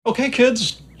Okay,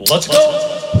 kids, let's go!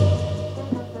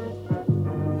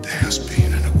 There has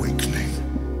been an awakening.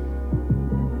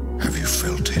 Have you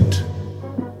felt it?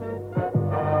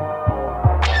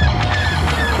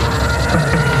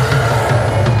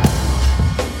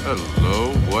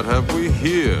 Hello, what have we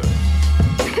here?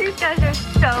 You guys are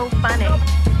so funny.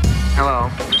 Hello.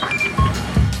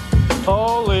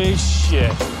 Holy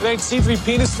shit. It ain't C3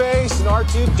 penis face and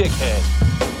R2 dickhead.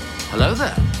 Hello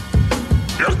there.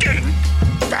 Looking?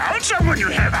 Found someone you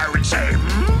have, I would say.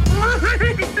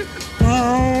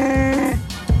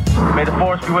 May the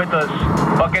force be with us.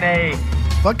 Fucking A.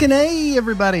 Fucking A,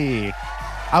 everybody.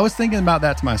 I was thinking about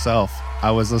that to myself.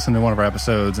 I was listening to one of our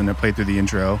episodes and it played through the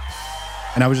intro.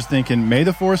 And I was just thinking, may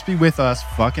the force be with us,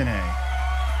 fucking A.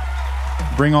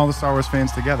 Bring all the Star Wars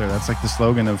fans together. That's like the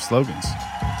slogan of slogans.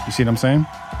 You see what I'm saying?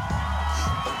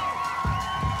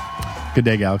 Good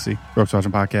day, Galaxy. Ropes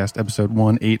Watching Podcast, episode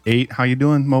 188. How you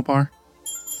doing, Mopar?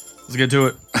 Let's get to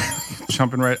it.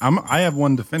 Jumping right. I have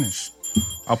one to finish.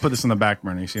 I'll put this in the back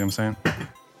burner. You see what I'm saying?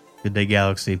 Good day,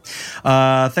 Galaxy.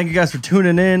 Thank you guys for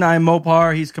tuning in. I'm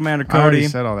Mopar. He's Commander I already Cody.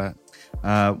 said all that.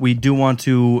 We do want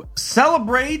to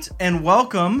celebrate and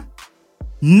welcome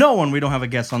no one. We don't have a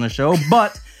guest on the show,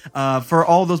 but for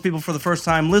all those people for the first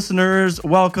time listeners,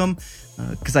 welcome.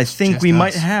 Because I think Just we us.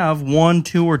 might have 1,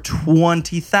 2, or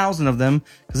 20,000 of them.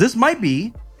 Because this might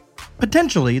be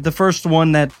potentially the first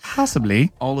one that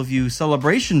Possibly. all of you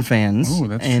celebration fans Ooh,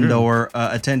 that's and true. or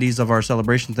attendees of our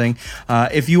celebration thing,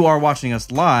 if you are watching us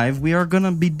live, we are going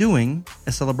to be doing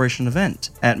a celebration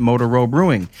event at Motor Row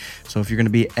Brewing. So if you're going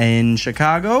to be in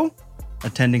Chicago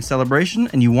attending celebration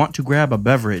and you want to grab a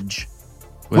beverage,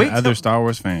 With other Star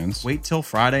Wars fans. wait till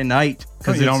Friday night.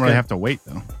 Because you don't really have to wait,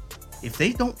 though. If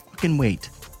they don't fucking wait.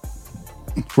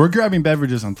 We're grabbing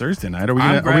beverages on Thursday night. Are we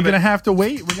I'm gonna grabbing- have to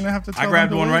wait? We're gonna have to. Tell I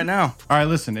grabbed them to one wait? right now. All right,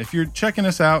 listen. If you're checking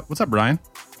us out, what's up, Brian?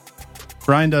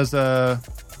 Brian does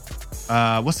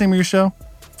what's the name of your show?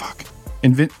 Fuck,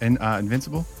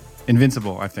 Invincible,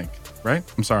 I think. Right?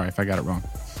 I'm sorry if I got it wrong.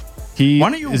 Why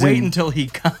don't you wait until he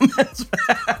comments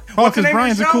back? Oh, What's the because name of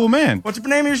Brian's a your show? cool man. What's the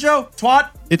name of your show? Twat?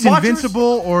 It's Watchers?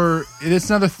 Invincible, or it's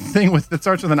another thing that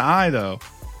starts with an I, though.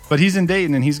 But he's in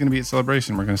Dayton, and he's going to be at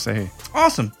Celebration. We're going to say hey.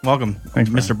 Awesome. Welcome, Thanks,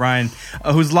 Mr. Brian,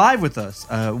 who's live with us.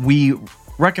 We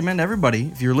recommend everybody,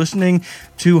 if you're listening,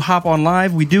 to hop on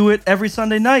live. We do it every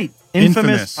Sunday night.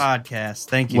 Infamous podcast.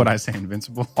 Thank you. What I say,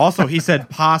 Invincible. Also, he said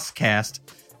Poscast.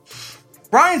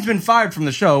 Brian's been fired from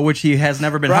the show, which he has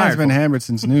never been Brian's hired been for. hammered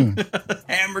since noon.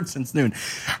 Hammered since noon.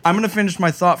 I'm going to finish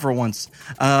my thought for once.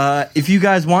 If you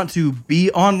guys want to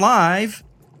be on live,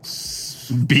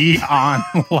 Be on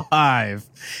live.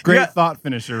 Great Yeah. thought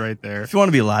finisher right there. if you want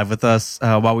to be live with us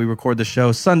while we record the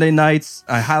show Sunday nights,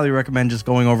 I highly recommend just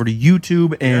going over to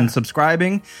YouTube and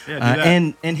subscribing Yeah, do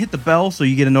that. and hit the bell so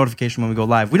you get a notification when we go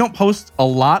live. We don't post a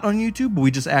lot on YouTube, but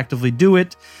we just actively do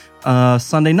it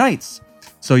Sunday nights.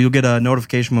 So you'll get a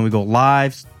notification when we go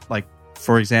live. Like,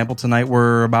 for example, tonight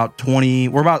we're about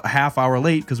a half hour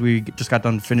late because we just got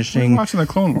done We're finishing watching the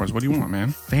Clone Wars. What do you want,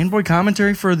 man? fanboy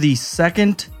commentary for the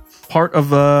second part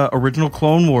of original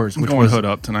Clone Wars, I'm which going was hood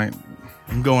up tonight.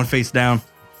 I'm going face down.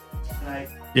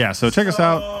 Yeah, so check us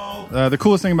out. The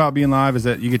coolest thing about being live is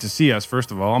that you get to see us, first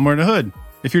of all. I'm wearing a hood.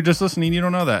 If you're just listening, you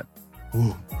don't know that.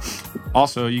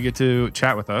 Also, you get to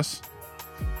chat with us,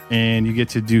 and you get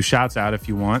to do shouts out if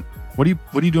you want. What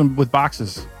are you doing with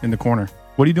boxes in the corner?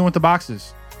 What are you doing with the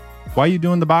boxes? Why are you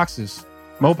doing the boxes?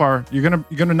 Mopar, you're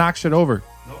gonna knock shit over.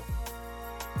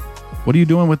 What are you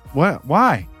doing with what?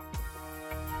 Why?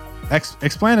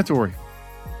 Explanatory.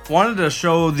 Wanted to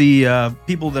show the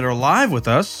people that are live with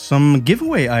us some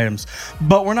giveaway items,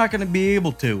 but we're not going to be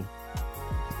able to.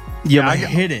 Yeah, I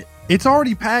hit it. It's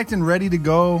already packed and ready to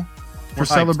go for We're hyped.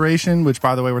 Celebration, which,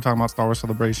 by the way, we're talking about Star Wars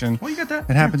Celebration. Well, you got that.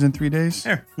 It happens in 3 days.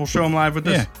 Here, we'll show them live with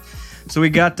this. Yeah. So we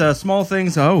got small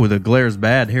things. Oh, the glare's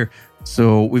bad here.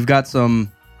 So we've got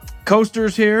some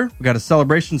coasters here. We got a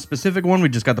celebration specific one. We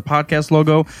just got the podcast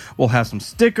logo. We'll have some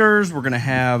stickers. We're going to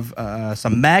have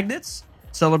some magnets,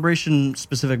 celebration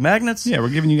specific magnets. Yeah, we're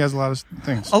giving you guys a lot of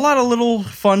things. A lot of little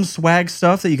fun swag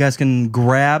stuff that you guys can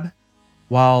grab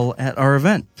while at our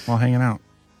event. While hanging out.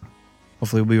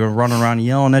 Hopefully we'll be running around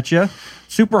yelling at you.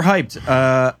 Super hyped.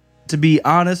 To be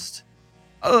honest,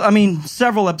 I mean,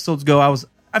 several episodes ago,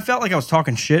 I felt like I was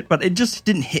talking shit, but it just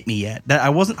didn't hit me yet. That I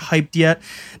wasn't hyped yet.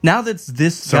 Now that's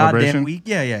this Celebration? goddamn week.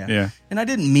 Yeah. Yeah. And I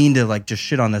didn't mean to like just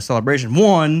shit on the celebration.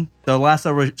 One, the last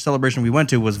celebration we went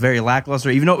to was very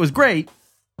lackluster. Even though it was great,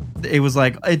 it was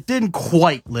like, it didn't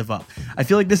quite live up. I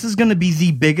feel like this is going to be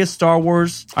the biggest Star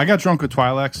Wars. I got drunk with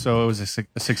Twi'lek, so it was a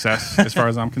success as far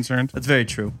as I'm concerned. That's very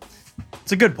true.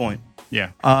 It's a good point.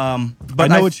 Yeah. But I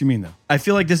know what you mean, though. I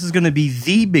feel like this is going to be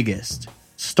the biggest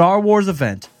Star Wars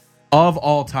event of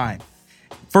all time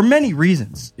for many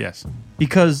reasons. Yes.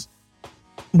 Because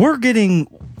we're getting,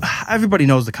 everybody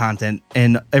knows the content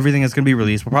and everything that's going to be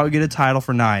released. We'll probably get a title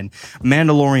for 9,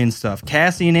 Mandalorian stuff,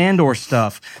 Cassian Andor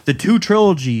stuff, the 2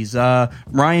 trilogies,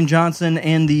 Ryan Johnson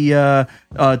and the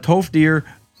Toph Deer.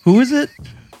 Who is it?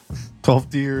 Toph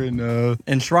Deer and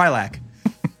Shrylak.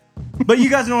 But you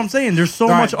guys know what I'm saying. There's so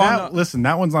much on. Listen,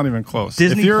 that one's not even close.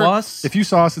 Disney Plus. If you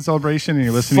saw us at Celebration and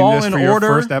you're listening to this Fallen for your Order.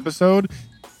 first episode,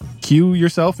 cue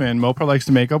yourself in. Mopar likes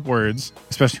to make up words,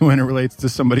 especially when it relates to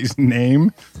somebody's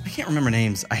name. I can't remember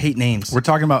names. I hate names. We're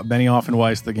talking about Benioff and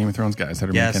Weiss, the Game of Thrones guys that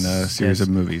are making a series of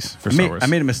movies for Star Wars. I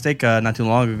made a mistake not too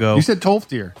long ago. You said Toph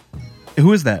Deer.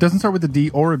 Who is that? Doesn't start with a D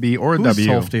or a B or a Who's W.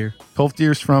 Toph Deer? Toph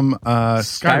Deer's from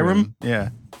Skyrim? Yeah.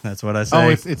 That's what I say. Oh,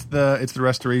 it's the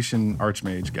Restoration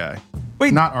Archmage guy.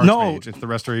 Wait, Not Archmage. no. It's the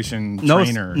Restoration No,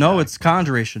 Trainer. no, guy. it's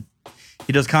Conjuration.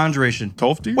 He does Conjuration.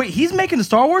 Toph Deer. Wait, he's making a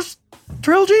Star Wars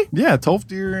trilogy? Yeah, Toph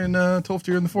Deer and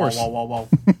the Force. Whoa.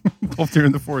 Toph Deer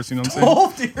in the Force. You know what I'm saying?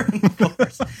 Toph Deer in the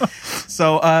Force.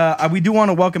 So we do want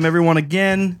to welcome everyone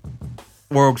again.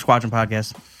 Rogue Squadron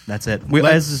Podcast. That's it.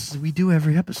 As we do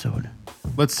every episode.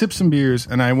 Let's sip some beers,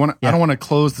 and I don't want to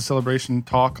close the celebration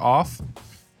talk off,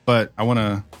 but I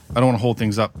don't want to hold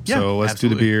things up. Yeah, so let's do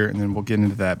absolutely. the beer, and then we'll get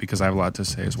into that because I have a lot to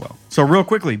say as well. So real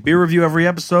quickly, beer review every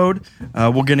episode.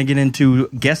 We're going to get into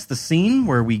Guess the Scene,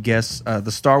 where we guess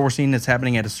the Star Wars scene that's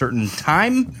happening at a certain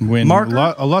time Win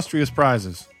marker. illustrious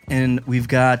prizes. And we've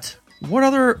got, what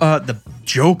other, the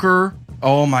Joker.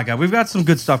 Oh my God, we've got some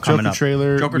good stuff coming up.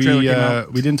 Joker trailer came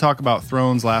out. We didn't talk about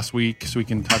Thrones last week, so we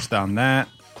can touch on that.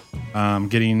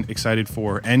 Getting excited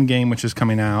for Endgame, which is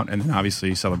coming out, and then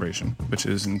obviously Celebration, which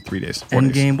is in 3 days. 4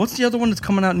 days. Endgame. What's the other one that's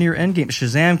coming out near Endgame?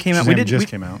 Shazam came out. Shazam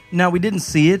came out. No, we didn't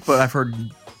see it, but I've heard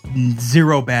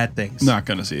zero bad things. Not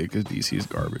going to see it because DC is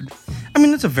garbage. I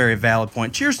mean, that's a very valid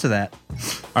point. Cheers to that.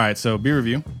 All right, so beer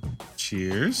review.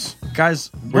 Cheers. Guys,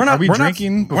 Are we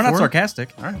drinking We're not before? sarcastic.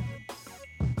 All right.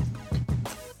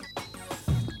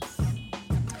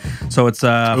 So it's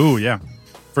Oh, yeah.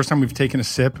 First time we've taken a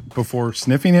sip before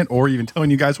sniffing it or even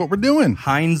telling you guys what we're doing.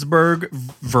 Heinsberg,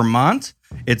 Vermont.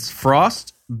 It's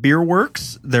Frost Beer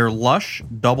Works. Their Lush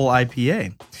Double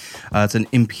IPA. It's an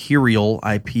Imperial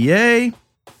IPA.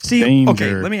 See, Danger.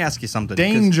 okay, let me ask you something.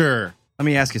 Danger. Let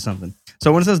me ask you something.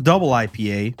 So when it says double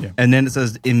IPA Yeah. and then it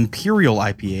says Imperial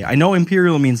IPA, I know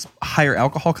Imperial means higher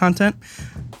alcohol content.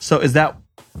 So is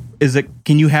it,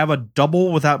 can you have a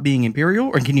double without being Imperial,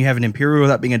 or can you have an Imperial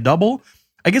without being a double?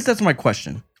 I guess that's my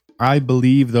question. I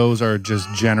believe those are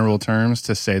just general terms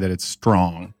to say that it's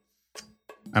strong.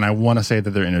 And I want to say that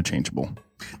they're interchangeable.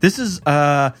 This is,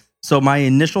 so my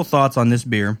initial thoughts on this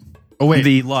beer. Oh, wait.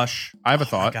 The Lush. I have a Oh,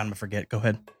 thought. God, I'm going to forget. Go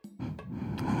ahead.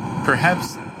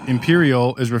 Perhaps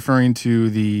Imperial is referring to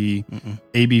the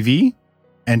ABV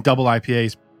and double IPA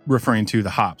is referring to the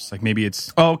hops. Like maybe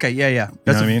it's, Oh, okay. Yeah. you know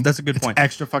That's what I mean? That's a good It's point.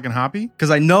 extra fucking hoppy.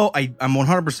 Because I know I'm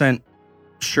 100%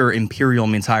 sure Imperial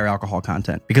means higher alcohol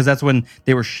content, because that's when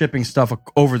they were shipping stuff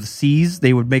over the seas.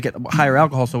 They would make it higher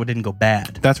alcohol so it didn't go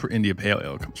bad. That's where India Pale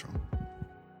Ale comes from.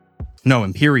 No,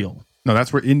 Imperial. No,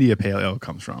 that's where India Pale Ale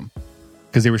comes from.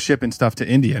 Because they were shipping stuff to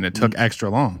India and it took extra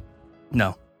long.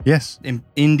 No. Yes. In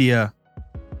India,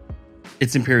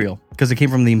 it's Imperial because it came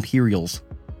from the Imperials.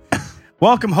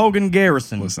 Welcome, Hogan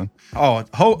Garrison. Listen. Oh,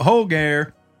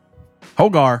 Hogar.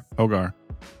 Hogar.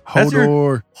 That's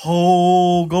Hodor.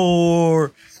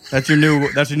 Hogor. That's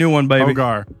your new one, baby.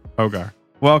 Hogar.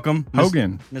 Welcome,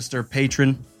 Hogan. Mr.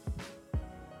 Patron.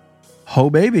 Ho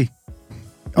baby.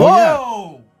 Oh, yeah.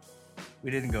 Whoa!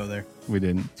 We didn't go there. We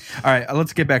didn't. All right,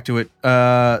 let's get back to it.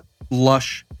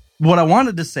 Lush. What I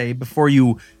wanted to say before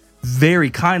you very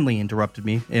kindly interrupted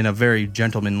me in a very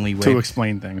gentlemanly way. To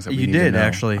explain things that we You need to did, know.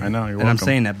 actually. I know. You're And welcome. I'm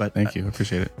saying that, but Thank you. I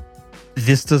appreciate it.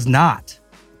 this does not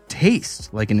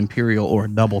taste like an Imperial or a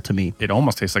double to me. It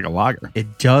almost tastes like a lager.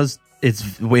 It does.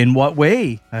 It's in what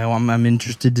way? I'm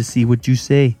interested to see what you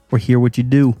say or hear what you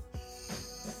do.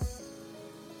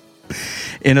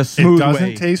 In a smooth It doesn't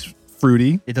way. taste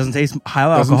fruity. It doesn't taste high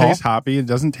It doesn't alcohol. taste hoppy. It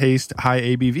doesn't taste high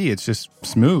ABV. It's just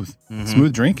smooth.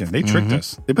 Smooth drinking. They tricked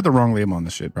us. They put the wrong label on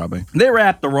the shit, probably. They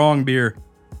wrapped the wrong beer.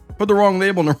 Put the wrong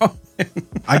label on the wrong thing.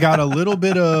 I got a little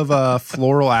bit of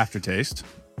floral aftertaste.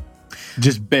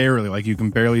 Just barely. Like you can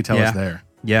barely tell it's there.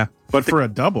 Yeah. But for a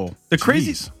double, The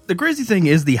crazy thing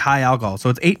is the high alcohol. So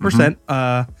it's 8%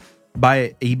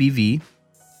 by ABV.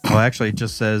 Well, actually, it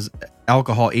just says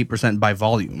alcohol 8% by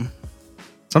volume.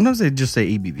 Sometimes they just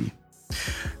say ABV.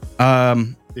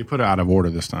 They put it out of order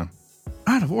this time.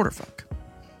 Out of order, fuck.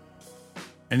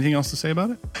 Anything else to say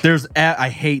about it? I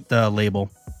hate the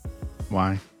label.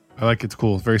 Why? I like it's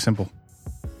cool. It's very simple.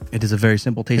 It is a very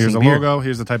simple tasting Here's the beer. logo.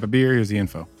 Here's the type of beer. Here's the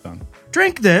info. Done.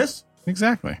 Drink this.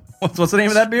 Exactly. What's the name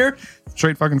of that beer?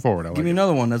 Straight fucking forward. I like Give me it.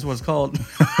 another one. That's what it's called.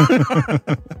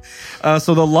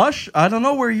 So the Lush, I don't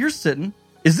know where you're sitting.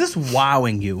 Is this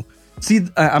wowing you? See,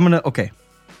 I'm going to, okay.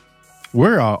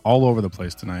 We're all over the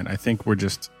place tonight. I think we're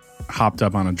just hopped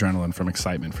up on adrenaline from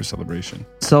excitement for Celebration.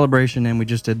 Celebration, and we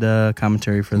just did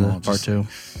commentary for the Well, part just- 2.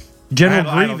 General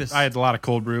I Grievous. had a lot of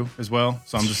cold brew as well.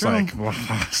 So I'm just Sure. like, well,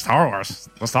 Star Wars.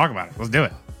 Let's talk about it. Let's do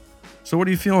it. So what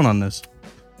are you feeling on this?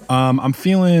 I'm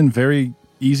feeling very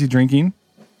easy drinking,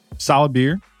 solid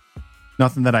beer.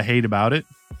 Nothing that I hate about it,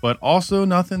 but also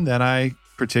nothing that I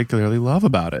particularly love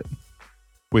about it,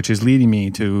 which is leading me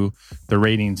to the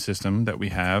rating system that we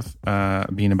have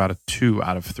being about a 2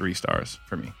 out of 3 stars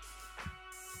for me.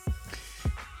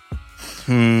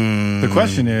 The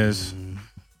question is,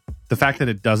 the fact that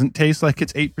it doesn't taste like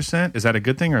it's 8%, is that a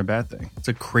good thing or a bad thing? It's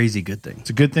a crazy good thing. It's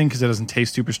a good thing because it doesn't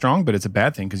taste super strong, but it's a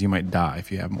bad thing because you might die if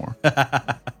you have more.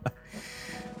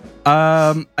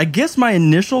 I guess my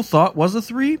initial thought was a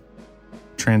 3.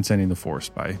 Transcending the force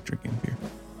by drinking beer.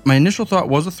 My initial thought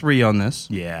was a 3 on this,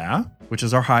 Yeah. which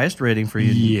is our highest rating for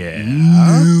you. Yeah.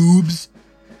 Noobs.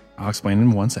 I'll explain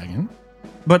in 1 second.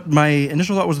 But my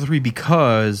initial thought was a 3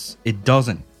 because it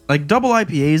doesn't. Like double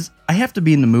IPAs, I have to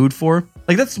be in the mood for.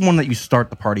 Like that's the one that you start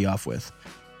the party off with.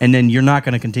 And then you're not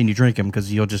going to continue drinking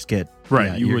because you'll just get... Right.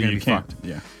 yeah, you you're really gonna be can't. fucked.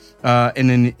 Yeah. And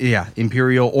then, yeah,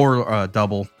 Imperial or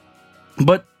double.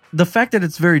 But the fact that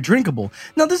it's very drinkable.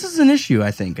 Now, this is an issue,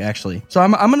 I think, actually. So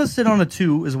I'm going to sit on a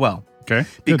 2 as well. Okay.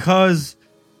 Because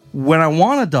when I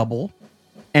want a double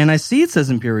and I see it says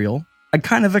Imperial, I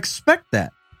kind of expect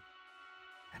that.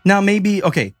 Now, maybe,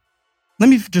 okay, let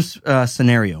me just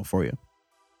scenario for you.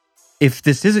 If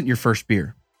this isn't your first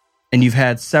beer and you've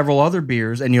had several other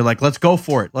beers and you're like, let's go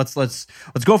for it. Let's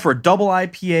go for a double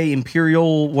IPA,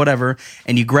 Imperial, whatever.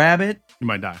 And you grab it. You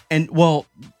might die. And well,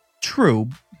 true,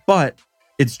 but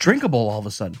it's drinkable all of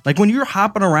a sudden. Like when you're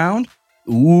hopping around,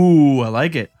 ooh, I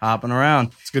like it. Hopping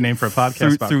around. It's a good name for a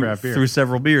podcast about craft beer. Through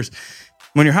several beers.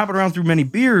 When you're hopping around through many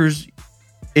beers,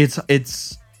 it's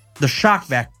the shock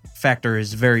factor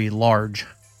is very large.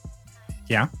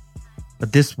 Yeah.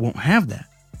 But this won't have that.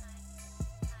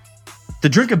 The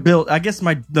drinkability, I guess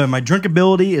my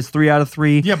drinkability is 3 out of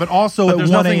 3. Yeah, but also But at there's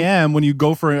 1 nothing- a.m. when you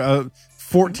go for a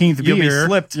 14th You'll be beer,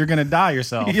 slipped. you're going to die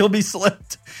yourself. You'll be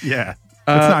slipped. Yeah.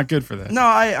 It's not good for that. No,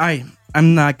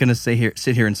 I'm not going to sit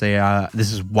here and say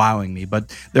this is wowing me,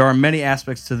 but there are many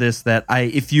aspects to this that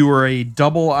if you were a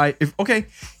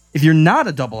if you're not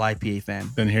a double IPA fan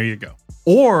Then here you go.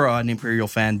 or an Imperial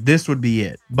fan, this would be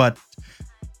it. But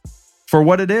for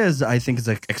what it is, I think it's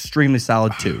an extremely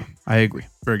solid 2. I agree.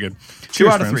 Very good. 2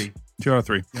 out of friends. 3. 2 out of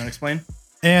 3. You want to explain?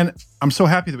 And I'm so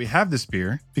happy that we have this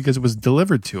beer because it was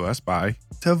delivered to us by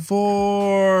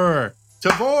Tavour.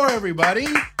 Tavour, everybody.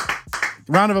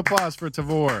 Round of applause for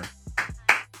Tavour.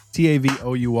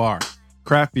 Tavour.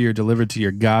 Craft beer delivered to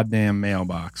your goddamn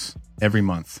mailbox every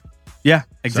month. Yeah,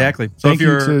 exactly. So if thank you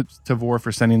you're to Tavour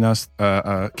for sending us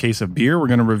a case of beer. We're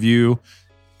going to review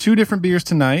 2 different beers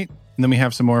tonight, and then we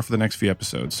have some more for the next few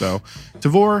episodes. So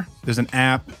Tavour, there's an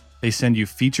app. They send you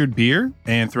featured beer,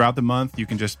 and throughout the month, you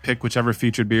can just pick whichever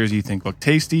featured beers you think look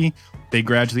tasty. They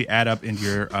gradually add up into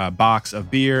your box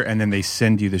of beer, and then they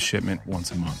send you the shipment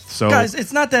once a month. So, guys,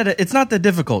 it's not that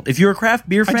difficult. If you're a craft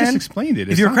beer fan, I just explained it. If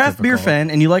It's you're a not craft beer difficult. fan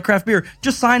and you like craft beer,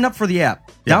 just sign up for the app.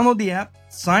 Yeah. Download the app,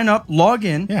 sign up, log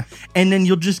in, Yeah. and then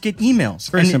you'll just get emails.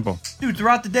 Very And simple. Dude,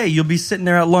 throughout the day, you'll be sitting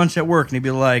there at lunch at work, and you'll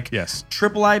be like, Yes.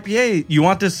 triple IPA, you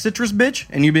want this citrus bitch?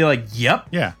 And you'll be like, yep.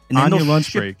 Yeah, And then on they'll your lunch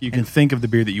ship- break, you can and think of the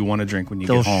beer that you want to drink when you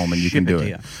they'll get home, and you can ship do to it.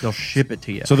 you. They'll ship it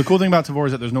to you. So the cool thing about Tavour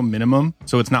is that there's no minimum,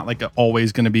 so it's not like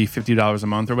always going to be $50 a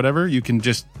month or whatever. You can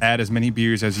just add as many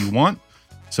beers as you want.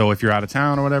 So if you're out of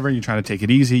town or whatever, you're trying to take it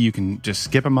easy, you can just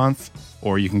skip a month,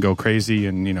 or you can go crazy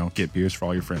and get beers for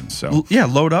all your friends. So Yeah,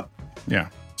 load up. yeah.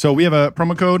 So we have a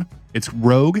promo code. It's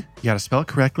Rogue. You got to spell it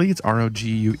correctly. It's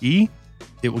ROGUE.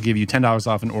 It will give you $10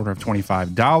 off an order of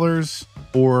 $25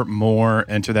 or more.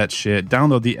 Enter that shit.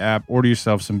 Download the app. Order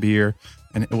yourself some beer,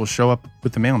 and it will show up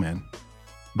with the mailman.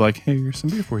 Be like, hey, here's some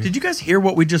beer for you. Did you guys hear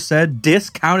what we just said?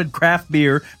 Discounted craft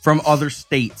beer from other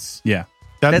states. Yeah.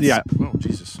 That's- Oh,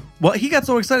 Jesus. Well, he got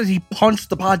so excited he punched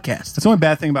the podcast. That's the only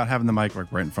bad thing about having the mic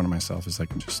right in front of myself is I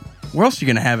can just. Where else are you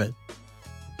going to have it?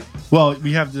 Well,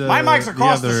 we have the. My mic's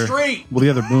across the other- street. Well, the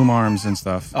other boom arms and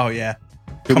stuff. Oh, yeah.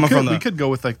 we Coming from we the could go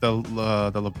with like the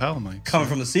lapel mics. coming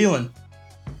from the ceiling.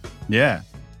 Yeah.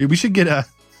 We should get a.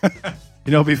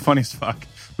 It'd be funny as fuck.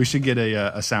 We should get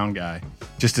a sound guy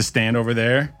just to stand over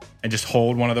there and just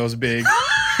hold one of those big,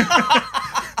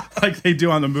 like they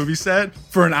do on the movie set,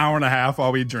 for an hour and a half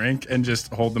while we drink, and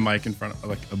just hold the mic in front of,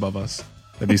 like, above us.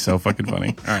 That'd be so fucking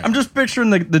funny. All right. I'm just picturing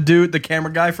the dude, the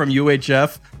camera guy from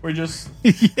UHF. We're just,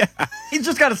 Yeah. he's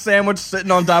just got a sandwich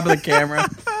sitting on top of the camera.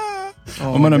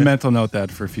 I'm going to mental note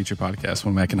that for future podcasts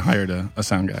when I can hire a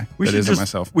sound guy that isn't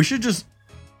myself. We should just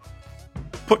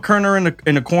put Kerner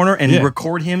in a corner and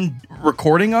record him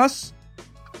recording us.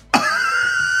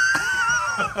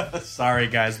 Sorry,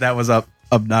 guys. That was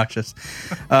obnoxious.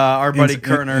 Our buddy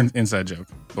Kerner. Inside joke.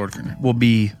 Lord Kerner. Will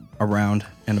be around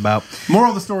and about. Moral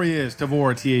of the story is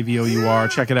Tavour, Tavour.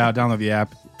 Check it out. Download the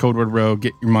app. Code word Rogue.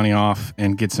 Get your money off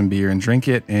and get some beer and drink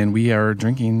it. And we are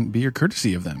drinking beer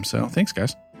courtesy of them. So thanks,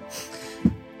 guys.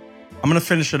 I'm going to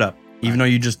finish it up, even though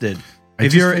you just did.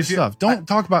 If you're don't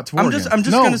talk about Tavour. I'm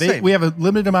just going to say. We have a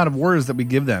limited amount of words that we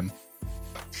give them.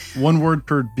 One word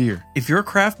per beer. If you're a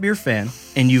craft beer fan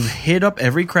and you've hit up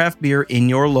every craft beer in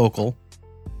your local,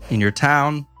 in your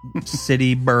town,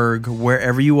 city, burg,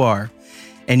 wherever you are,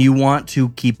 and you want to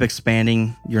keep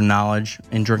expanding your knowledge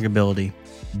and drinkability,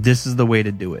 this is the way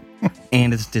to do it.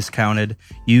 And it's discounted.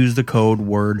 Use the code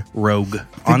word Rogue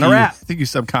on the app. I think you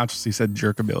subconsciously said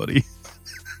jerkability.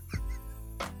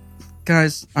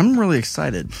 Guys, I'm really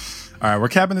excited. All right, we're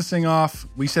capping this thing off.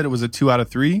 We said it was a 2 out of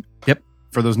 3. Yep.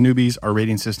 For those newbies, our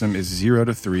rating system is 0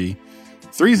 to 3.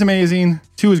 3 is amazing.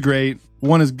 2 is great.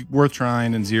 1 is worth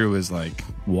trying. And 0 is like,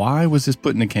 why was this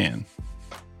put in a can?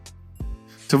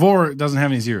 Tavour doesn't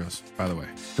have any zeros, by the way.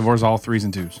 Tavour's all 3s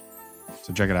and 2s.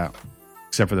 So check it out.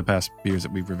 Except for the past beers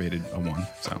that we've revated a 1.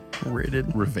 So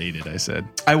revated, I said.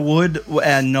 I would,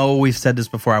 and no, we've said this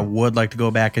before, I would like to go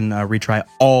back and retry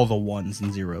all the 1s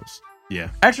and 0s. Yeah.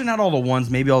 Actually, not all the 1s,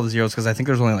 maybe all the 0s, because I think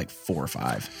there's only like 4 or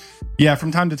 5. Yeah,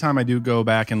 from time to time, I do go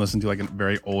back and listen to like a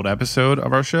very old episode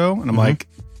of our show. And I'm like,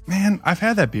 man, I've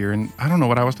had that beer and I don't know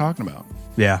what I was talking about.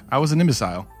 Yeah. I was an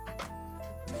imbecile.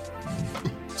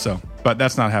 So, but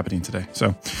that's not happening today. So,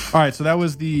 all right. So that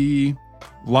was the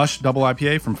Lush Double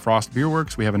IPA from Frost Beer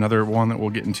Works. We have another one that we'll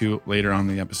get into later on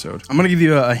in the episode. I'm going to give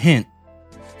you a hint.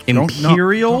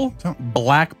 Imperial don't.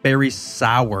 Blackberry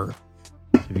Sour.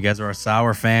 If you guys are a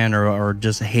sour fan or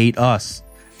just hate us,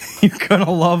 you're going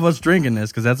to love us drinking this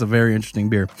because that's a very interesting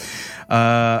beer.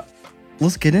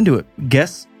 Let's get into it.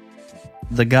 Guess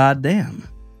the goddamn.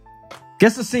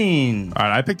 Guess the scene. All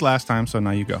right. I picked last time, so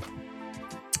now you go.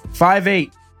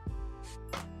 5'8".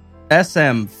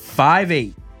 SM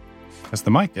 5'8". That's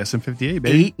the mic. SM58,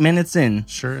 baby. 8 minutes in.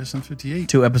 Sure, SM58.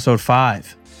 To episode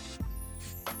 5.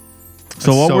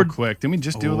 So what we're quick. Didn't we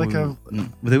just do like a...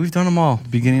 We've done them all.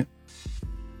 Beginning...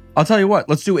 I'll tell you what.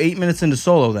 Let's do 8 minutes into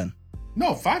solo then.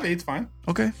 No, 5'8's fine.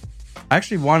 Okay. I've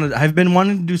been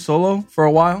wanting to do solo for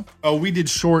a while. Oh, we did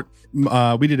short.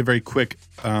 We did a very quick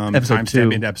episode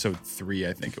 2 into episode 3.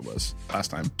 I think it was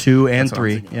last time. 2 and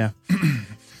 3. Yeah.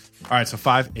 All right, so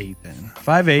 5'8 then.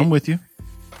 5'8". I'm with you.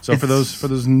 So for those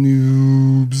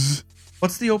noobs,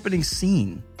 what's the opening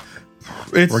scene?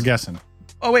 We're guessing.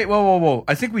 Oh wait, whoa!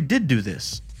 I think we did do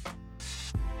this.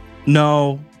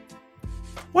 No.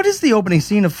 What is the opening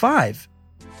scene of 5?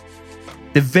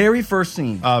 The very first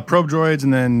scene. Probe droids,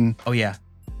 and then oh yeah,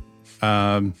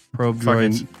 probe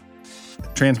droids,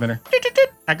 transmitter.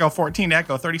 Echo 14 to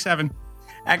Echo 37.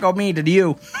 Echo me to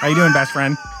you. How you doing, best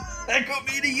friend? Echo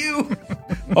me to you.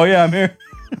 Oh yeah, I'm here.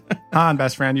 Han,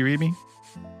 best friend, you read me?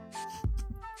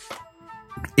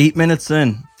 8 minutes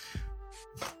in.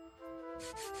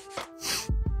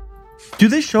 Do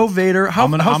they show Vader? How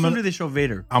soon do they show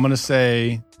Vader? I'm gonna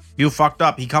say you fucked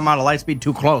up. He come out of Lightspeed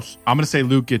too close. I'm gonna say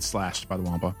Luke gets slashed by the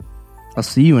Wampa. I'll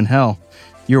see you in hell.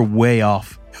 You're way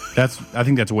off. I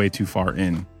think that's way too far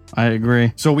in. I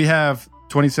agree. So we have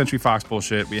 20th Century Fox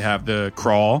bullshit. We have the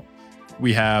crawl.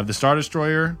 We have the Star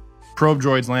Destroyer. Probe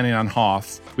droids landing on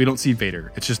Hoth. We don't see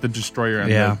Vader. It's just the Destroyer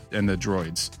and the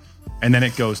droids. And then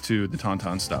it goes to the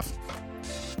Tauntaun stuff.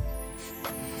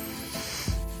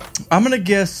 I'm gonna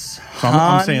guess. So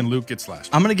I'm saying Luke gets slashed.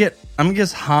 I'm gonna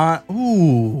guess Han.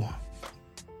 Ooh.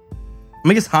 I'm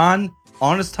gonna guess Han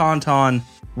on his Tauntaun.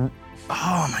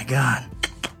 Oh my god.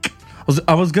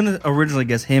 I was gonna originally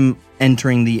guess him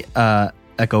entering the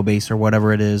Echo base or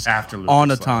whatever it is after Luke on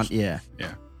a Taunt. Yeah,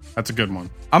 that's a good one.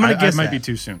 I'm gonna guess it might be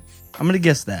too soon. I'm gonna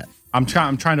guess that. I'm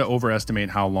trying to overestimate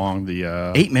how long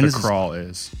the 8 minutes the crawl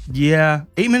is. Yeah,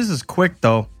 8 minutes is quick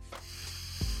though.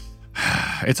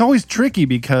 It's always tricky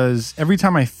because every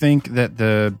time I think that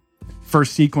the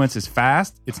first sequence is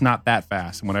fast, it's not that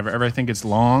fast. And whenever I think it's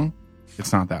long,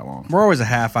 it's not that long. We're always a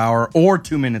half hour or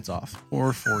 2 minutes off.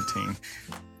 Or 14.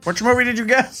 Which movie did you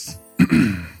guess?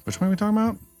 Which one are we talking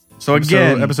about? So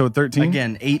again, episode 13.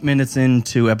 Again, 8 minutes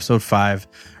into episode 5,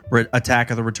 Attack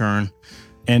of the Return.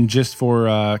 And just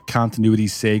for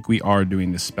continuity's sake, we are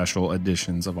doing the special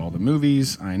editions of all the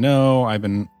movies. I know I've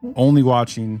been only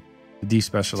watching the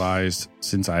Despecialized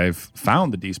since I've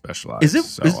found the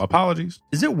Despecialized. Apologies.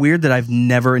 Is it weird that I've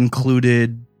never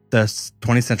included the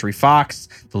 20th Century Fox,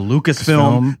 the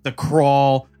Lucasfilm, the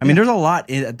Crawl? I mean, there's a lot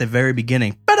at the very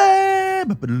beginning.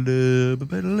 That's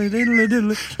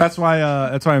why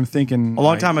I'm thinking a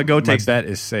long time ago. My Takes bet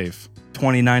is safe.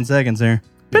 29 seconds there.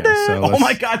 Yeah, so oh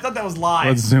my god! I thought that was live.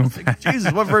 Let's zoom.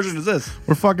 Jesus, what version is this?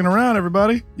 We're fucking around,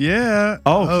 everybody. Yeah.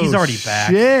 Oh, he's already back.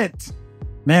 Shit.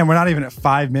 Man, we're not even at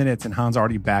 5 minutes, and Han's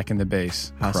already back in the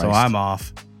base. So I'm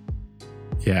off.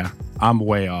 Yeah, I'm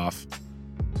way off.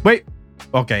 Wait.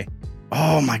 Okay.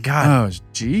 Oh my god. Oh,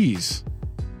 jeez.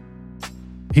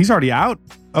 He's already out.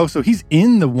 Oh, so he's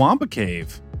in the Wampa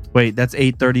Cave. Wait, that's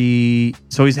 8:30.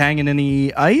 So he's hanging in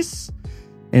the ice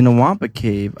in the Wampa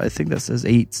Cave. I think that says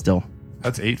 8 still.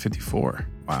 That's 8:54.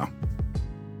 Wow.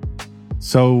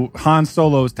 So Han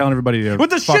Solo is telling everybody to with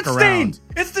the fuck shit around. stain.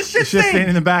 It's the shit stain. stain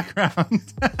In the background.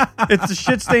 It's the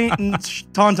shit stain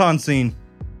tauntaun scene.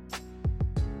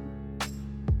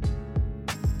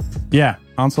 Yeah,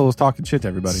 Han Solo's talking shit to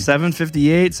everybody.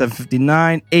 7:58,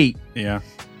 7:59, 8. Yeah.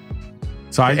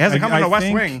 So it hasn't come on the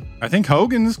West Wing. I think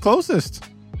Hogan is closest.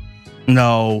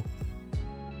 No.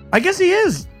 I guess he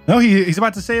is. No, he's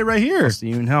about to say it right here. I'll see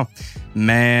you in hell.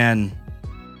 Man.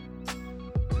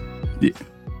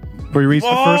 Where you reach the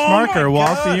first marker, well,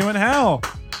 I'll see you in hell.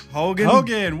 Hogan,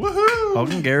 woohoo!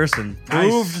 Hogan Garrison.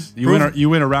 Nice. You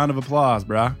win a round of applause,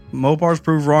 brah. Mopar's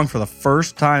proved wrong for the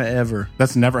first time ever.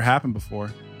 That's never happened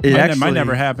before. It might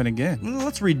never happen again.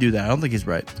 Let's redo that. I don't think he's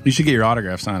right. You should get your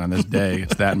autograph signed on this day.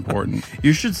 It's that important.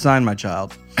 You should sign my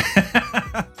child.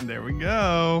 There we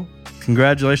go.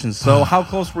 Congratulations. So how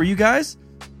close were you guys?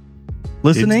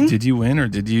 Listening? Did you win or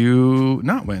did you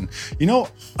not win? You know,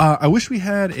 I wish we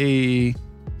had a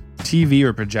TV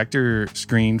or projector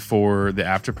screen for the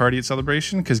after party at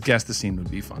Celebration, because Guess the Scene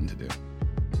would be fun to do.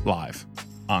 Live,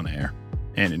 on air,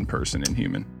 and in person and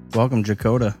human. Welcome,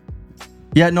 Jakota.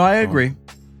 Yeah, no, I agree.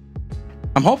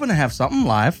 I'm hoping to have something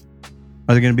live.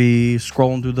 Are they going to be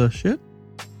scrolling through the shit?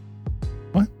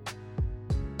 What?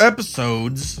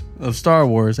 Episodes of Star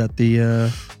Wars at the...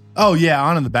 Oh, yeah,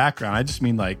 on in the background. I just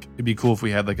mean, like, it'd be cool if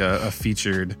we had, like, a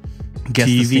featured Guess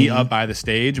the TV Scene up by the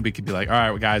stage. We could be like,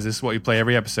 all right, guys, this is what we play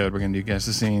every episode. We're going to do Guess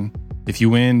the Scene. If you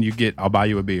win, I'll buy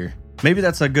you a beer. Maybe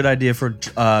that's a good idea for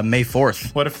May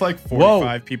 4th. What if, like,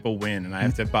 45 people win and I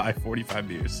have to buy 45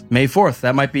 beers? May 4th,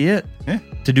 that might be it. Yeah.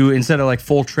 To do, instead of, like,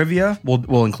 full trivia,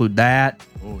 we'll include that.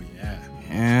 Oh, yeah.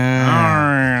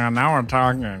 Yeah. Now we're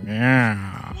talking.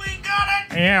 Yeah. We got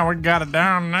it. Yeah, we got it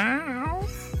down now.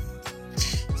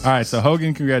 All right, so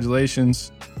Hogan,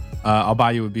 congratulations. I'll buy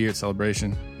you a beer at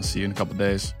Celebration. I'll see you in a couple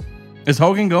days. Is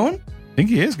Hogan going? I think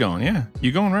he is going, yeah.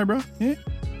 You going, right, bro? Yeah.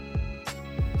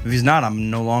 If he's not,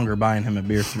 I'm no longer buying him a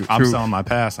beer through. I'm selling my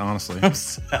pass, honestly. I'm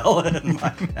selling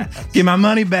my pass. Get my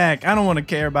money back. I don't want to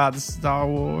care about the Star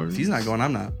Wars. If he's not going,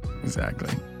 I'm not. Exactly.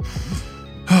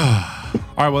 All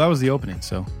right, well, that was the opening.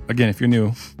 So, again, if you're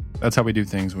new, that's how we do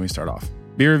things when we start off.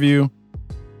 Beer review.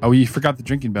 Oh, we forgot the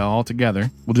drinking bell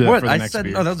altogether. We'll do that for the next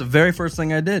beer. Oh, that was the very first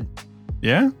thing I did.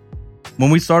 Yeah?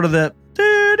 When we started that.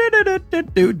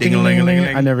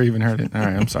 Ding-a-ling-a-ling-a-ling. I never even heard it. All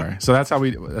right, I'm sorry. So that's how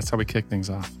we kick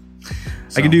things off.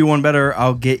 So, I can do you one better.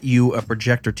 I'll get you a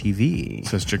projector TV.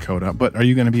 Says Jakota. But are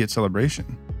you going to be at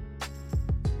Celebration?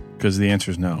 Because the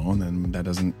answer is no, and then that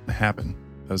doesn't happen.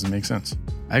 Doesn't make sense.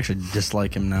 I actually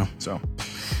dislike him now. So,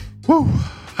 whoa.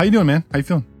 How you doing, man? How you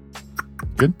feeling?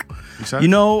 Good? Excited? You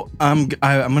know, I'm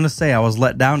going to say I was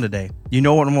let down today. You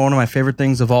know what one of my favorite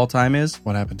things of all time is?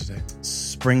 What happened today?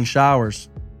 Spring showers.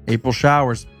 April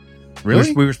showers.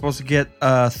 Really? We were supposed to get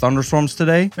thunderstorms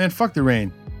today. Man, fuck the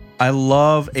rain. I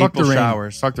love April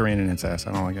showers. Fuck the rain in its ass.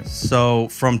 I don't like it. So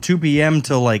from 2 p.m.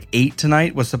 till like 8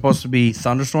 tonight was supposed to be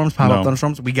thunderstorms, pop-up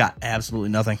thunderstorms. We got absolutely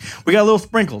nothing. We got little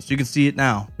sprinkles. You can see it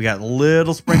now. We got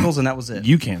little sprinkles, and that was it.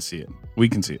 You can't see it. We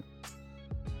can see it.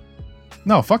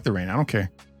 No, fuck the rain. I don't care.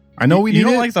 I know we need it. You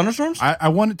don't like thunderstorms? I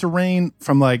want it to rain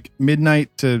from like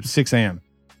midnight to 6 a.m.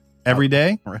 every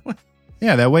day. Really?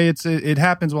 Yeah, that way it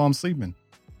happens while I'm sleeping.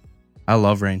 I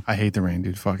love rain. I hate the rain,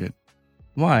 dude. Fuck it.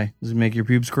 Why? Does it make your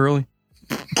pubes curly?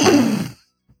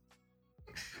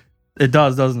 It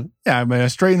does, doesn't it? Yeah, I mean, I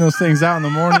straighten those things out in the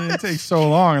morning. It takes so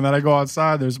long, and then I go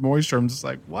outside. There's moisture. I'm just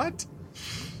like, what?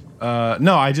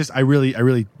 No, I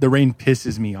really, the rain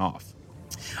pisses me off.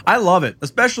 I love it,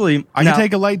 especially. I can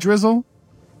take a light drizzle.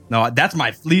 No, that's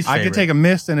my least favorite. I could take a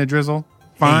mist and a drizzle.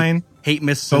 fine. Hate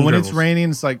Miss But when it's Dribbles. raining,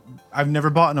 it's like I've never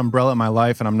bought an umbrella in my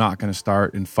life, and I'm not going to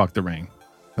start and fuck the rain.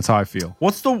 That's how I feel.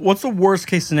 What's the worst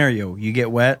case scenario? You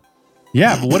get wet?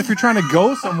 Yeah, but what if you're trying to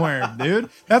go somewhere, dude?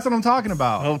 That's what I'm talking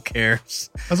about. Who cares?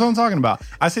 That's what I'm talking about.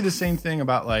 I say the same thing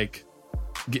about like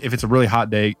if it's a really hot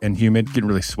day and humid, getting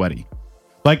really sweaty.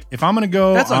 Like if I'm going to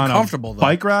go That's on uncomfortable, a though.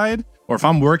 bike ride or if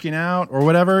I'm working out or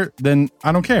whatever, then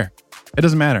I don't care. It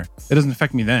doesn't matter. It doesn't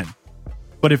affect me then.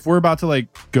 But if we're about to like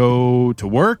go to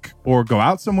work or go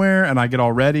out somewhere and I get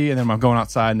all ready and then I'm going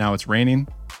outside, now it's raining.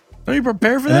 Don't you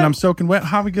prepare for And that? then I'm soaking wet.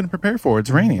 How are we going to prepare for it? It's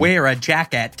raining. Wear a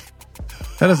jacket.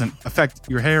 That doesn't affect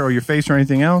your hair or your face or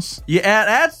anything else. You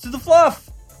adds to the fluff.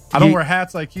 I don't You- wear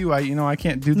hats like you. I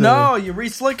can't do the. No, you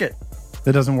re-slick it.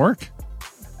 That doesn't work.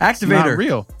 It's Activator. not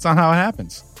real. It's not how it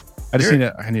happens. I just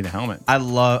I need a helmet.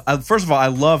 First of all, I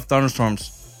love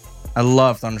thunderstorms. I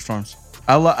love thunderstorms.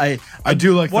 I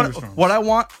do like what, thunderstorms. What I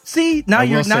want. See, now I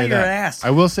you're will say an that. ass. I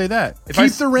will say that. If Keep I-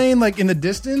 the rain like in the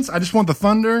distance. I just want the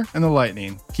thunder and the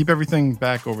lightning. Keep everything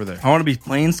back over there. I want to be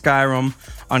playing Skyrim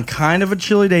on kind of a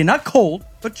chilly day, not cold,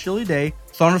 but chilly day.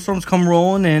 Thunderstorms come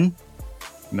rolling in.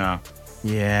 No,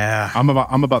 Yeah, I'm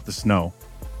about the snow.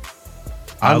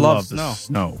 I love the snow.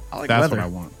 snow. I like That's weather. what I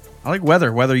want. I like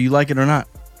weather, whether you like it or not.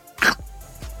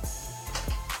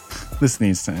 This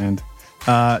needs to end.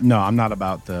 No, I'm not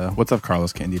about the. What's up,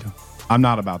 Carlos Candido? I'm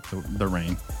not about the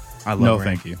rain. I love No, rain.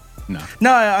 thank you. No.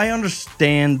 No, I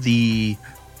understand the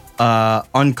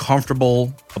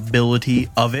uncomfortable ability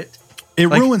of it. It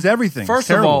Like, ruins everything. first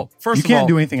It's of all- terrible. You can't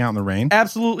do anything out in the rain.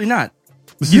 Absolutely not.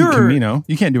 This is Camino.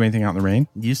 You can't do anything out in the rain.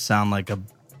 You sound like a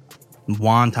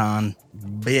wonton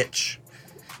bitch.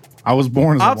 I was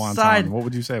born as Outside- a wonton. What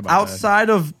would you say about Outside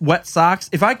of wet socks,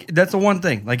 that's the one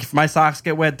thing. Like if my socks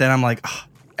get wet, then I'm like, "Ugh,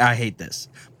 I hate this.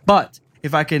 But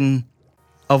if I can that?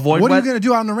 avoid What are wet, you going to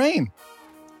do out in the rain?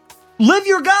 live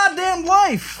your goddamn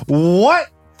life. What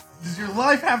does your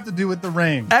life have to do with the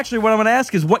rain? Actually, what I'm going to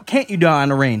ask is, what can't you do in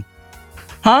the rain?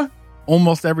 Huh?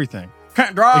 Almost everything.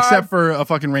 Can't drive. Except for a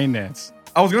fucking rain dance.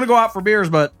 I was going to go out for beers,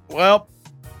 but well,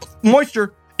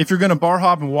 moisture. If you're going to bar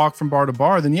hop and walk from bar to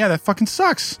bar, then yeah, that fucking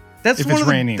sucks. That's if one it's of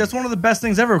the, raining. That's one of the best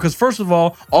things ever. Because first of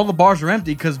all the bars are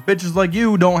empty because bitches like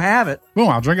you don't have it. Boom,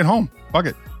 I'll drink it home. Fuck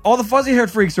it. All the fuzzy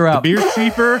haired freaks are out. Beer's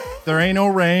cheaper. There ain't no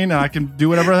rain, and I can do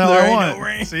whatever the hell There I ain't want. no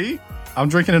rain. See? I'm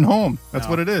drinking it home. That's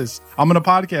what it is. I'm going to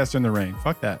podcast in the rain.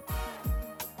 Fuck that.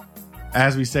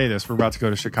 As we say this, we're about to go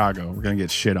to Chicago. We're going to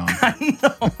get shit on.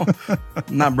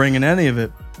 I'm not bringing any of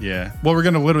it. Yeah. Well, we're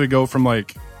going to literally go from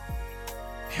like,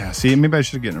 yeah, see, maybe I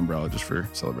should get an umbrella just for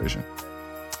celebration.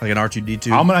 Like an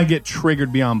R2D2. I'm going to get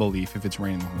triggered beyond belief if it's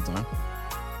raining the whole time.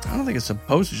 I don't think it's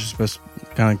supposed to. It's just supposed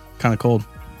kind of cold.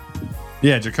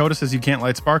 Yeah, Dakota says you can't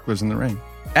light sparklers in the rain.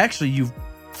 Actually, you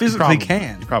physically You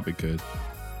can. probably could.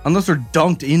 Unless they're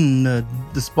dunked in the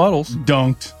spuddles.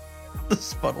 Dunked. The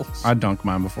spuddles. I dunk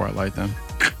mine before I light them.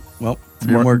 Well, it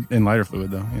didn't work. In lighter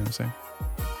fluid, though. You know what I'm saying?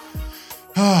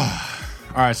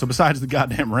 All right, so besides the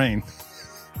goddamn rain,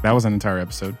 that was an entire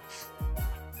episode.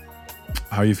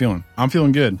 How are you feeling? I'm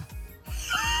feeling good.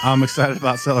 I'm excited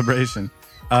about celebration.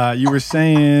 You were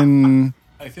saying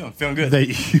How you feeling? Feeling good. that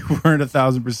you weren't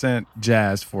 1,000%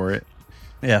 jazzed for it.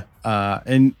 Yeah.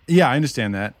 And yeah, I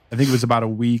understand that. I think it was about a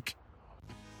week,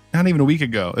 not even a week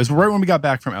ago. It was right when we got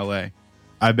back from LA.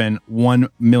 I've been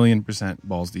 1,000,000%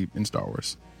 balls deep in Star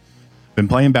Wars. Been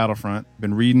playing Battlefront,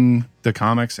 been reading the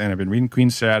comics, and I've been reading Queen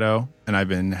Shadow, and I've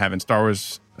been having Star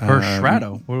Wars. Her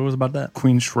Shreddo. What was about that?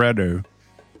 Queen Shredder. Is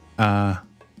that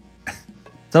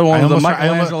one I with the almost- I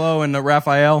Michelangelo and the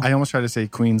Raphael? I almost tried to say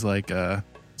Queen's like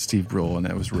Steve Brule, and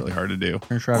that was really hard to do.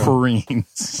 Her Shreddo.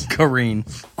 Queen's. Kareen.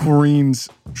 Queen's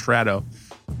Shadow.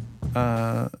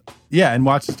 Yeah, and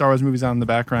watch the Star Wars movies out in the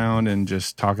background and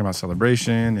just talking about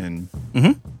celebration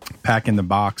and packing the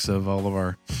box of all of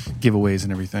our giveaways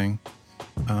and everything.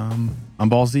 I'm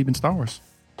balls deep in Star Wars.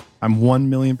 I'm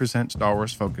 1,000,000% Star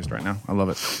Wars focused right now. I love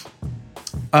it.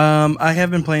 I have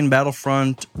been playing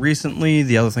Battlefront recently.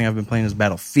 The other thing I've been playing is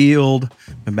Battlefield.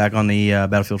 Been back on the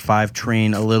Battlefield 5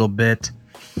 train a little bit.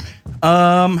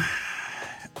 I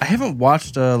haven't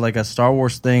watched like a Star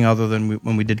Wars thing other than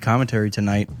when we did commentary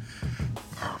tonight.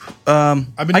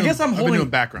 I've been holding doing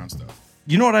background stuff.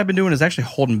 You know what I've been doing is actually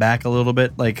holding back a little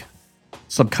bit, like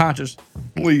subconsciously.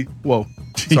 Whoa,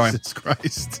 sorry, Jesus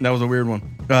Christ. that was a weird one.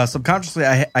 Subconsciously,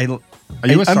 Are you a I've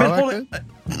been Sarlacc holding. kid?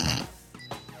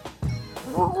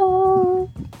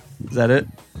 Is that it?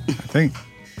 I think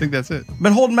that's it.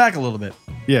 Been holding back a little bit.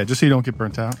 Yeah, just so you don't get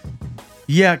burnt out.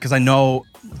 Yeah, because I know,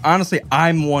 honestly,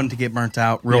 I'm one to get burnt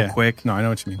out real Yeah. quick, No, I know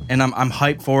what you mean. and I'm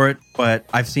hyped for it. But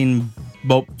I've seen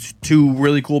two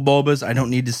really cool Bobas. I don't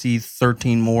need to see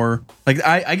 13 more. Like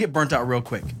I get burnt out real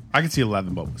quick. I can see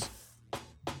 11 Bobas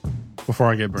before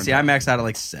I get burnt See, out. I maxed out at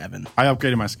like 7. I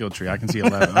upgraded my skill tree. I can see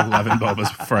 11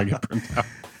 Bobas before I get burnt out.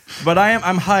 But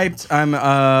I'm hyped.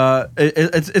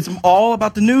 It's all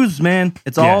about the news, man.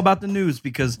 It's all about the news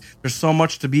because there's so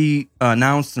much to be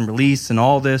announced and released and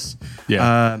all this.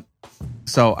 Yeah.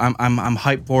 So I'm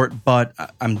hyped for it, but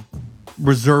I'm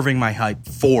reserving my hype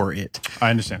for it. I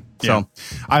understand. So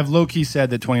I've low-key said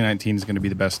that 2019 is going to be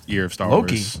the best year of Star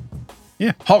Loki. Wars.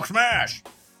 Yeah. Hulk smash.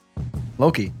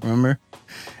 Loki, remember?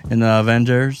 In the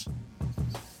Avengers.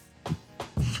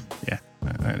 Yeah.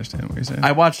 I understand what you're saying.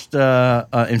 I watched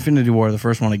Infinity War, the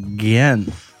first one,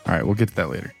 again. All right, we'll get to that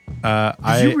later.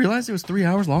 Did you realize it was 3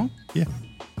 hours long? Yeah.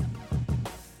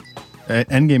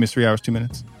 Endgame is 3 hours, 2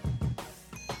 minutes.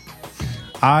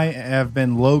 I have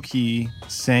been low-key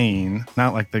saying,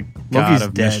 not like the god Loki's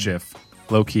of dead. mischief,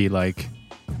 low-key like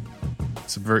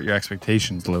subvert your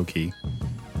expectations, low-key,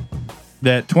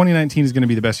 that 2019 is going to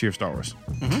be the best year of Star Wars.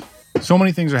 Mm-hmm. So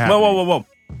many things are happening. Whoa.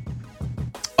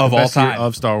 Of all Best year time.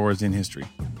 of Star Wars in history.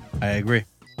 I agree.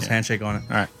 Let's handshake on it.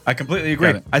 All right. I completely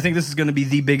agree. Got it. I think this is going to be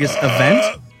the biggest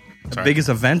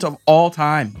event of all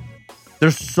time.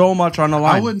 There's so much on the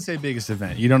line. I wouldn't say biggest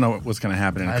event. You don't know what's going to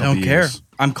happen in a I couple don't care. years.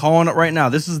 I'm calling it right now.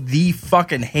 This is the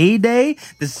fucking heyday.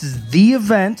 This is the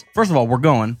event. First of all, we're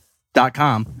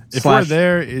going.com. If we're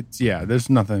there, there's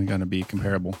nothing going to be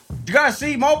comparable. You guys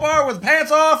see Mopar with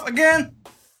pants off again?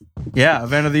 Yeah,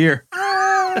 event of the year.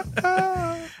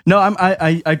 No,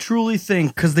 I truly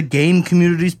think because the game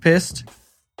community's pissed.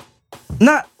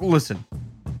 Listen,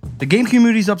 the game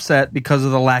community's upset because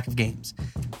of the lack of games.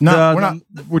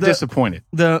 We're disappointed.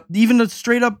 Even the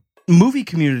straight up movie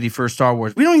community for Star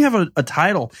Wars, we don't even have a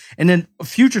title, and then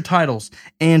future titles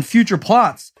and future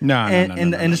plots,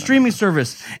 and the streaming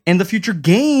service and the future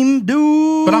game,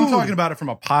 dude. But I'm talking about it from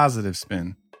a positive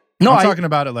spin. No, I'm talking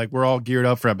about it like we're all geared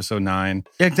up for episode 9.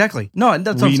 Yeah, exactly. No,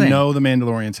 that's what I'm saying. We know The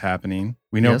Mandalorian's happening.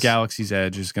 We know Yes. Galaxy's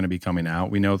Edge is going to be coming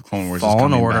out. We know The Clone Wars Fallen is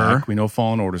coming Order. back. We know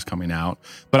Fallen Order's coming out.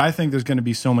 But I think there's going to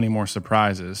be so many more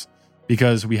surprises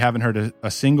because we haven't heard a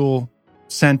single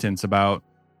sentence about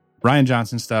Rian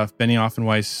Johnson stuff, Benioff and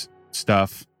Weiss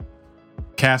stuff,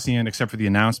 Cassian, except for the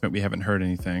announcement, we haven't heard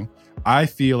anything. I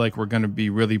feel like we're going to be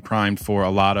really primed for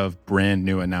a lot of brand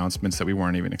new announcements that we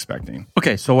weren't even expecting.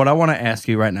 Okay, so what I want to ask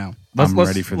you right now. I'm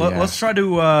ready for the Let's ask. try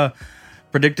to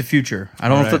predict the future. I don't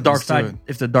know All right, let's do it.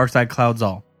 if the dark side clouds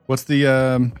all. What's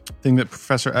the thing that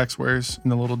Professor X wears in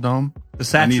the little dome?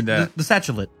 I need that. The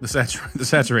satchel. The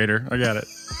saturator. I got it.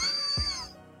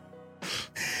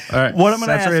 All right. What I'm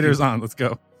gonna ask Saturator's you- on. Let's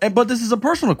go. But this is a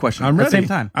personal question I'm at ready. the same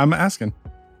time. I'm asking.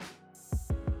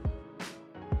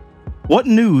 What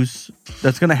news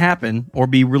that's going to happen or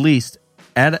be released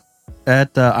at I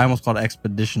almost called it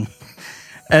Expedition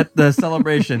at the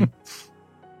celebration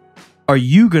are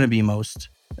you going to be most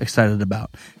excited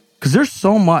about? Because there's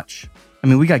so much. I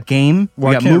mean, we got game,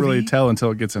 Well, we I got can't movie. really tell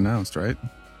until it gets announced, right?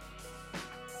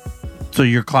 So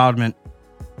your Cloudman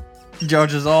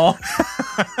judges all.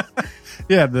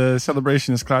 Yeah, the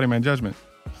celebration is clouding my judgment.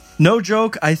 No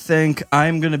joke. I think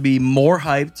I'm going to be more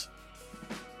hyped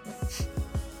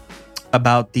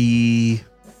about the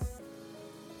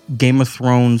Game of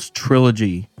Thrones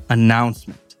trilogy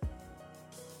announcement.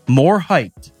 More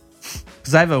hyped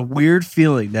because I have a weird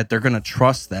feeling that they're going to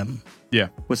trust them Yeah.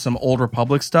 with some Old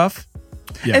Republic stuff.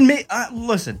 Yeah. And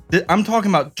listen, I'm talking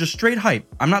about just straight hype.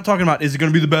 I'm not talking about is it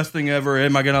going to be the best thing ever?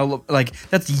 Am I going to look like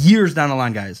that's years down the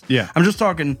line, guys? Yeah. I'm just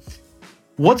talking.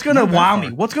 What's going to Not that wow far.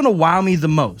 me? What's going to wow me the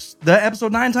most? The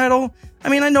episode 9 title? I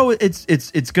mean, I know it's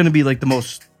going to be like the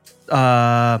most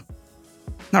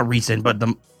not recent, but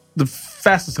the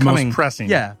fastest The most coming, pressing.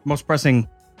 Yeah, most pressing.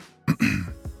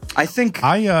 I think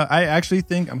I actually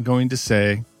think I'm going to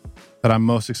say that I'm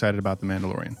most excited about The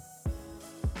Mandalorian.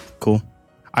 cool.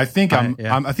 I think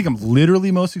I'm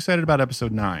literally most excited about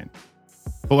episode 9.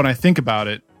 But when I think about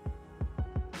it,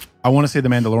 I want to say The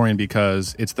Mandalorian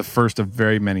because it's the first of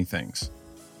very many things.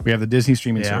 We have the Disney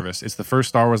streaming service. It's the first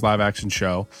Star Wars live action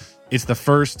show. It's the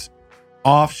first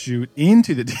offshoot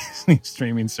into the Disney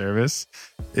streaming service.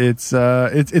 It's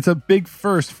a big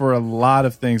first for a lot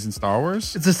of things in Star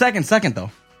Wars. It's a second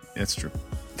though. It's true.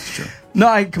 It's true. No,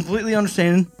 I completely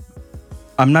understand.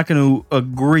 I'm not going to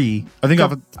agree. I think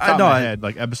off the top of no, my head,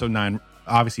 like episode 9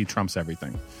 obviously trumps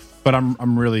everything. But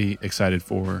I'm really excited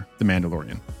for The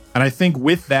Mandalorian. And I think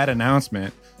with that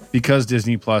announcement, because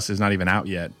Disney Plus is not even out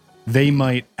yet, they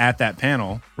might at that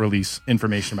panel release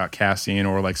information about Cassian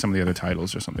or like some of the other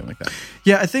titles or something like that.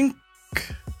 Yeah, I think.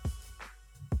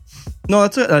 No,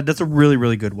 that's a really,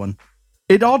 really good one.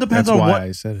 It all depends That's on why what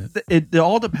I said it. it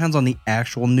all depends on the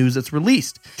actual news that's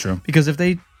released. True. Because if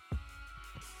they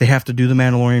have to do the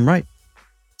Mandalorian right,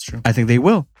 It's true. I think they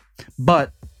will.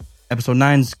 But episode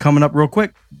 9's coming up real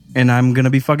quick, and I'm gonna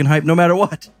be fucking hyped no matter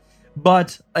what.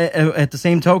 But at the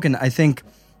same token, I think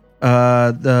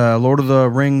the Lord of the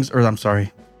Rings, or I'm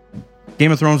sorry,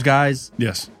 Game of Thrones guys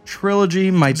Yes.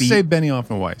 trilogy might be Say Benioff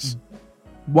and Weiss.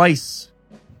 Weiss.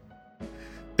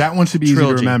 That one should be easy to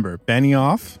Trilogy. remember.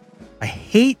 Benioff. I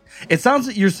hate. It sounds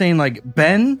like you're saying like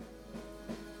Ben,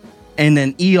 and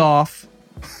then Eoff,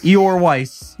 Eeyore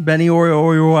Weiss, Ben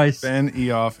Eeyore Weiss Ben,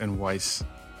 Eoff, and Weiss.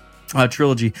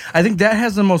 trilogy. I think that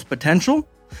has the most potential,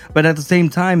 but at the same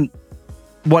time,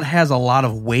 what has a lot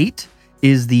of weight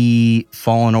is the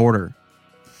Fallen Order,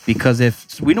 because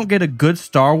if we don't get a good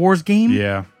Star Wars game,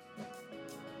 Yeah.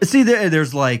 see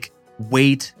there's like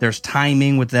weight, there's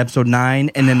timing with episode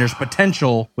 9, and then there's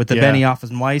potential with the Yeah. Benioff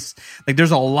and Weiss. Like there's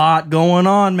a lot going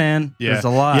on, man. Yeah. There's a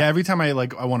lot. Yeah, every time I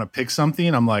want to pick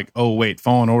something, I'm like, oh wait,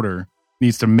 Fallen Order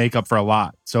needs to make up for a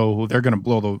lot. So they're gonna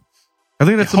blow the I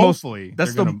think that's the most. hopefully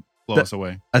that's they're the- gonna blow that- us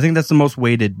away. I think that's the most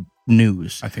weighted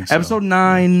news. I think so. Episode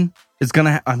 9 is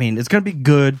gonna. It's gonna be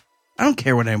good. I don't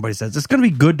care what anybody says. It's gonna be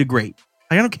good to great.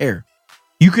 I don't care.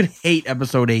 You could hate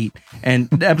episode 8,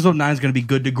 and episode 9 is gonna be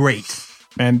good to great.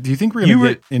 Man, do you think we're gonna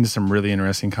get into some really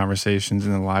interesting conversations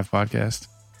in the live podcast?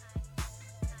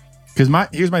 Because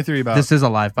here's my theory about This is a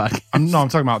live podcast. I'm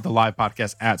talking about the live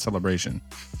podcast at Celebration.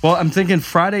 Well, I'm thinking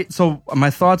Friday. So my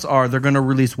thoughts are they're gonna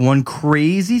release one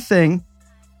crazy thing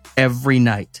every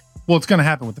night. Well, it's gonna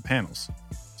happen with the panels.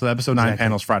 So episode 9 Exactly.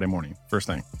 panels Friday morning, first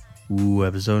thing. Ooh,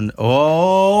 episode.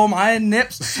 Oh, my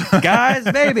nips, guys,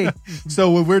 baby.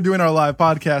 So when we're doing our live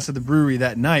podcast at the brewery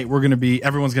that night,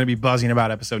 everyone's gonna be buzzing about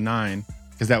episode 9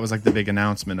 because that was like the big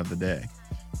announcement of the day.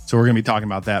 So we're gonna be talking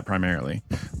about that primarily.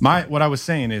 What I was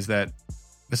saying is that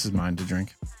this is mine to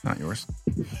drink, not yours.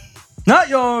 Not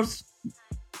yours.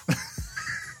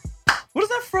 What is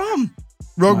that from?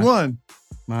 Rogue Mine. One.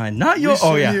 Mine, not yours.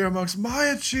 Oh yeah. Here amongst my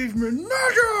achievement,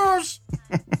 not yours.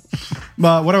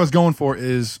 But what I was going for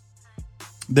is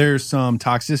there's some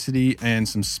toxicity and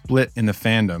some split in the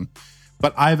fandom,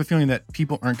 but I have a feeling that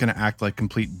people aren't going to act like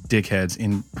complete dickheads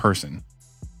in person.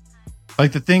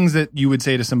 Like the things that you would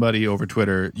say to somebody over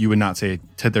Twitter, you would not say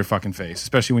to their fucking face,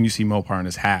 especially when you see Mopar in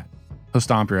his hat. He'll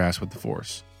stomp your ass with the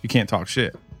Force. You can't talk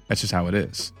shit. That's just how it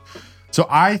is. So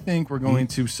I think we're going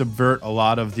to subvert a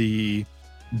lot of the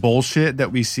bullshit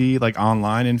that we see like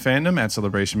online in fandom at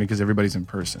Celebration because everybody's in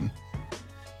person.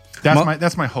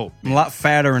 That's my hope. I'm a lot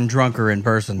fatter and drunker in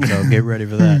person, so get ready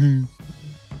for that.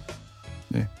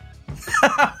 Yeah.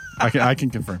 I can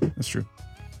confirm. That's true.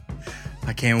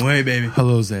 I can't wait, baby.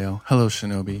 Hello, Zale. Hello,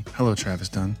 Shinobi. Hello, Travis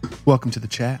Dunn. Welcome to the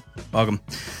chat. Welcome.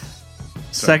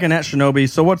 Second at Shinobi.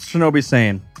 So what's Shinobi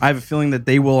saying? I have a feeling that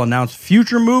they will announce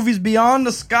future movies beyond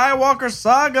the Skywalker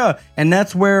saga. And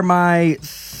that's where my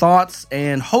thoughts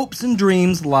and hopes and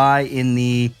dreams lie in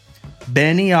the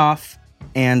Benioff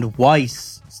and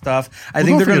Weiss stuff. I think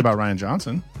don't they're forget going about Ryan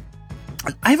Johnson.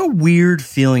 I have a weird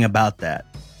feeling about that.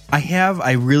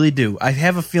 I really do. I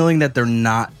have a feeling that they're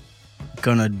not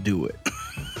gonna do it.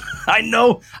 I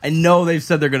know they've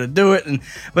said they're gonna do it,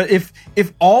 but if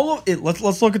all of it,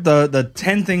 let's look at the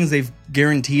 10 things they've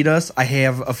guaranteed us. I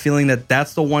have a feeling that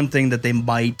that's the one thing that they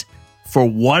might, for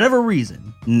whatever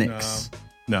reason, nix.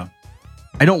 No.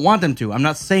 I don't want them to. I'm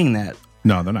not saying that.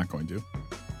 No, they're not going to.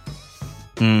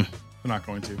 They're not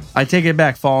going to. I take it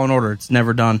back. Fallen Order. It's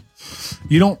never done.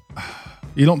 You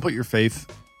don't put your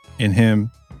faith in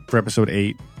him for episode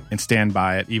 8 and stand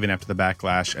by it even after the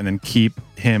backlash and then keep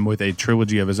him with a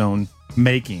trilogy of his own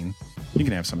making. You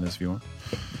can have some of this if you want.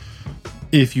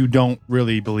 If you don't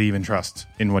really believe and trust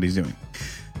in what he's doing.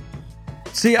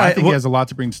 See, I think he has a lot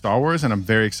to bring to Star Wars, and I'm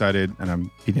very excited, and I'm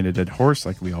beating a dead horse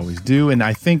like we always do. And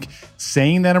I think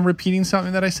saying that I'm repeating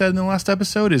something that I said in the last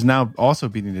episode is now also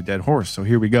beating a dead horse. So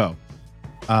here we go.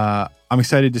 I'm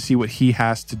excited to see what he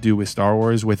has to do with Star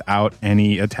Wars without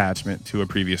any attachment to a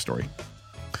previous story.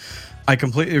 I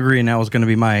completely agree, and that was going to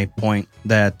be my point.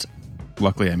 That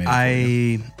luckily I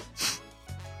made it.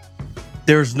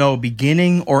 There's no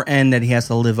beginning or end that he has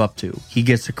to live up to. He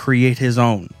gets to create his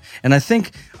own. And I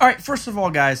think, all right, first of all,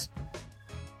 guys,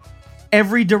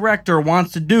 every director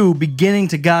wants to do beginning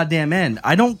to goddamn end.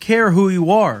 I don't care who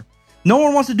you are. No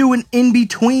one wants to do an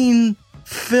in-between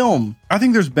film. I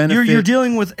think there's benefit. You're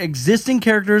dealing with existing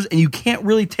characters, and you can't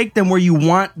really take them where you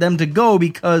want them to go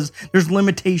because there's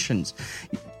limitations.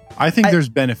 I think there's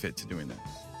benefit to doing that.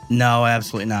 No,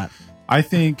 absolutely not. I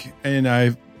think, and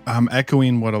I'm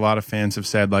echoing what a lot of fans have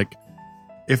said, like,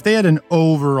 if they had an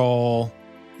overall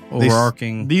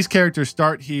overarching. These characters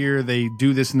start here, they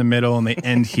do this in the middle, and they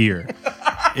end here.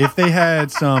 If they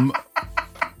had some...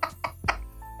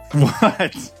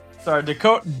 What? Sorry,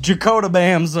 Dakota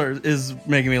Bams is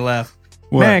making me laugh.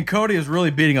 What? Man, Cody is really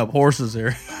beating up horses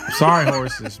here. Sorry,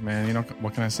 horses, man. You know,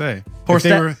 what can I say? Horse if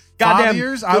they sta- were goddamn-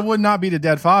 fathiers, I would not be the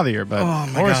dead fathier, but Oh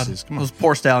my horses, God, come on. those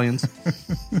poor stallions.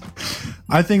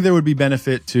 I think there would be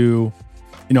benefit to,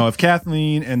 if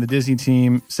Kathleen and the Disney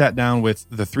team sat down with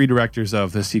the 3 directors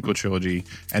of the sequel trilogy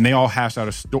and they all hashed out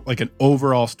an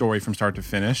overall story from start to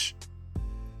finish,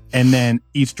 and then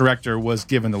each director was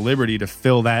given the liberty to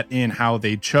fill that in how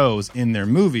they chose in their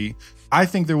movie, I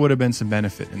think there would have been some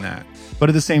benefit in that. But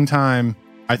at the same time,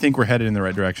 I think we're headed in the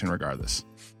right direction regardless.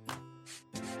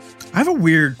 I have a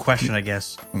weird question, I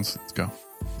guess. Let's go.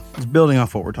 It's building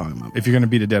off what we're talking about. If you're going to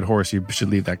beat a dead horse, you should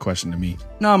leave that question to me.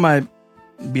 No, my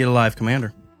Be It Alive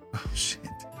commander. Oh, shit.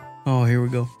 Oh, here we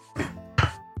go.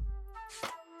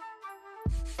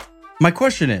 My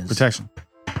question is... Protection.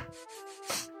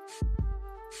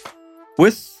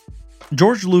 With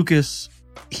George Lucas,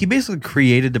 he basically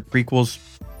created the prequels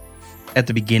at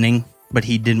the beginning, but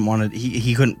he didn't want to...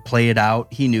 He couldn't play it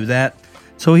out. He knew that.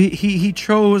 So he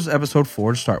chose episode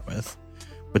 4 to start with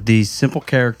these simple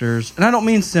characters. And I don't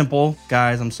mean simple,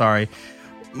 guys, I'm sorry.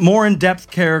 More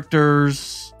in-depth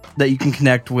characters that you can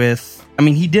connect with. I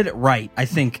mean, he did it right. I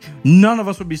think none of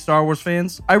us would be Star Wars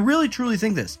fans. I really, truly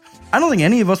think this. I don't think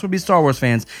any of us would be Star Wars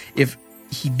fans if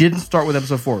he didn't start with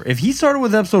episode 4. If he started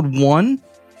with episode 1,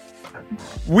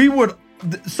 we would...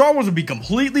 Star Wars would be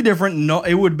completely different. No,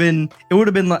 it would have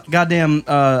been like goddamn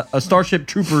a Starship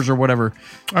Troopers or whatever.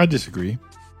 I disagree.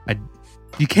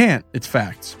 You can't. It's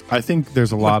facts. I think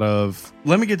there's a lot of...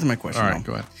 Let me get to my question. All right,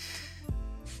 go ahead.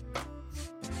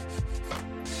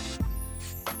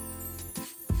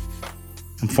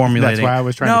 I'm formulating. That's why I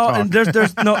was trying to talk. No,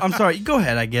 there's no. I'm sorry. Go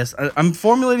ahead. I guess I'm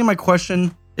formulating my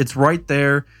question. It's right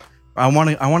there. I want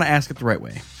to ask it the right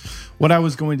way. What I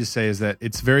was going to say is that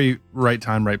it's very right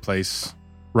time, right place,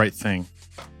 right thing.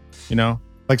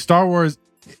 Like Star Wars.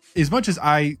 As much as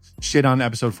I shit on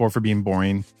episode 4 for being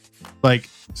boring, like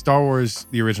Star Wars,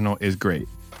 the original is great.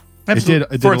 Absolutely.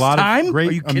 It did For a lot time? of Are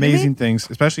you great, kidding amazing me? things,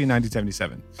 especially in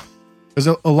 1977. There's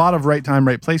a lot of right time,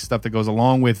 right place stuff that goes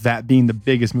along with that being the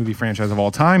biggest movie franchise of all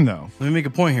time, though. Let me make a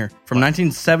point here. From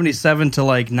 1977 to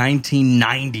like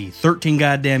 1990, 13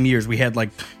 goddamn years, we had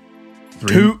like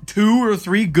two or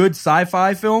three good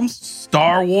sci-fi films.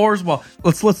 Star Wars. Well,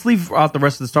 let's leave out the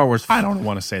rest of the Star Wars. I don't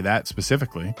want to say that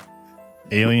specifically.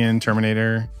 Alien,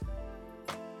 Terminator.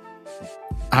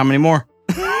 How many more?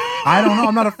 I don't know.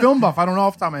 I'm not a film buff. I don't know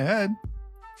off the top of my head.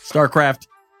 StarCraft,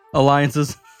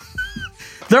 Alliances.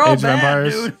 They're all Age of bad,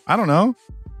 Empires. dude. I don't know.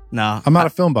 No, I'm not a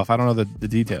film buff. I don't know the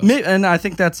details. And I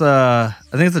think that's a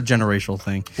generational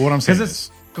thing. What I'm saying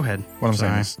is, go ahead. what I'm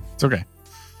saying is, it's okay.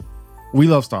 We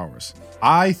love Star Wars.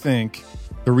 I think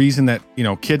the reason that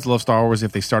kids love Star Wars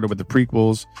if they started with the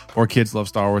prequels, or kids love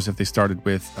Star Wars if they started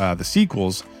with the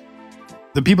sequels,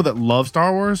 the people that love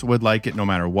Star Wars would like it no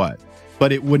matter what.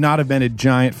 But it would not have been a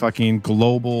giant fucking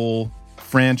global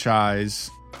franchise,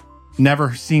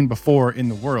 never seen before in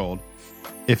the world,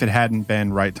 if it hadn't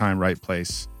been right time, right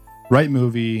place, right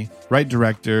movie, right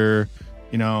director.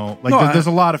 There's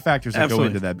a lot of factors that go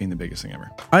into that being the biggest thing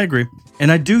ever. I agree.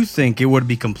 And I do think it would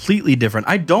be completely different.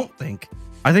 I think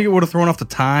it would have thrown off the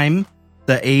time,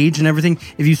 the age, and everything.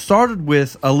 If you started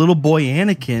with a little boy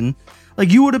Anakin,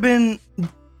 like you would have been...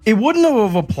 It wouldn't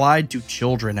have applied to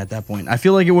children at that point. I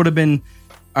feel like it would have been,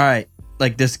 all right,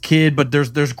 like this kid, but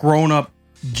there's grown up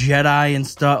Jedi and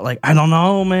stuff. Like, I don't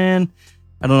know, man.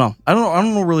 I don't know. I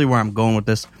don't know really where I'm going with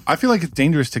this. I feel like it's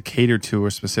dangerous to cater to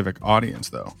a specific audience,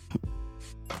 though.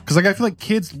 Because I feel like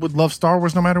kids would love Star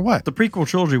Wars no matter what. The prequel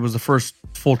trilogy was the first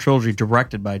full trilogy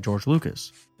directed by George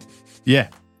Lucas. Yeah.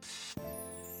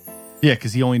 Yeah,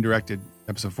 because he only directed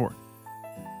episode 4.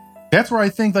 That's where I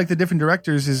think like the different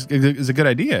directors is a good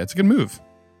idea. It's a good move.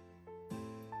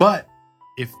 But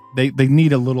if they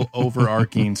need a little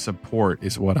overarching support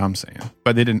is what I'm saying.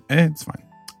 But they didn't. It's fine.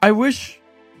 I wish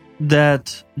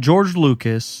that George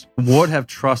Lucas would have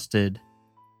trusted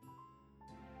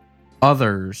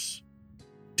others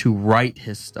to write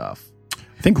his stuff.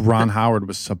 I think Ron Howard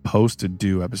was supposed to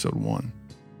do episode 1.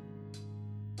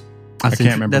 That's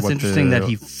can't remember That's what interesting the- that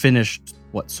he finished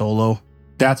Solo.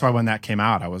 That's why when that came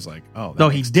out, I was like, oh, that No,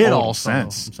 he makes did total all Solo.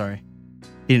 sense. I'm sorry,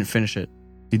 he didn't finish it.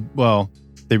 They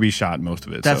reshot most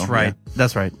of it. That's so, right. yeah.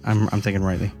 That's right. I'm thinking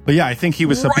rightly. But yeah, I think he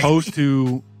was Right. supposed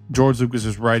to. George Lucas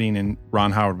was writing, and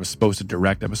Ron Howard was supposed to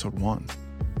direct episode 1.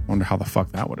 Wonder how the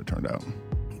fuck that would have turned out.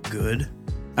 Good.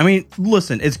 I mean,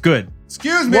 listen, it's good.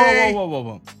 Excuse me.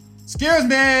 Whoa. Excuse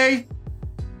me.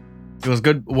 It was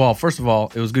good. Well, first of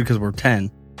all, it was good because we're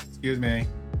 10. Excuse me.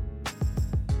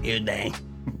 You dang.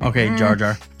 Okay, Jar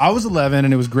Jar. I was 11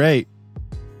 and it was great.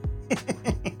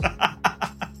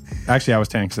 Actually, I was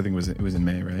 10 because I think it was in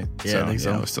May, right? Yeah, I think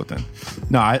so. I was still 10.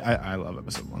 No, I love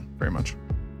episode 1 very much.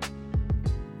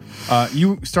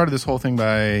 You started this whole thing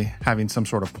by having some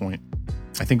sort of point.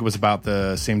 I think it was about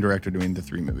the same director doing the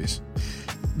 3 movies.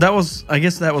 I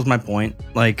guess that was my point.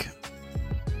 Like,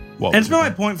 and it's been my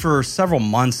point for several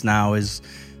months now is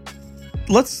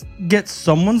let's get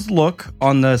someone's look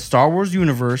on the Star Wars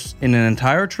universe in an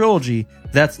entire trilogy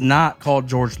that's not called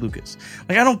George Lucas.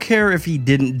 Like, I don't care if he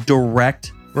didn't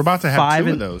direct. We're about to have 5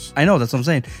 2 of those. I know, that's what I'm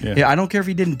saying. Yeah, I don't care if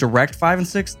he didn't direct 5 and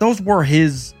 6. Those were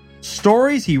his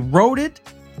stories. He wrote it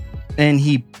and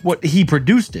he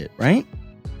produced it, right?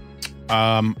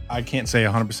 I can't say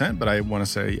 100%, but I want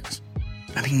to say yes.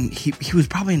 I mean, he was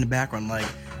probably in the background like,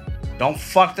 don't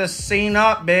fuck this scene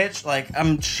up, bitch. Like,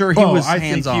 I'm sure he was hands-on. I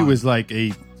think he was like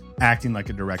acting like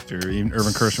a director. Even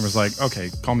Irvin Kershner was like, okay,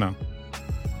 calm down.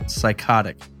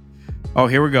 Psychotic. Oh,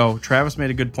 here we go. Travis made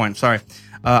a good point. Sorry.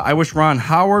 I wish Ron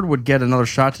Howard would get another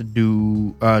shot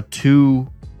to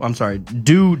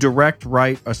direct,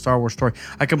 write a Star Wars story.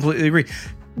 I completely agree.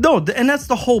 No, and that's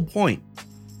the whole point.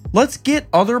 Let's get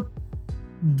other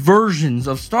versions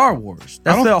of Star Wars.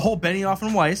 That's the whole Benioff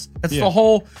and Weiss. That's the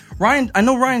whole Ryan. I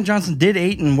know Rian Johnson did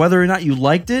 8, and whether or not you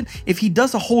liked it, if he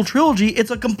does a whole trilogy, it's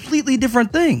a completely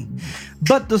different thing.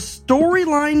 But the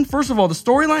storyline, first of all, the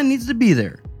storyline needs to be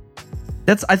there.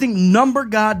 That's, I think, number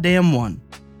goddamn 1.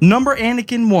 Number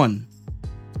Anakin 1.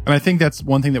 And I think that's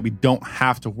one thing that we don't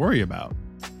have to worry about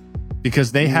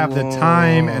because they have the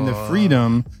time and the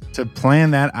freedom to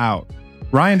plan that out.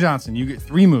 Rian Johnson, you get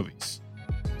 3 movies.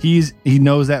 He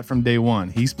knows that from day one.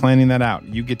 He's planning that out.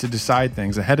 You get to decide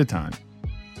things ahead of time.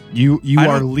 You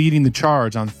are leading the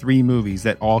charge on 3 movies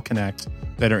that all connect,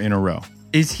 that are in a row.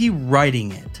 Is he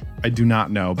writing it? I do not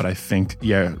know, but I think,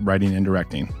 writing and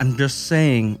directing. I'm just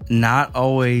saying, not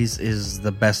always is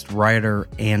the best writer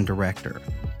and director.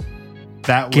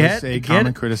 That was a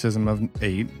common criticism of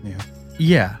 8. Yeah.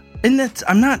 Yeah. And that's,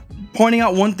 I'm not pointing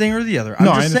out one thing or the other.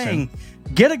 I'm just saying,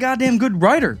 get a goddamn good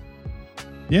writer.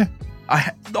 Yeah.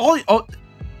 All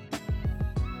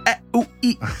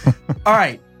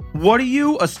right. What are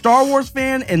you, a Star Wars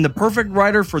fan and the perfect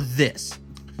writer for this?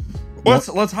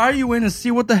 Let's hire you in and see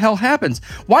what the hell happens.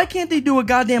 Why can't they do a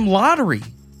goddamn lottery?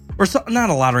 Or not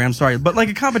a lottery, I'm sorry, but like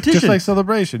a competition. Just like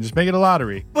Celebration. Just make it a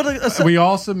lottery. But we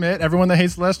all submit. Everyone that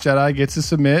hates The Last Jedi gets to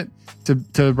submit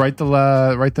to write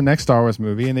the next Star Wars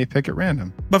movie, and they pick at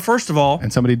random. But first of all...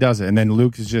 And somebody does it. And then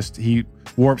Luke is he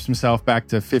warps himself back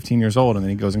to 15 years old, and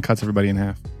then he goes and cuts everybody in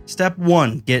half. Step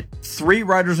 1, get 3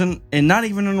 writers and not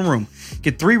even in a room.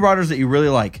 Get 3 writers that you really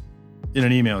like. In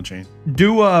an email chain.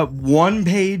 Do a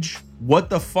 1-page, what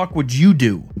the fuck would you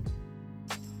do?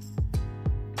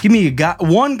 Give me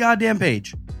one goddamn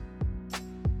page.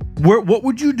 What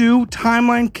would you do?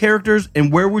 Timeline, characters,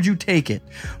 and where would you take it?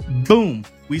 Boom.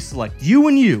 We select you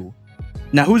and you.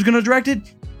 Now, who's going to direct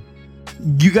it?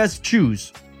 You guys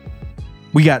choose.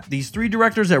 We got these 3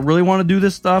 directors that really want to do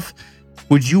this stuff.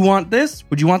 Would you want this?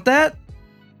 Would you want that?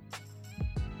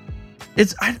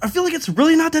 I feel like it's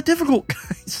really not that difficult,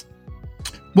 guys.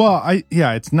 Well,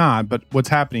 it's not. But what's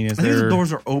happening is I think the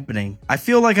doors are opening. I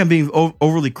feel like I'm being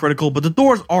overly critical, but the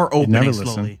doors are opening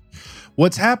slowly.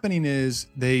 What's happening is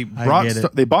they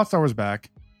bought Star Wars back.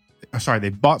 Sorry, they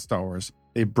bought Star Wars.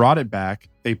 They brought it back.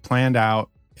 They planned out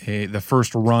the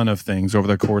first run of things over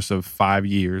the course of 5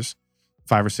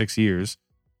 or 6 years.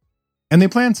 And they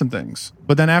planned some things.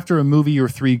 But then after a movie or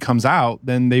 3 comes out,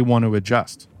 then they want to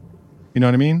adjust. You know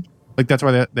what I mean? Like, that's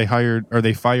why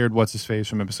they fired What's-His-Face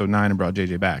from episode 9 and brought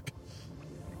JJ back.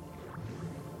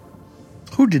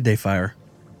 Who did they fire?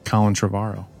 Colin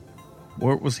Trevorrow.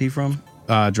 Where was he from?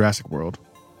 Jurassic World.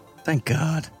 Thank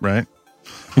God. Right?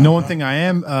 You know, one thing I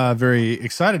am very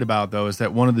excited about, though, is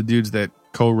that one of the dudes that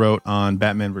co-wrote on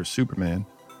Batman vs. Superman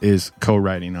is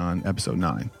co-writing on episode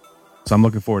 9. So I'm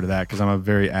looking forward to that because I'm a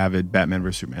very avid Batman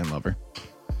vs. Superman lover.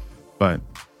 But...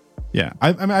 yeah,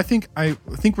 I think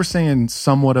we're saying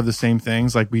somewhat of the same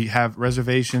things. Like, we have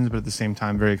reservations, but at the same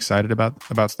time, very excited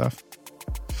about stuff.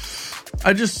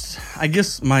 I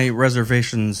guess my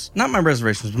reservations, not my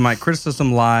reservations, but my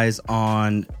criticism lies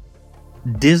on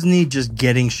Disney just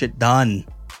getting shit done.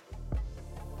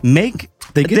 They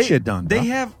get shit done. They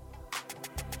have.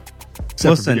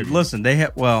 Listen. They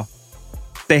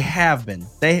have been.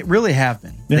 They really have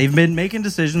been. Yeah. They've been making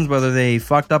decisions, whether they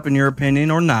fucked up in your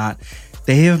opinion or not.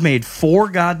 They have made 4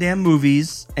 goddamn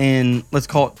movies and let's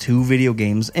call it 2 video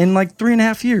games in like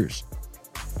 3.5 years.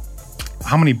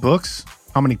 How many books?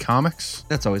 how many comics.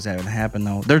 That's always having to happen,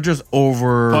 though. They're just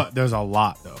over. But there's a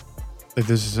lot, though. Like,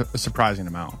 there's a surprising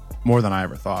amount. More than I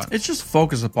ever thought. It's just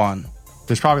focused upon.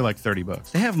 There's probably like 30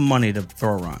 books. They have money to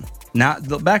throw around.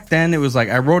 Back then, it was like,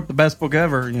 I wrote the best book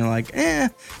ever. And you're like,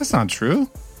 That's not true.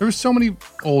 There were so many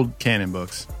old canon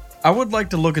books. I would like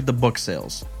to look at the book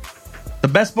sales. The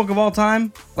best book of all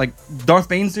time, like Darth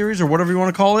Bane series or whatever you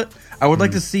want to call it, I would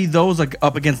like to see those like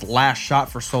up against Last Shot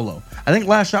for Solo. I think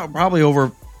Last Shot would probably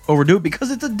overdo it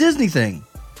because it's a Disney thing.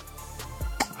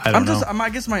 I don't know. I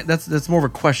guess that's more of a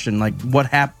question. Like, what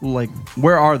happened? Like,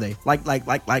 where are they? Like,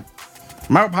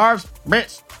 Mount Powers,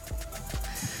 bitch.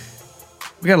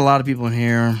 We got a lot of people in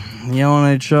here yelling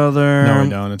at each other. No, we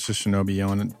don't. It's just Shinobi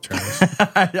yelling at Travis.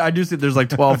 I do see there's like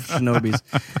 12 Shinobis.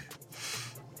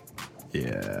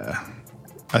 Yeah.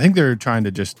 I think they're trying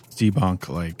to just debunk,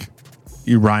 like,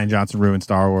 Ryan Johnson ruined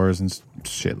Star Wars and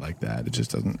shit like that. It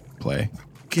just doesn't play.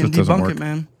 Can't debunk it,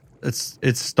 man.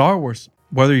 It's Star Wars.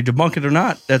 Whether you debunk it or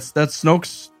not, that's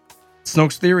Snoke's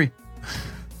theory.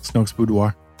 Snoke's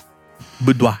boudoir.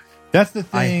 Boudoir. That's the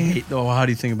I thing. hate. Oh, how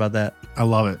do you think about that? I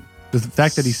love it. The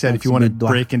fact that he said, if you Snoke's want to boudoir.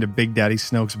 break into Big Daddy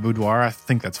Snoke's boudoir, I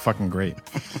think that's fucking great.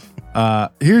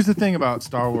 Here's the thing about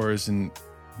Star Wars and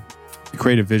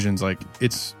creative visions. Like,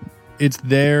 it's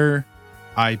their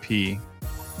IP.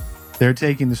 They're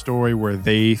taking the story where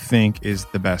they think is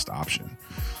the best option.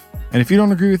 And if you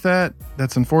don't agree with that,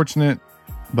 that's unfortunate.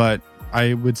 But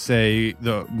I would say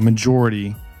the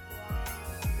majority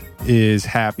is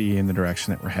happy in the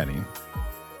direction that we're heading.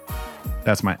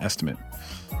 That's my estimate.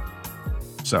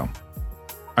 So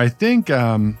I think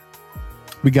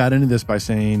we got into this by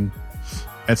saying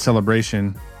at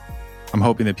Celebration, I'm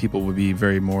hoping that people would be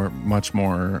much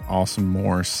more awesome,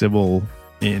 more civil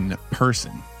in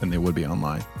person than they would be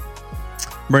online.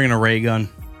 Bringing a ray gun.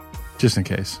 Just in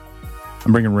case.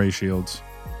 I'm bringing ray shields.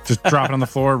 Just drop it on the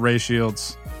floor, ray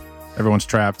shields. Everyone's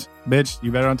trapped. Bitch,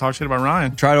 you better not talk shit about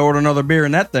Ryan. Try to order another beer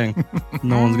in that thing.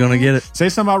 No one's going to get it. Say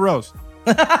something about Rose.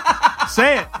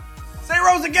 Say it. Say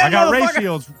Rose again, I got ray motherfucker.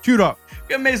 shields queued up.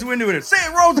 Get Mace Windu in it. Say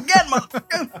it, Rose again,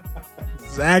 motherfucker.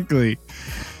 Exactly.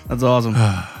 That's awesome.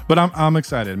 But I'm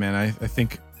excited, man.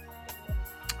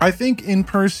 I think in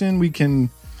person we can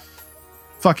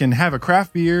fucking have a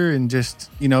craft beer and just,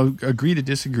 agree to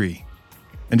disagree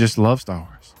and just love Star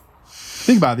Wars.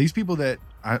 Think about it. These people that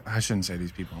I shouldn't say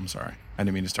these people. I'm sorry. I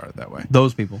didn't mean to start it that way.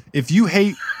 Those people. If you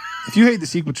hate the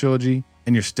sequel trilogy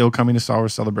and you're still coming to Star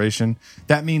Wars Celebration,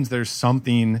 that means there's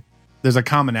a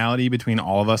commonality between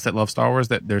all of us that love Star Wars,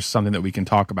 that there's something that we can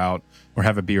talk about or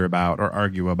have a beer about or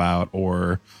argue about,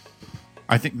 or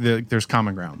I think there's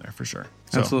common ground there for sure.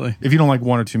 So Absolutely. If you don't like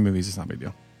one or two movies, it's not a big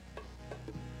deal.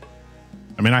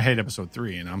 I mean, I hate episode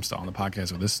 3 and I'm still on the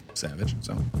podcast with this savage.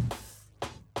 So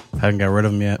Haven't got rid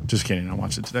of them yet. just kidding. I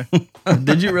watched it today.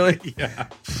 Did you really? Yeah.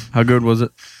 How good was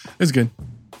it? It's good.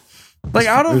 Like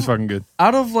It was fucking good.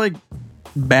 out of like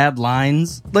bad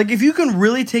lines, like if you can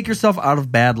really take yourself out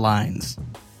of bad lines,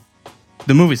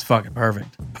 the movie's fucking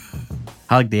perfect.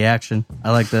 I like the action.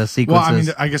 I like the Well, sequences.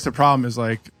 I mean, I guess the problem is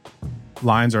like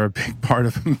lines are a big part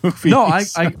of a movie. no, I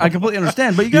so completely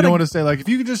understand. But you you gotta don't want to say like if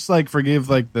you could just like forgive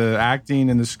like the acting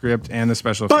and the script and the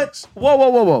special But effects.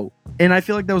 whoa. And I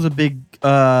feel like that was a big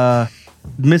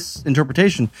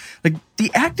misinterpretation. Like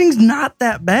the acting's not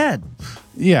that bad.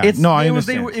 Yeah, I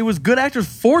understand. It was good actors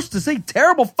forced to say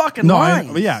terrible fucking No, lines.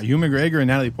 Hugh McGregor and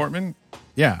Natalie Portman.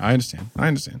 Yeah, I understand.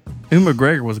 Hugh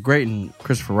McGregor was great in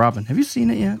Christopher Robin. Have you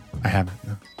seen it yet? I haven't.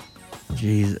 No.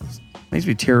 Jesus. Makes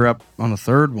me tear up on the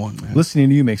third one, man. Listening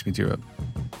to you makes me tear up.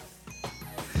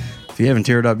 If you haven't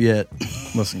teared up yet,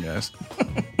 Listen, guys,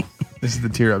 this is the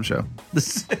tear up show.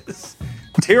 this is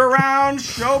Tear Around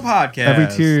Show Podcast. Every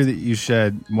tear that you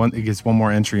shed, it gets one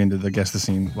more entry into the Guess the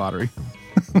Scene lottery.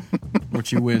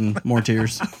 which you win more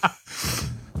tears.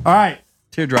 All right,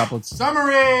 Tear droplets.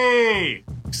 summary.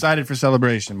 Excited for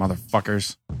Celebration,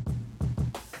 motherfuckers.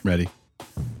 Ready?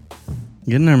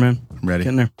 Getting there, man. I'm ready.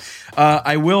 Getting there.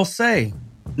 I will say,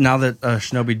 now that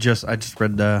Shinobi I just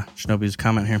read Shinobi's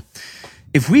comment here.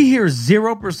 If we hear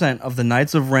 0% of the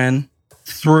Knights of Ren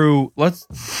through,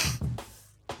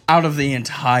 out of the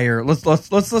entire,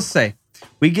 let's say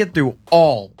we get through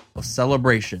all of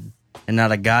Celebration and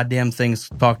not a goddamn thing's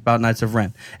talked about Knights of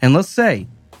Ren. And let's say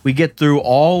we get through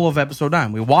all of episode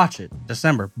 9. We watch it.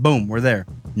 December. Boom. We're there.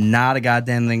 Not a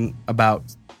goddamn thing about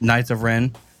Knights of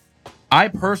Ren. I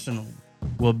personally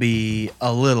will be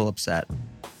a little upset.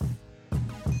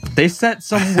 They set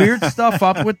some weird stuff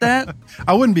up with that.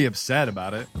 I wouldn't be upset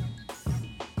about it.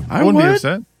 I wouldn't would. be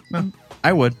upset. No,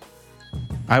 I would.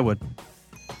 I would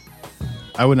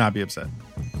not be upset.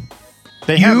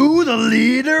 They have, the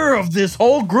leader of this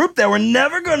whole group that we're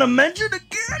never going to mention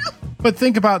again. but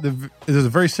think about there's a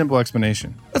very simple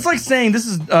explanation. It's like saying this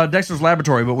is Dexter's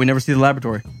laboratory, but we never see the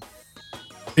laboratory.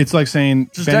 It's like saying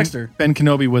Just Dexter. Ben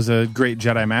Kenobi was a great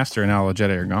Jedi master, and now all the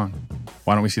Jedi are gone.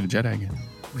 Why don't we see the Jedi again?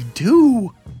 We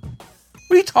do.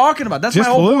 What are you talking about? That's Just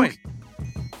my whole Luke. point.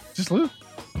 Just Luke.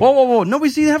 Whoa. No, we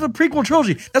see they have a prequel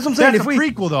trilogy. That's what I'm saying. That's if a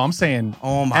prequel, though. I'm saying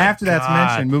Oh my after that's God.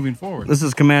 mentioned, moving forward. This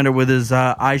is Commander with his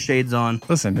eye shades on.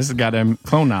 Listen, this is goddamn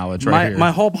clone knowledge right here.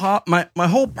 My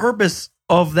whole purpose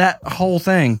of that whole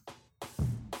thing.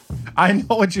 I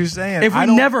know what you're saying. If I we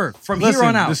don't- never, from Listen, here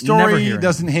on out, the never story hear it.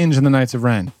 doesn't hinge on the Knights of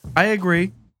Ren. I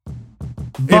agree.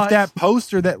 If But that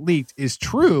poster that leaked is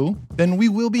true, then we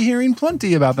will be hearing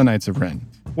plenty about the Knights of Ren.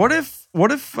 what if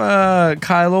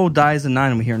Kylo dies in 9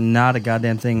 and we hear not a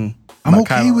goddamn thing I'm about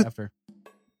okay Kylo with- after?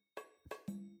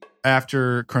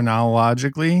 After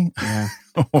chronologically, Yeah.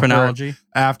 or Chronology.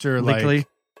 after Lickly. like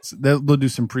they'll do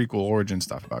some prequel origin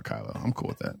stuff about Kylo. I'm cool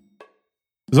with that.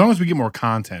 As long as we get more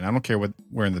content, I don't care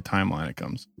where in the timeline it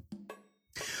comes.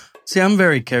 See, I'm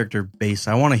very character based.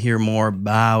 I want to hear more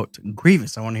about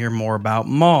Grievous. I want to hear more about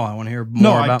Maul. I want to hear more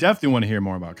No, I about. definitely want to hear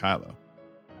more about Kylo.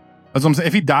 That's what I'm saying.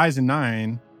 If he dies in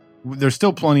 9, there's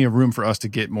still plenty of room for us to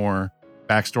get more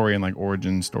backstory and like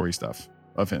origin story stuff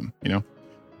of him. You know,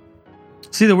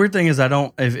 See, the weird thing is, I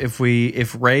don't. If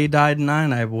Rey died in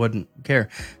 9, I wouldn't care.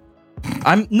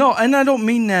 And I don't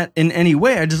mean that in any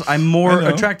way. I'm more I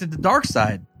know. attracted to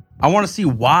Darkseid. I want to see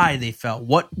why they fell.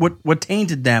 What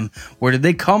tainted them? Where did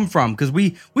they come from? Because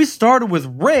we started with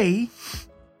Rey.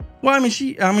 Well, I mean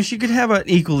she could have an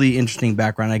equally interesting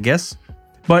background, I guess.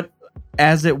 But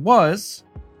as it was,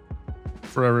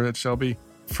 forever it shall be.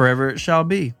 forever it shall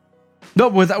be. No,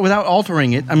 without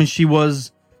altering it. I mean, she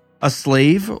was a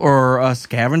slave or a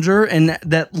scavenger, and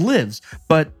that lives.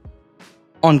 But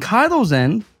on Kylo's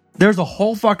end, there's a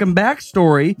whole fucking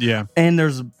backstory. Yeah. And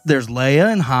there's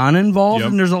Leia and Han involved, Yep.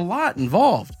 and there's a lot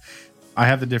involved. I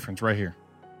have the difference right here.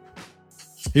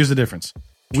 Here's the difference.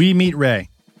 We meet Rey.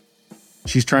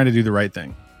 She's trying to do the right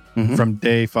thing. From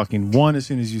day fucking 1, as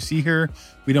soon as you see her,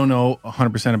 we don't know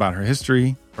 100% about her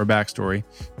history or backstory,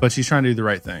 but she's trying to do the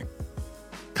right thing.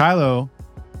 Kylo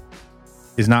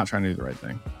is not trying to do the right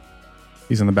thing.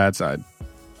 He's on the bad side.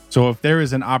 So if there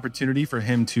is an opportunity for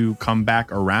him to come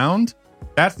back around,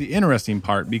 that's the interesting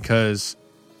part, because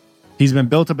he's been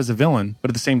built up as a villain,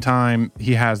 but at the same time,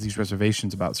 he has these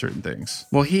reservations about certain things.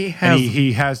 Well, he And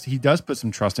has. he does put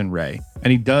some trust in Rey,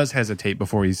 and he does hesitate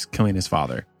before he's killing his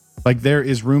father. Like, there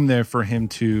is room there for him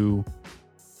to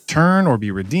turn or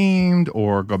be redeemed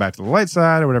or go back to the light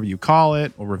side or whatever you call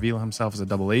it, or reveal himself as a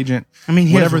double agent. I mean,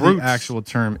 he has whatever the roots. actual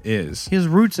term is. His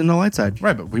roots in the light side.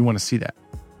 Right, but we want to see that.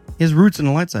 His roots in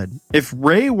the light side. If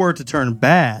Rey were to turn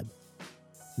bad,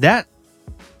 that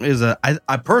is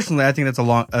I personally, I think that's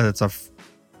it's a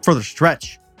further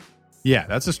stretch. Yeah,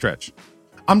 that's a stretch.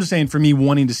 I'm just saying, for me,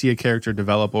 wanting to see a character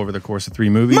develop over the course of 3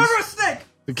 movies.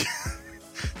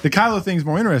 The Kylo thing's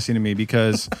more interesting to me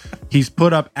because he's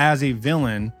put up as a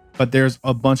villain, but there's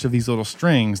a bunch of these little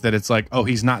strings that it's like, oh,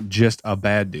 he's not just a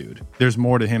bad dude. There's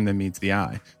more to him than meets the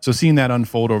eye. So seeing that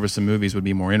unfold over some movies would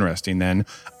be more interesting than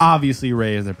obviously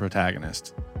Rey is the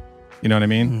protagonist. You know what I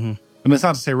mean? I mean, it's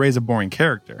not to say Rey's a boring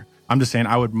character. I'm just saying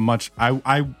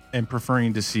I am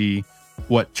preferring to see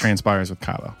what transpires with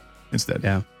Kylo instead.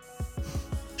 Yeah.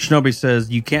 Shinobi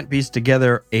says you can't piece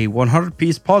together a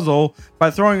 100-piece puzzle by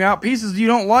throwing out pieces you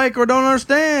don't like or don't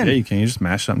understand. Yeah, you can. You just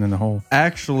mash something in the hole.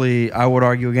 Actually, I would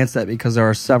argue against that because there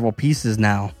are several pieces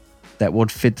now that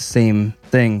would fit the same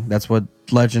thing. That's what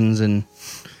Legends and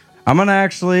I'm gonna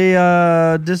actually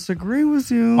disagree with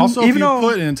you. Also, if even you though,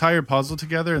 put an entire puzzle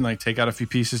together and like take out a few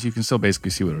pieces, you can still basically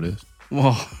see what it is.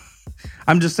 well,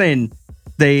 I'm just saying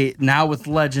they now with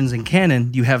Legends and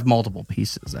canon, you have multiple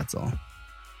pieces. That's all.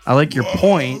 I like your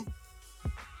point,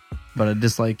 but I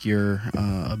dislike your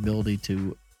ability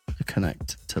to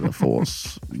connect to the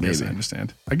Force. I guess I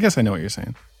understand. I guess I know what you're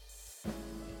saying.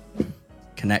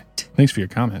 Connect. Thanks for your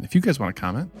comment. If you guys want to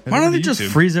comment, head Why over don't to they just YouTube.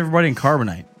 freeze everybody in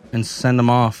carbonite and send them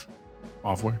off?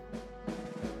 Off where?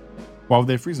 Why would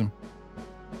they freeze them?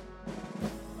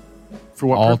 For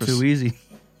what All purpose? too easy.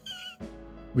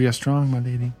 We are strong, my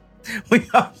lady. We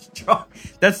are strong.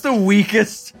 That's the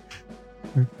weakest.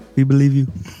 We believe you.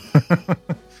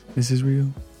 This is real.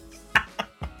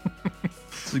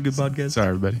 It's a good podcast. Sorry,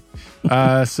 everybody.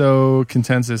 So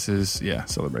consensus is,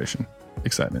 celebration,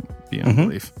 excitement, beyond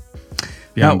belief.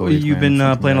 Beyond Now, belief, you've man. been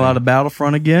Fucking playing a lot of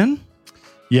Battlefront again.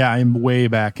 Yeah, I'm way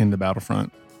back into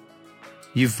Battlefront.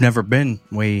 You've never been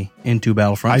way into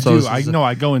Battlefront. I so do. this I is know.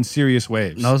 I go in serious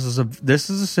waves. No, this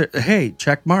is a. Hey,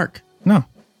 check mark. No.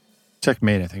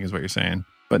 Checkmate, I think is what you're saying.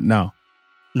 But no.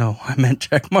 No, I meant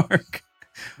check mark.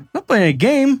 I'm not playing a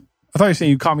game. I thought you were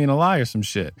saying you caught me in a lie or some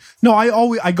shit. No,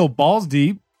 I go balls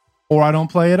deep or I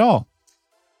don't play at all.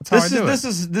 That's how I do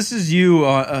it. This is you.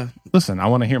 Listen, I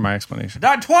want to hear my explanation.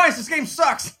 Died twice. This game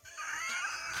sucks.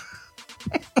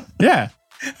 Yeah.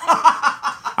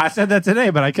 I said that today,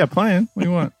 but I kept playing. What do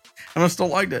you want? And I still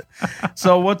liked it.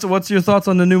 So what's your thoughts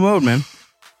on the new mode, man?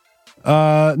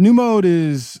 New mode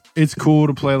it's cool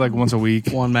to play like once a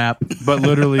week. One map. But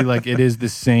literally like it is the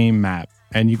same map.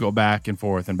 And you go back and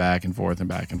forth and back and forth and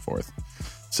back and forth.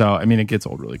 So, I mean, it gets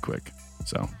old really quick.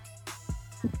 So,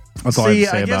 that's all I have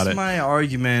to say about it. I guess my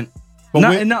argument... No,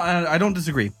 I don't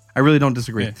disagree. I really don't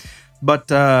disagree. Yeah.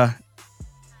 But I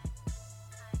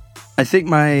think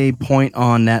my point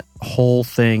on that whole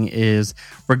thing is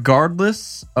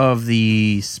regardless of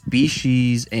the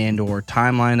species and or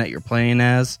timeline that you're playing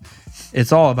as,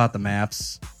 it's all about the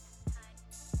maps.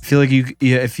 I feel like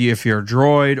if you're a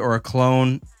droid or a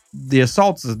clone... The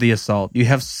assault is the assault. You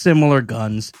have similar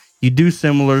guns. You do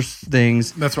similar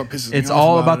things. That's what pisses me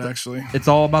off about it, actually. It's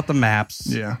all about the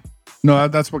maps. Yeah. No,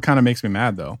 that's what kind of makes me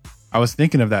mad, though. I was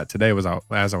thinking of that today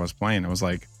as I was playing. I was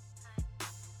like,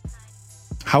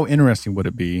 how interesting would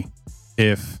it be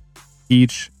if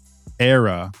each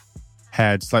era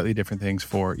had slightly different things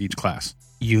for each class?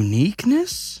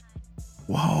 Uniqueness?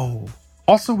 Whoa.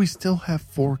 Also, we still have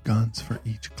 4 guns for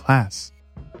each class.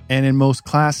 And in most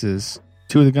classes...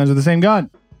 2 of the guns are the same gun.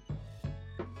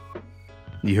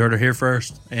 You heard it here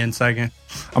first and second.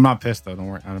 I'm not pissed though. Don't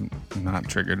worry. I'm not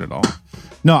triggered at all.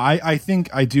 No, I think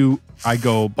I do. I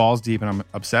go balls deep and I'm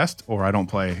obsessed, or I don't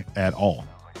play at all.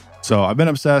 So I've been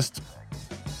obsessed.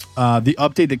 The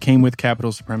update that came with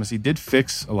Capital Supremacy did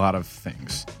fix a lot of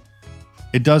things.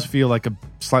 It does feel like a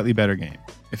slightly better game.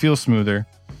 It feels smoother.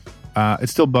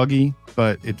 It's still buggy,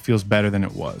 but it feels better than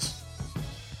it was.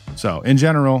 So in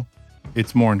general,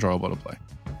 it's more enjoyable to play,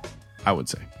 I would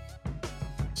say.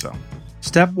 So,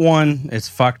 step 1 is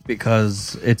fucked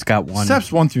because it's got one.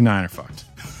 Steps 1 through 9 are fucked,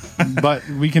 but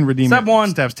we can redeem Step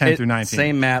 1, steps 10 through 19.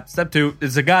 Same map. Step 2,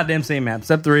 it's a goddamn same map.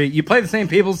 Step 3, you play the same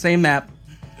people, same map.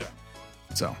 Yeah.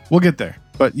 So we'll get there.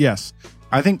 But yes,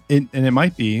 I think it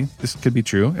might be. This could be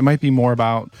true. It might be more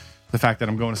about the fact that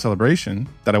I'm going to Celebration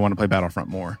that I want to play Battlefront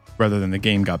more, rather than the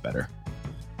game got better.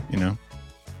 You know,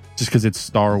 just because it's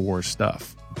Star Wars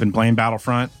stuff. Been playing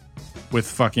Battlefront with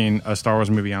fucking a Star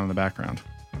Wars movie on in the background.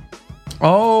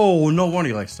 Oh, no wonder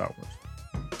you like Star Wars.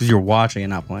 Because you're watching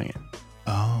and not playing it.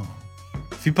 Oh.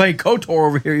 If you play KOTOR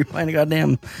over here, you're playing a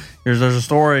goddamn... There's a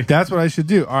story. That's what I should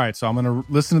do. All right, so I'm going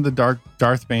to listen to the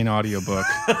Darth Bane audiobook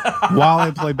while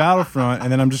I play Battlefront,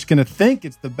 and then I'm just going to think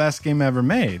it's the best game ever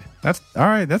made. That's all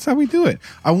right. That's how we do it.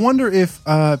 I wonder if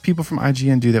people from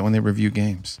IGN do that when they review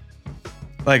games.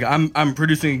 Like, I'm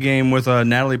producing a game with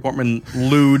Natalie Portman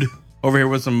lewd over here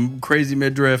with some crazy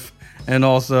midriff, and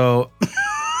also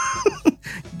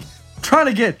trying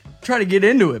to get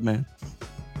into it, man.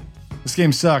 This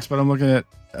game sucks, but I'm looking at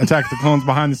Attack of the Clones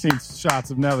behind the scenes shots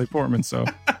of Natalie Portman, so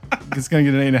it's gonna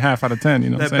get an 8.5 out of 10.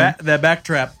 You know what I'm saying? That back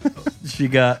trap she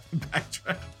got.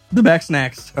 The back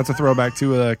snacks. That's a throwback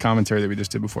to a commentary that we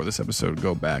just did before this episode.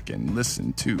 Go back and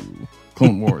listen to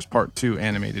Clone Wars Part 2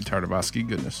 animated Tartakovsky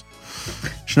goodness.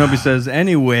 Shinobi says,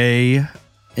 anyway,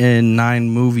 in 9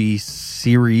 movie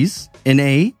series,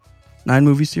 isn't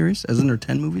there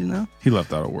 10 movies now? He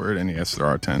left out a word, and yes, there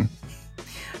are 10.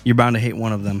 You're bound to hate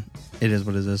one of them. It is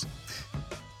what it is.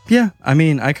 Yeah, I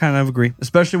mean, I kind of agree.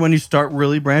 Especially when you start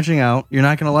really branching out. You're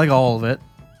not going to like all of it.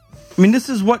 I mean, this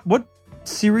is what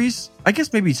series? I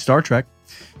guess maybe Star Trek.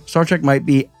 Star Trek might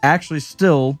be actually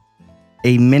still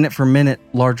a minute-for-minute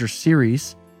larger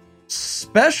series,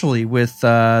 especially with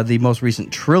the most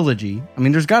recent trilogy. I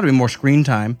mean, there's got to be more screen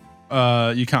time.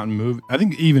 You count movie? I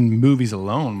think even movies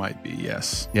alone might be,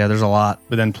 yes. Yeah, there's a lot.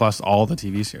 But then plus all the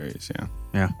TV series, yeah.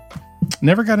 Yeah.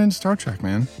 Never got into Star Trek,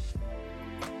 man.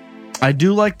 I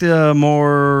do like the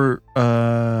more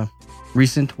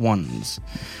recent ones.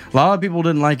 A lot of people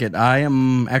didn't like it. I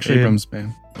am actually Abrams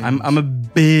fan. I'm a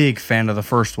big fan of the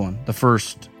first one, the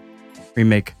first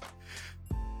remake.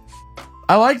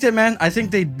 I liked it, man. I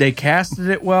think they casted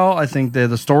it well. I think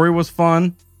the story was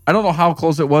fun. I don't know how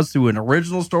close it was to an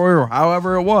original story or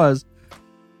however it was.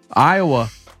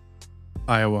 Iowa.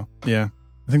 Yeah.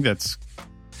 I think that's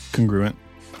congruent.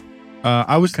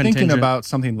 I was thinking about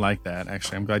something like that,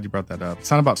 actually. I'm glad you brought that up. It's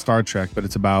not about Star Trek, but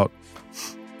it's about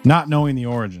not knowing the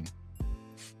origin.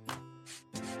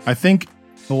 I think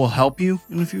it will help you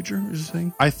in the future, is the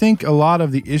thing. I think a lot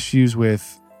of the issues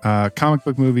with comic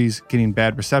book movies getting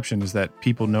bad reception is that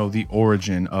people know the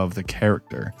origin of the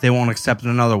character. They won't accept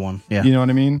another one. Yeah. You know what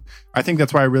I mean? I think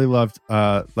that's why I really loved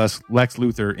Lex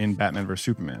Luthor in Batman vs.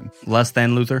 Superman. Less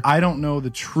than Luthor? I don't know the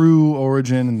true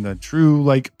origin and the true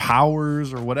like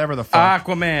powers or whatever the fuck.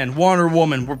 Aquaman, Wonder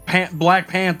Woman, Black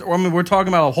Panther. I mean, we're talking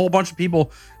about a whole bunch of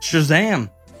people. Shazam.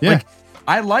 Yeah. Like,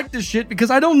 I like this shit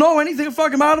because I don't know anything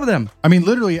fucking about them. I mean,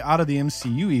 literally out of the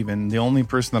MCU even, the only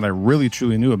person that I really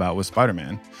truly knew about was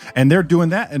Spider-Man. And they're doing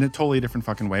that in a totally different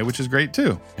fucking way, which is great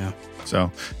too. Yeah.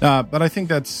 So, but I think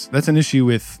that's an issue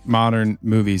with modern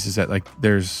movies is that like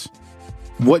there's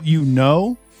what you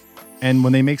know, and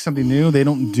when they make something new, they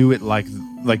don't do it like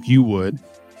you would,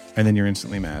 and then you're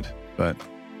instantly mad. But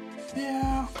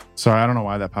yeah. Sorry, I don't know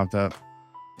why that popped up.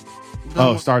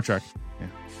 Oh, Star Trek. Yeah.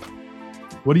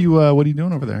 What are you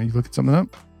doing over there? Are you looking something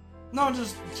up? No,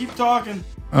 just keep talking.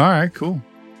 All right, cool.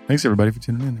 Thanks everybody for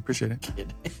tuning in. I appreciate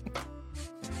it.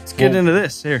 Let's get into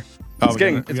this here. Oh, It's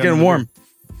getting warm.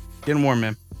 Getting warm,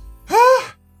 man. All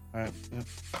right. Yep.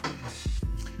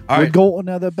 All We right. got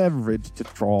another beverage to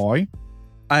try.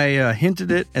 I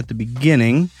hinted it at the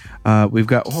beginning. We've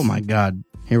got, oh my God.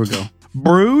 Here we go.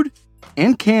 Brewed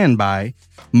and canned by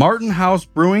Martin House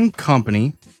Brewing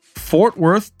Company, Fort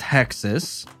Worth,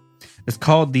 Texas. It's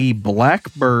called the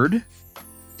Blackbird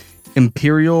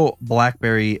Imperial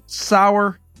Blackberry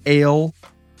Sour Ale,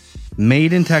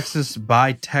 made in Texas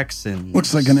by Texans.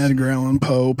 Looks like an Edgar Allan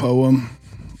Poe poem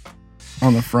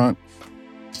on the front.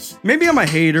 Maybe I'm a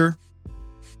hater.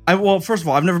 Well, first of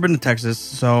all, I've never been to Texas,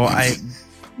 so I.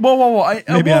 Whoa!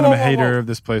 Maybe I'm a hater of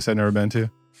this place I've never been to.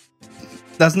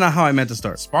 That's not how I meant to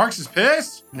start. Sparks is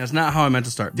pissed. That's not how I meant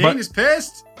to start. Dane is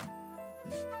pissed.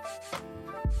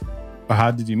 But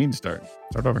how did you mean to start?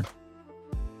 Start over.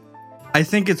 I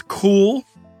think it's cool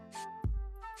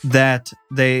that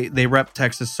they rep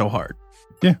Texas so hard.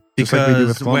 Yeah, just like we do with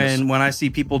Because Columbus. when I see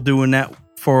people doing that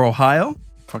for Ohio,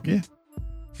 Fuck yeah.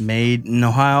 made in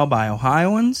Ohio by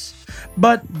Ohioans,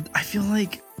 but I feel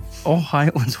like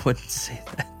Ohioans wouldn't say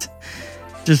that.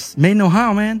 Just made in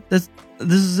Ohio, man. This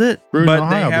is it. Brewed in But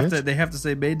Ohio, they have to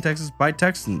say made in Texas by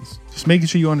Texans. Just making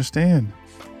sure you understand.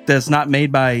 That's not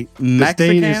made by The Mexicans.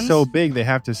 state is so big they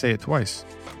have to say it twice.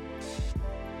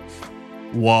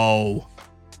 Whoa.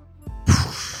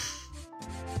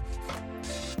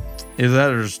 Either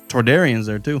that or there's Tordarians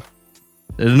there too.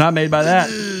 They're not made by that.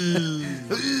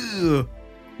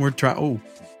 We're trying.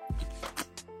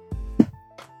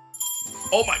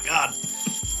 Oh my God.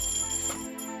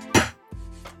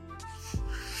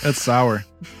 That's sour.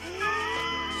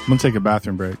 I'm gonna take a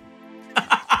bathroom break.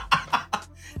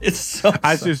 It's so.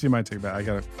 I seriously might take a bath. I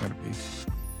gotta pee.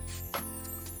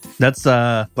 That's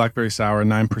Blackberry sour,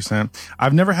 9%.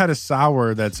 I've never had a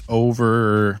sour that's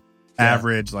over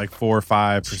average, like 4 or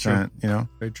 5%. You know,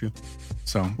 very true.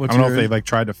 so What's I don't know if your- they like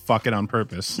tried to fuck it on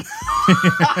purpose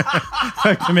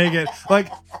like, to make it like,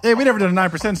 hey, we never did a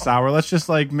 9% sour. Let's just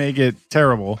like make it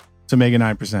terrible to make it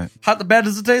 9%. How bad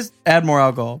does it taste? Add more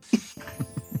alcohol.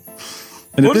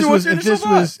 And What's your initial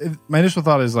thought? my initial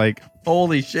thought is like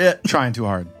Holy shit. trying too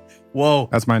hard. Whoa.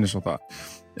 That's my initial thought.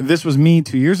 If this was me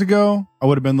 2 years ago, I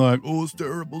would have been like, oh, it's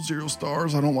terrible, 0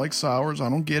 stars. I don't like sours. I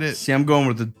don't get it. See, I'm going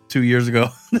with the 2 years ago.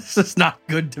 This is not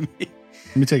good to me.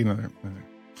 Let me take another.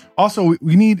 Also,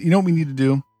 we need, you know what we need to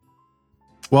do?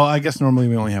 Well, I guess normally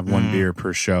we only have one beer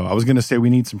per show. I was going to say we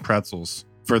need some pretzels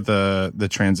for the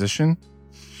transition.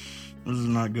 This is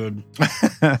not good.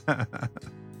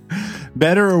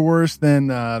 Better or worse than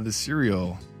the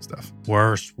cereal stuff?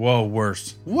 Worse. Whoa,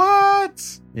 worse.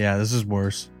 What? Yeah, this is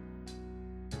worse.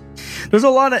 There's a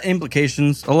lot of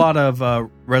implications, a lot of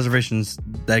reservations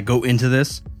that go into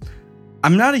this.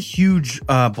 I'm not a huge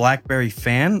blackberry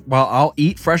fan. While I'll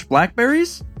eat fresh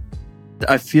blackberries,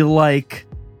 I feel like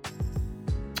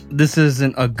this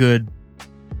isn't a good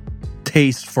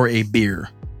taste for a beer.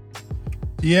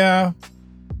 Yeah.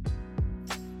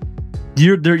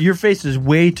 Your face is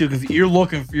way too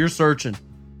confused. You're searching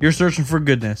for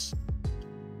goodness.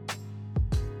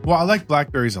 Well, I like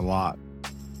blackberries a lot.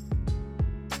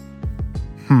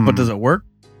 But does it work?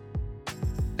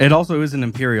 It also is an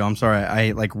Imperial. I'm sorry.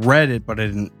 I like read it, but I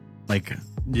didn't like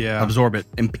absorb it.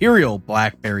 Imperial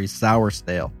blackberry sour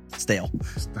stale.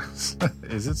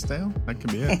 Is it stale? That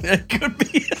could be it. It could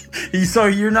be. So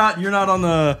you're not on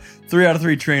the 3 out of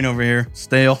 3 train over here.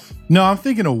 Stale. No, I'm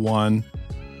thinking of 1.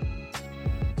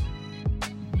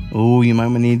 Oh, you might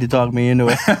need to talk me into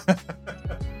it.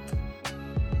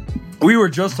 We were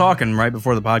just talking right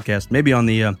before the podcast, maybe on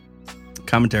the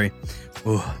commentary.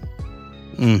 Ooh.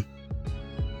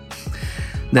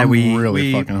 That I'm we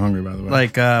really fucking hungry, by the way.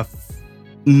 Like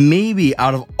maybe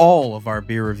out of all of our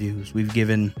beer reviews, we've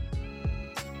given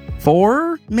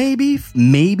 4, maybe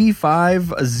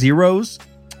 5 zeros.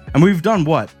 And we've done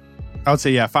what? I would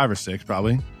say, yeah, 5 or 6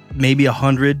 probably. Maybe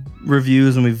 100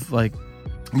 reviews, and we've like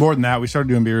more than that. We started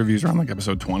doing beer reviews around like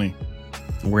episode 20.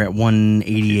 We're at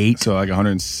 188. So like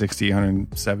 160,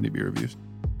 170 beer reviews.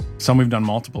 Some we've done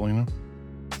multiple, you know.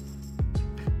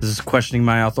 This is questioning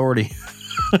my authority.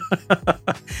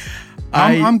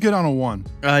 I'm good on a 1.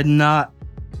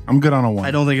 I'm good on a 1.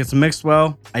 I don't think it's mixed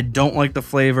well. I don't like the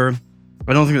flavor.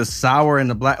 I don't think the sour and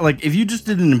the black. Like if you just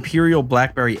did an Imperial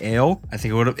Blackberry Ale, I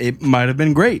think it might have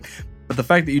been great. But the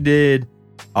fact that you did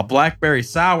a Blackberry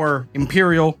Sour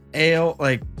Imperial Ale,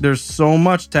 like there's so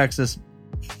much Texas.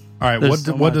 All right,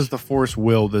 what does the Force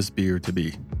will this beer to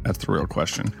be? That's the real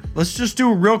question. Let's just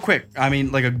do it real quick. I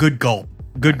mean, like a good gulp.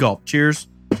 Good gulp. Cheers.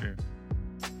 Cheers.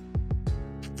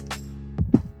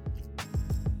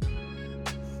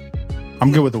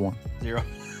 I'm good with the 1. 0.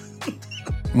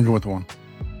 I'm good with the 1.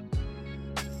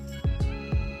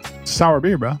 Sour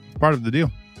beer, bro. Part of the deal.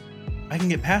 I can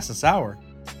get past the sour.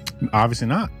 Obviously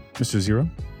not, Mr. Zero.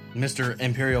 Mr.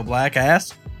 Imperial Black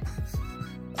ass.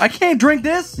 I can't drink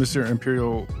this. Mr.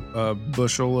 Imperial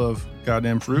bushel of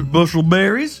goddamn fruit. Bushel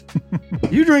berries.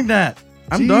 You drink that.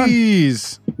 I'm done.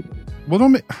 Jeez. Well,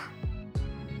 don't make...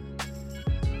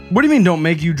 What do you mean don't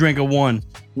make you drink a 1?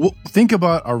 Well, think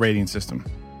about our rating system.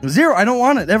 0. I don't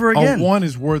want it ever again. A 1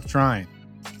 is worth trying.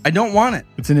 I don't want it.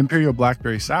 It's an Imperial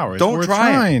Blackberry Sour. It's Don't worth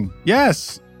try it. trying.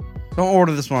 Yes. Don't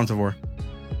order this one, Tavor.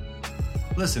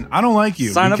 Listen, I don't like you.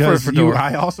 Sign up for a because fedora.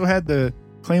 I also had the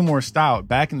Claymore Stout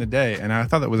back in the day, and I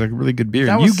thought that was a really good beer.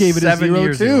 That And you was gave it a 7 0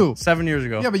 years too. ago. 7 years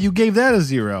ago. Yeah, but you gave that a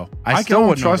 0. I I still can't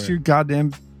wouldn't trust order your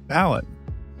goddamn palate.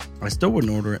 I still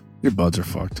wouldn't order it. Your buds are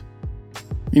fucked.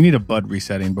 You need a bud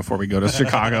resetting before we go to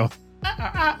Chicago.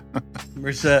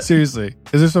 Reset. Seriously.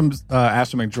 Is there some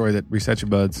Astro McJoy that resets your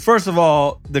buds? First of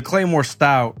all, the Claymore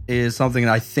Stout is something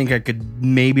that I think I could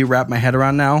maybe wrap my head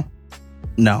around now.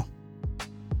 No.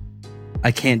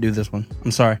 I can't do this one.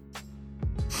 I'm sorry.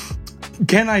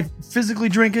 Can I physically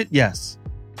drink it? Yes.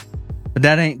 But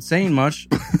that ain't saying much.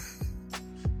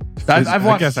 I've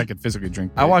watched, I guess I could physically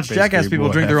drink. I watch Jackass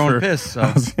people drink their own piss.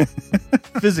 So.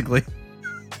 Physically.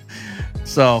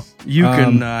 So you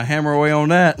can hammer away on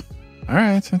that. All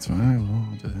right, that's fine.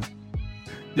 We'll do that.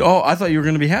 Oh, I thought you were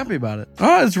going to be happy about it.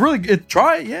 Oh, it's really good.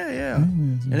 Try it. Yeah.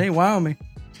 It ain't wowing me.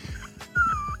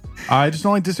 I just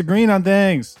don't like disagreeing on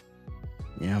things.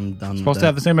 Yeah, I'm done. Supposed to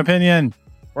have the same opinion.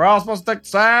 We're all supposed to think the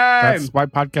same. That's why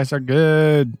podcasts are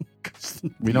good.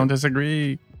 We don't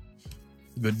disagree.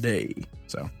 Good day.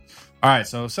 So, all right.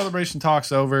 So celebration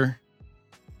talk's over.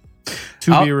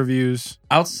 2 beer reviews.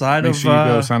 Outside Make of sure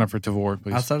you go sign up for Tavor,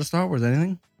 please. outside of Star Wars,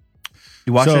 anything?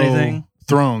 You watch anything?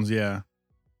 Thrones, yeah.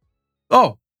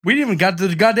 Oh, we didn't even got to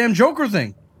the goddamn Joker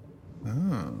thing.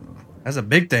 Oh. That's a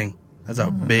big thing. That's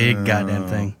a big goddamn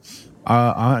thing.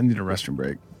 I need a restroom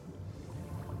break.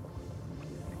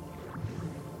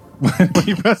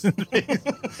 Keep pressing the face.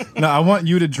 No, I want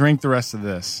you to drink the rest of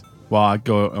this while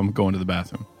I'm going to the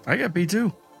bathroom. I got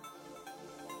B2.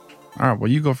 All right, well,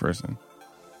 you go first then.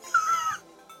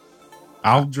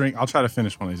 I'll try to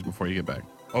finish one of these before you get back.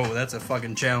 Oh, that's a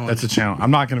fucking challenge. That's a challenge. I'm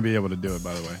not going to be able to do it,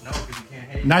 by the way. No, because you can't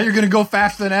hate. Now you're going to go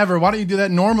faster than ever. Why don't you do that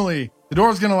normally? The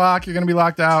door's going to lock. You're going to be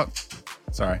locked out.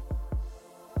 Sorry.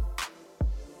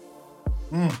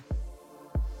 All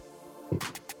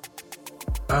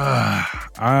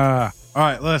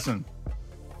right, listen.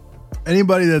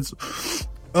 Anybody that's...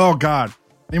 Oh, God.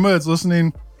 Anybody that's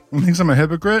listening and thinks I'm a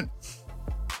hypocrite?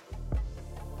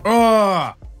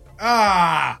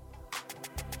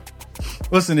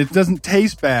 Listen, it doesn't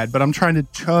taste bad, but I'm trying to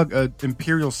chug an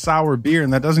Imperial Sour beer,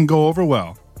 and that doesn't go over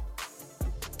well.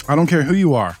 I don't care who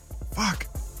you are. Fuck.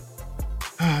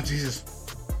 Oh, Jesus.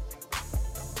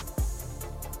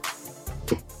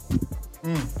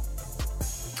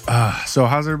 So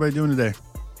how's everybody doing today?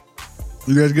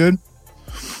 You guys good?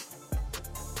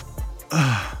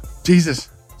 Jesus.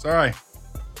 Sorry.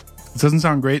 This doesn't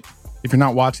sound great. If you're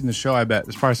not watching the show, I bet.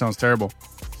 This probably sounds terrible.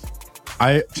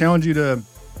 I challenge you to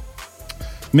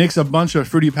mix a bunch of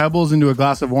Fruity Pebbles into a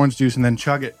glass of orange juice and then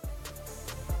chug it.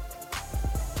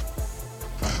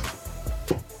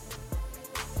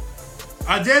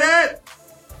 I did it!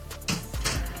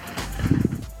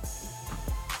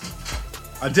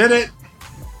 I did it!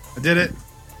 I did it!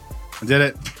 I did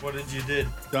it. What did you did?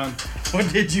 Done.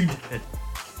 What did you did?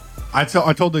 I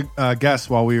told the guests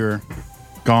while we were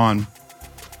gone,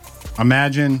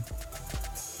 imagine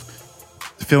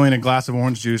filling a glass of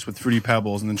orange juice with Fruity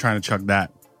Pebbles and then trying to chug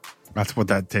that. That's what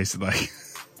that tasted like.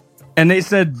 And they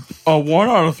said, 1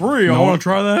 out of 3. I want to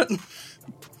try that.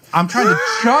 I'm trying to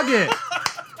chug it.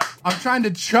 I'm trying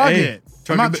to chug it.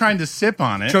 I'm not trying to sip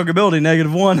on it. Chuggability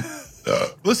 -1.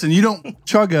 Listen, you don't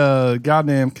chug a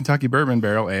goddamn Kentucky bourbon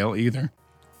barrel ale either.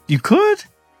 You could.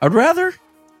 I'd rather.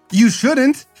 You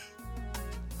shouldn't.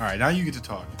 All right, now you get to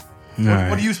talk. All What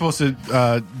right. are you supposed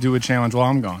to do a challenge while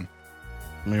I'm gone?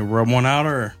 Let me rub one out,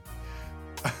 or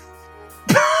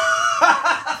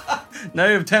now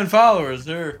you have 10 followers,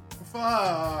 or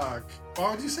Fuck.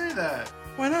 Why would you say that?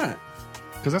 why not?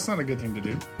 Because that's not a good thing to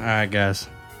do. All right, guys.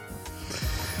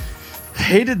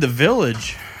 Hated the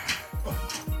village.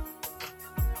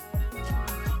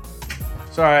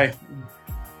 Sorry.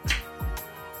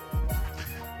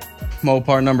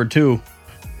 Mopar number 2.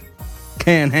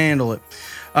 Can't handle it.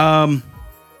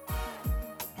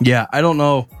 Yeah, I don't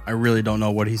know. I really don't know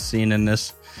what he's seen in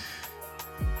this.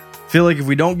 Feel like if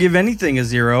we don't give anything a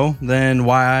 0, then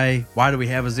why do we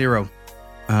have a 0?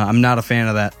 I'm not a fan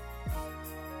of that.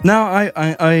 Now,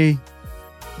 I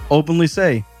openly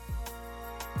say,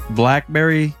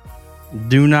 blackberry,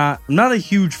 I'm not a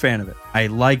huge fan of it. I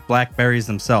like blackberries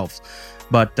themselves,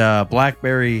 but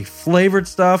blackberry flavored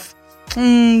stuff,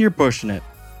 you're pushing it.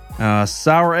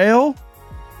 Sour ale,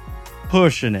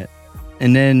 pushing it.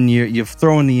 And then you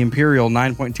throw in the Imperial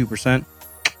 9.2%.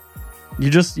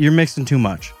 You're mixing too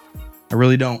much. I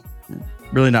really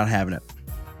not having it.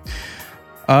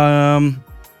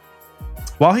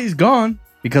 While he's gone,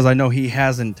 because I know he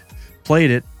hasn't played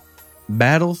it,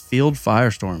 Battlefield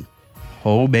Firestorm.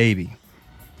 Oh, baby.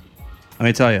 Let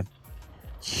me tell you,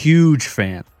 huge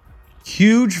fan.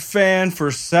 Huge fan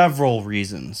for several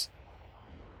reasons.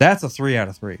 That's a 3 out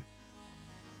of 3.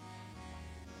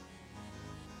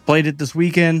 Played it this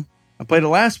weekend. I played it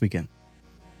last weekend.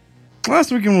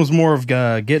 Last weekend was more of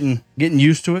getting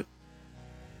used to it.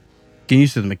 Getting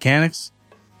used to the mechanics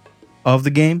of the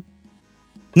game.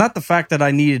 Not the fact that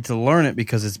I needed to learn it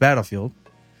because it's Battlefield.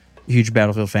 Huge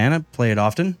Battlefield fan. I play it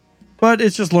often. But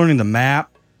it's just learning the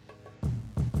map.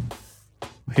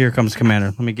 Here comes Commander.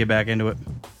 Let me get back into it.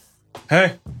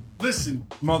 Hey. Listen,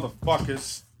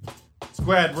 motherfuckers.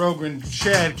 Squad Rogan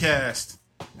Shadcast.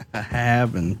 I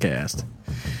haven't cast.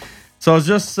 So I was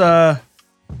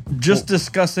just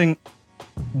discussing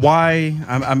why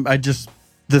I just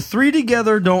the 3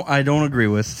 together I don't agree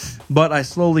with, but I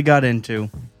slowly got into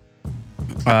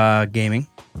gaming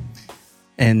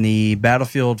and the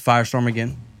Battlefield Firestorm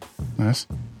again. Nice.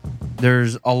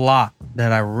 There's a lot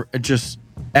that I just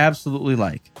absolutely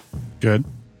like. Good.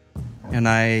 And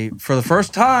I, for the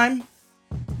first time,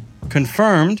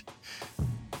 confirmed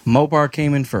Mopar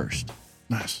came in first.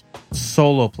 Nice.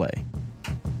 Solo play.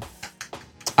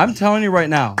 I'm telling you right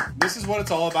now, This is what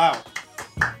it's all about.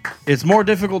 it's more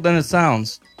difficult than it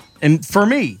sounds. And for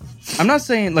me, I'm not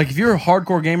saying, like, if you're a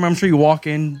hardcore gamer, I'm sure you walk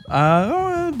in,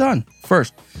 done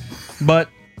first. But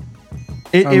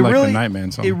it Unlike really, the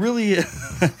Nightman song. it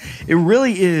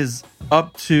really is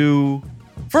up to.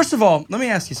 First of all, let me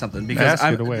ask you something, because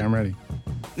Ask it away. I'm ready.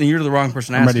 you're the wrong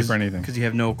person to I'm ask ready for anything. because you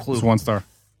have no clue. It's 1 star.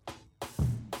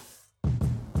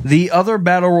 The other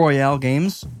battle royale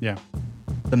games, Yeah.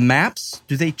 the maps,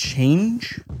 do they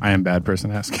change? I am a bad person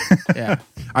to ask. Yeah.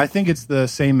 I think it's the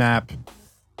same map.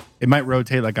 It might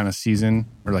rotate like on a season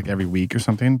or like every week or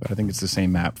something, but I think it's the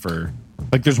same map for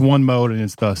like there's one mode and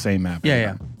it's the same map.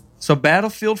 Yeah. So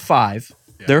Battlefield 5,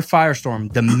 their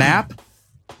Firestorm, the map,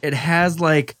 it has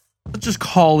like, let's just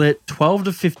call it 12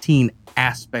 to 15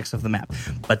 aspects of the map,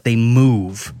 but they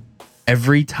move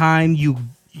every time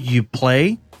you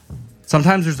play.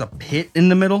 Sometimes there's a pit in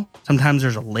the middle. Sometimes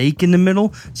there's a lake in the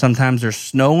middle. Sometimes there's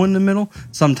snow in the middle.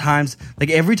 Sometimes, like,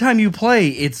 every time you play,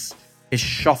 it's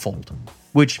shuffled,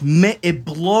 which it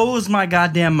blows my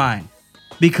goddamn mind,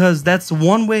 because that's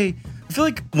one way. I feel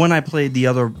like when I played the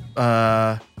other,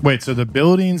 Wait, so the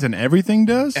buildings and everything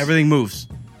does? everything moves.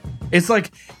 It's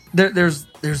like there's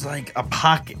like a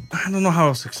pocket. I don't know how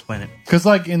else to explain it. Because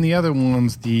like in the other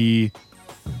ones,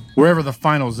 wherever the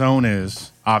final zone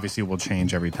is, obviously will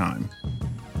change every time.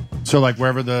 So like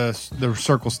wherever the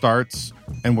circle starts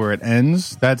and where it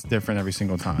ends, that's different every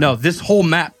single time. No, this whole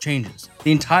map changes.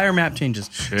 The entire map changes.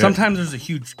 Shit. Sometimes there's a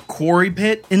huge quarry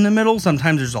pit in the middle.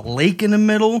 Sometimes there's a lake in the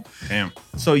middle. Damn.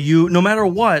 So no matter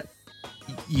what,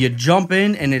 you jump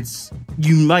in and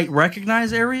you might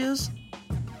recognize areas.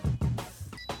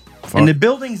 Fuck. And the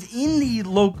buildings in the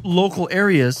local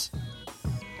areas.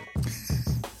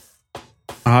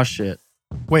 Oh, shit.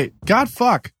 Wait, God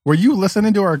fuck. Were you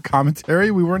listening to our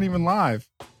commentary? We weren't even live.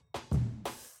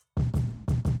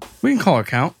 We can call it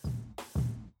count.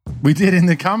 We did in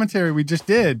the commentary we just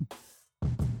did.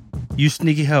 You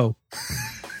sneaky hoe.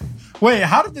 Wait,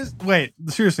 how did this... Wait,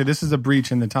 seriously, this is a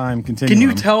breach in the time continuum. Can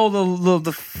you tell the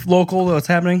local what's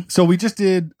happening? So we just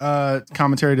did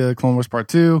commentary to Clone Wars Part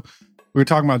 2. We were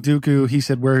talking about Dooku. He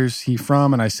said, where's he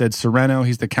from? And I said, Sereno.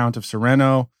 He's the Count of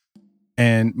Sereno.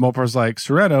 And Mopar's like,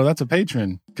 Sereno, that's a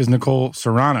patron. Because Nicole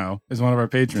Serrano is one of our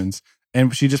patrons.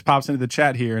 And she just pops into the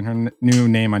chat here, and her new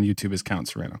name on YouTube is Count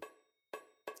Sereno.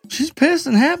 She's pissed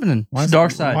and happening. Why She's is-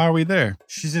 dark side. Why are we there?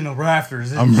 She's in the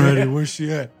rafters. I'm ready. Where's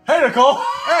she at? Hey, Nicole.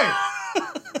 Hey!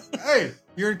 Hey!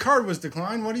 Your card was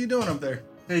declined. What are you doing up there?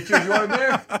 Hey, Cheers, you want a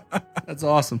beer? That's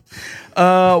awesome.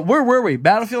 Where were we?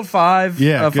 Battlefield 5.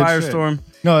 Yeah, good Firestorm.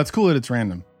 shit. No, that's cool that it's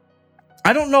random.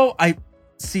 I don't know.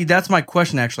 See, that's my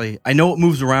question, actually. I know it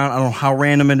moves around. I don't know how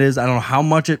random it is. I don't know how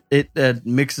much it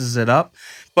mixes it up.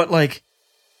 But like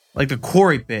the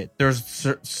quarry pit, there's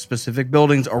specific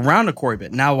buildings around the quarry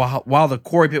pit. Now, while the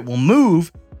quarry pit will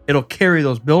move, it'll carry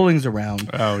those buildings around.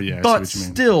 Oh, yeah. I But see what you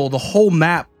mean. still, the whole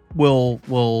map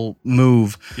will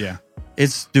move. Yeah.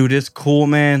 It's cool,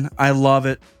 man. I love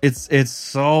it. It's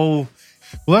so...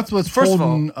 Well, that's what's First of all-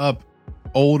 holding up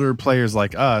older players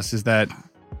like us is that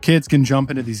kids can jump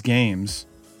into these games.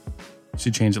 She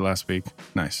changed it last week.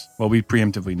 Nice. Well, we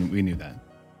preemptively we knew that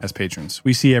as patrons.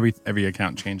 We see every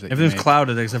account change. That you Everything's make.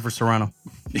 clouded except for Serrano.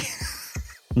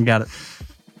 You got it.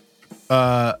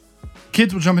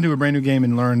 Kids will jump into a brand new game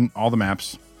and learn all the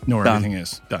maps, know where Done. everything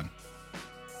is. Done.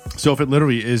 So if it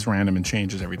literally is random and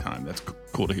changes every time, that's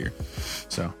cool to hear.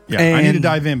 So yeah, I need to And-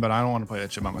 dive in, but I don't want to play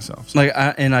that shit by myself. So. Like,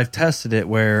 I've tested it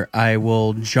where I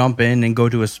will jump in and go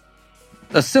to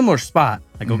a similar spot.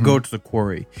 Like, I'll go to the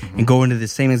quarry and go into the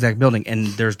same exact building, and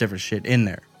there's different shit in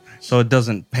there, so it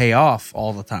doesn't pay off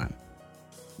all the time.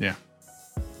 Yeah.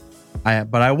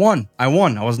 But I won. I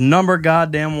was number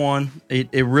goddamn one.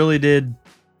 It really did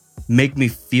make me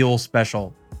feel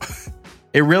special.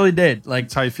 It really did. Like,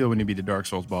 That's how you feel when you beat a Dark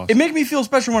Souls boss. it made me feel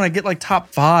special when I get like top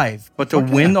 5, but to Fuck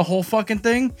win yeah. the whole fucking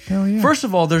thing. Hell yeah. First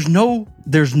of all, there's no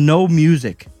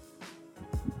music.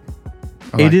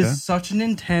 I like It is that. such an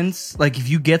intense. Like, if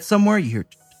you get somewhere, you hear,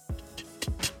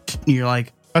 you're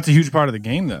like, That's a huge part of the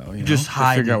game, though. You know, just to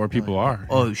hide. figure out where people are.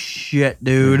 Oh shit,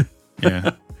 dude!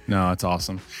 Yeah. No, it's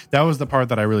awesome. That was the part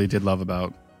that I really did love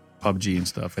about PUBG and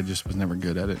stuff. I just was never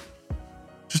good at it.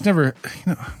 Just never,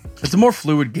 It's a more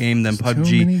fluid game than It's too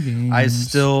many PUBG. games.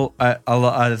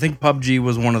 I think PUBG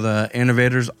was one of the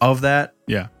innovators of that.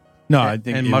 Yeah. No, I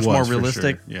think And it much more was for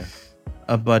realistic. sure.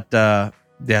 Yeah. But yeah,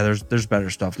 there's better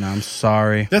stuff now. I'm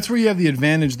sorry. That's where you have the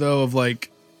advantage, though, of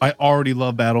like, I already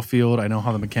love Battlefield. I know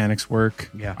how the mechanics work.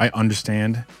 Yeah. I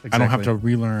understand. I don't have to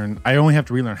relearn. I only have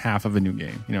to relearn half of a new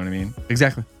game. You know what I mean?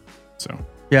 Exactly. So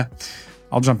Yeah,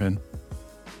 I'll jump in.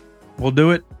 we'll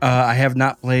do it. I have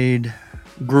not played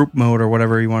group mode or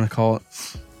whatever you want to call it.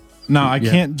 No, I Yeah.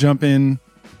 can't jump in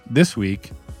this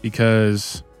week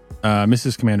because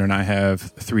Mrs. Commander and I have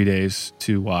 3 days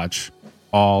to watch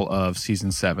all of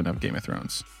season 7 of Game of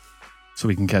Thrones, so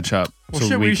we can catch up. Well, so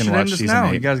shit, we should watch end this season now.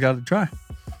 8. You guys got to try.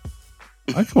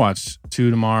 I can watch 2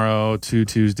 tomorrow, 2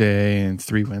 Tuesday, and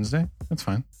 3 Wednesday. That's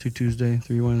fine. 2 Tuesday,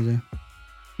 3 Wednesday.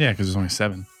 Yeah, because there's only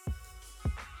 7.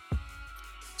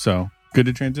 So good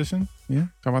to transition. Yeah,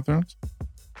 talk about Thrones.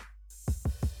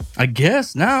 I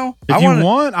guess now. If you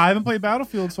want, I haven't played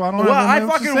Battlefield, so I don't. Well, have I anything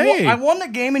else to fucking say. I won the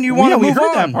game, and you want to we move heard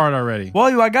on. that part already.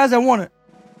 Well, guys, I won it.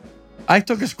 I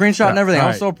took a screenshot and everything. I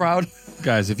was Alright. so proud.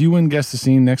 Guys, if you win Guess the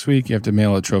Scene next week, you have to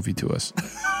mail a trophy to us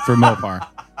for Mopar.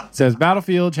 It says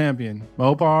Battlefield Champion,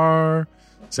 Mopar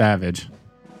Savage.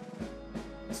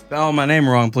 Spell my name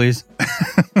wrong, please.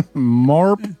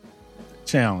 Morp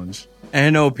Challenge.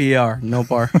 NOPR. No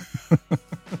par.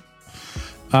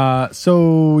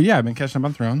 So, yeah, I've been catching up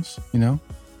on Thrones, you know.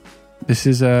 This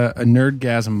is a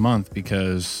nerdgasm month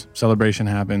because Celebration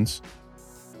happens.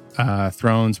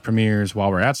 Thrones premieres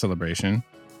while we're at Celebration.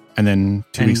 And then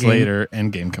 2 weeks Endgame. later,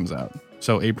 Endgame comes out.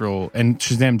 So April, and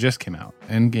Shazam just came out.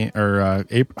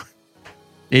 April.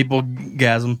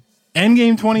 Aprilgasm.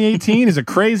 Endgame 2018 is a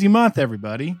crazy month,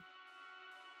 everybody.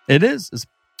 It is. It's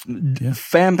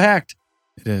fan packed.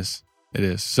 It is. It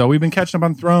is. So we've been catching up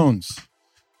on Thrones.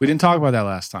 We didn't talk about that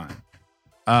last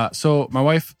time. So my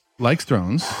wife likes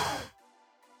Thrones,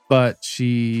 but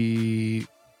she There's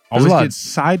a always lot. gets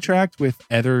sidetracked with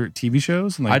other TV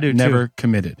shows and like I do, never too.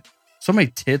 committed. So many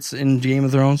tits in Game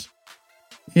of Thrones.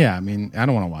 Yeah, I mean, I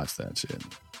don't want to watch that shit.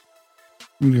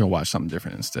 I'm gonna go watch something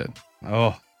different instead.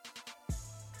 Oh.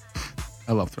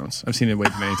 I love Thrones. I've seen it way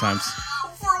too many times.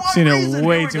 Seen it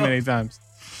way too many times.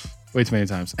 Way too many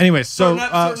times. Anyway, so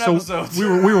Certain episodes. we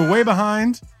were way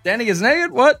behind. Danny gets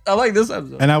naked? What? I like this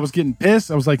episode. And I was getting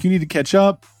pissed. I was like, you need to catch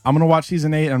up. I'm going to watch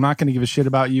season 8. I'm not going to give a shit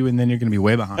about you. And then you're going to be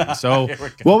way behind. So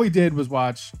what we did was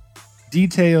watch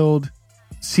detailed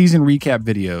season recap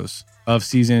videos of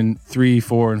season 3,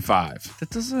 4, and 5. That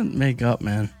doesn't make up,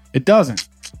 man. It doesn't.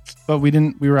 but we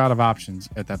were out of options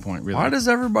at that point, really. Why does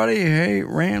everybody hate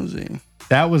Ramsay?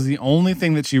 That was the only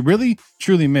thing that she really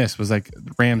truly missed, was like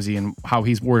Ramsay and how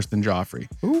he's worse than Joffrey.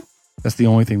 Ooh. That's the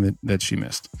only thing that she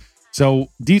missed. So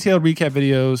detailed recap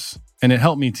videos, and it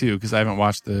helped me too because I haven't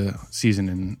watched the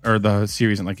season or the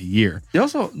series in like a year.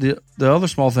 The other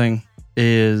small thing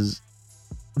is,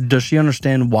 does she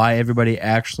understand why everybody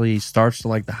actually starts to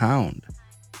like the Hound?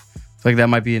 I feel like that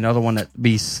might be another one that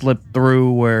be slipped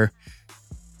through where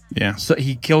so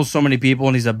he kills so many people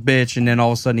and he's a bitch, and then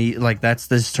all of a sudden he that's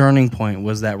this turning point,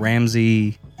 was that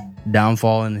Ramsay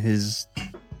downfall in his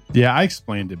I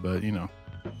explained it, but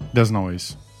doesn't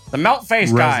always the melt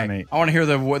face guy. resonate. I want to hear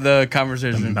the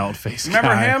conversation. The melt face Remember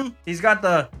guy. him? He's got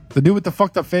the dude with the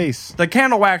fucked up face. the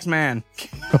candle wax man.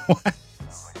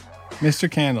 Mr.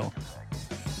 Candle.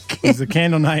 He's the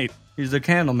candle knight. He's the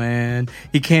candle man.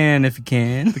 He can if he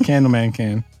can. The candle man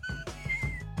can.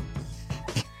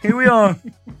 Here we are.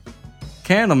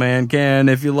 Candle man can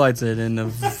if he lights it in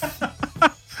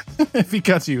the. If he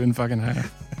cuts you in fucking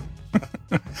half.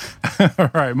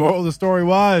 All right. Moral of the story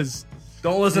was,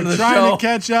 Don't listen to the trying show. to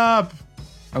catch up.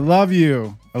 I love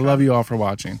you. I love you all for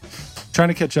watching. Trying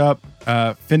to catch up.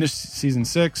 Finished season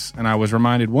 6, and I was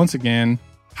reminded once again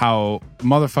how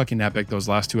motherfucking epic those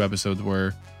last 2 episodes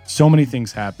were. So many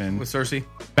things happen. With Cersei.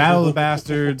 Battle of the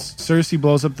Bastards. Cersei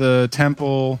blows up the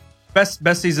temple. Best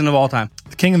season of all time.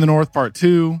 The King of the North Part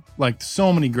 2. Like,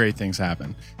 so many great things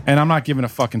happen. And I'm not giving a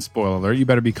fucking spoiler alert. You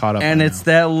better be caught up. And by it's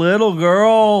now. that little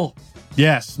girl.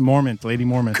 Yes, Mormont, Lady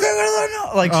Mormont.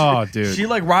 Like, Oh, dude. She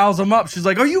like riles him up. She's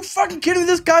like, "Are you fucking kidding me?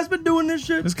 This guy's been doing this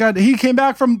shit." This guy, he came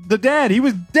back from the dead. He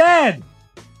was dead.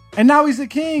 And now he's the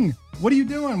king. What are you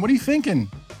doing? What are you thinking?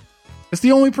 It's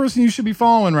the only person you should be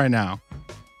following right now.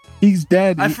 He's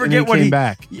dead. I and forget he what came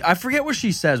back. I forget what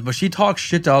she says, but she talks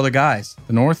shit to other guys.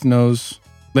 The North knows.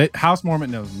 House Mormont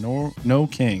knows no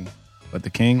king, but the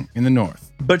king in the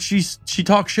North. But she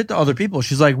talks shit to other people.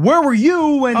 She's like, "Where were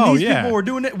you when these people were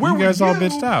doing it? Where you were guys you?" all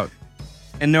bitched out.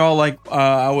 And they're all like,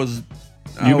 "I was."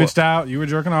 You bitched out. You were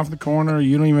jerking off in the corner.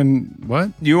 You don't even what?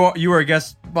 You were a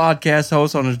guest podcast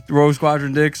host on a Rogue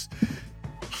Squadron Dicks.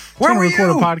 Where were record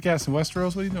you? a podcast in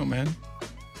Westeros? What are you doing,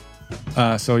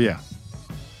 man? So yeah.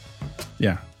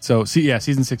 So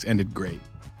season 6 ended great.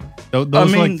 Those I were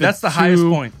mean, like that's the highest two-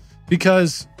 point.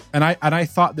 because I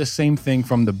thought the same thing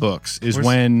from the books is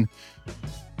Where's-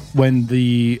 when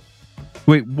the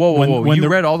Wait, whoa! when you the-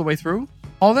 read all the way through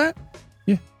all that?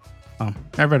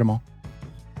 I read them all.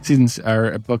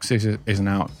 Book 6 isn't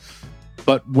out,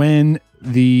 but when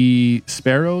the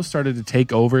Sparrows started to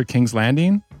take over King's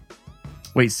Landing,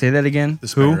 Wait, say that again. the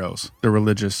Sparrows, the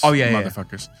religious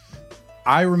motherfuckers.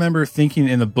 I remember thinking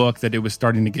in the book that it was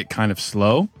starting to get kind of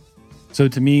slow. So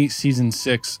to me, season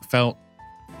 6 felt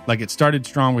like it started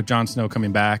strong with Jon Snow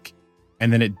coming back,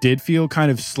 and then it did feel kind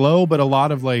of slow, but a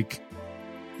lot of like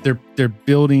they're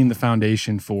building the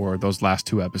foundation for those last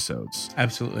 2 episodes.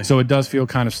 Absolutely. So it does feel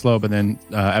kind of slow, but then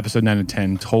episode 9 and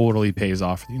 10 totally pays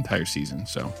off for the entire season.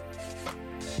 So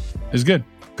it's good.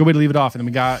 Good way to leave it off. And then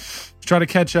we got to try to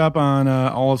catch up on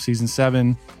all of season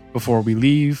 7 before we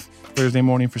leave Thursday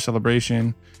morning for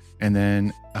celebration. And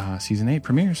then season 8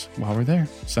 premieres while we're there.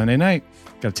 Sunday night.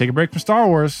 Got to take a break from Star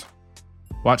Wars.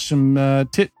 Watch some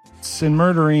tits and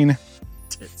murdering.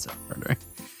 Tits and murdering.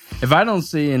 If I don't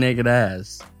see a naked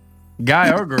ass,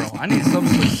 guy or girl, I need to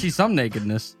see some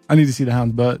nakedness. I need to see the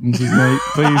Hound's butt in season 8,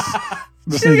 please.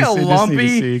 Just She need to got see- just need to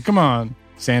lumpy. see. Come on.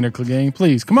 Sander Clegane,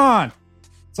 please. Come on.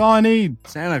 That's all I need.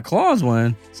 Santa Claus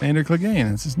win. Sander Clegane.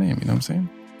 That's his name. You know what I'm saying?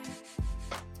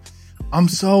 I'm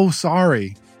so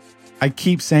sorry. I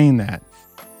keep saying that.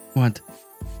 What?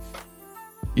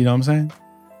 You know what I'm saying?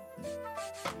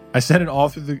 I said it all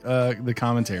through the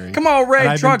commentary. Come on, And Ray,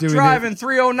 I've truck been doing driving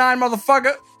 309,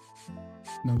 motherfucker. You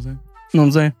know what I'm saying? You know what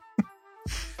I'm saying?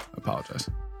 I apologize.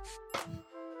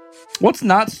 What's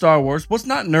not Star Wars? What's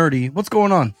not nerdy? What's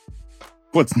going on?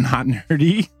 What's not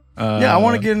nerdy? Yeah, I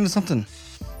want to get into something.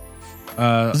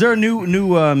 Is there a new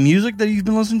music that you've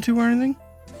been listening to or anything?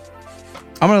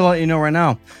 I'm going to let you know right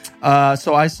now.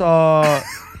 So I saw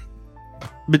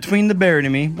Between the Buried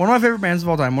and Me, one of my favorite bands of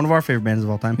all time, one of our favorite bands of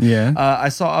all time. Yeah. I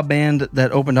saw a band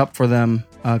that opened up for them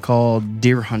called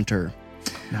Deer Hunter.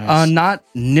 Nice. Not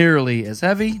nearly as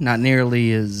heavy, not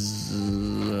nearly as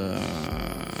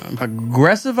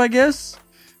aggressive, I guess,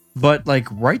 but like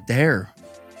right there,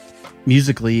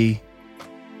 musically.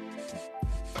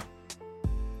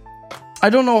 I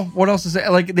don't know what else to say.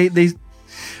 Like they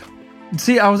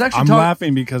see. I was actually I'm talking.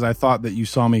 laughing because I thought that you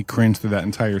saw me cringe through that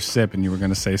entire sip and you were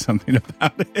going to say something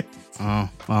about it. Oh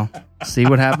well, see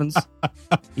what happens.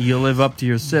 You live up to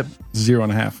your sip.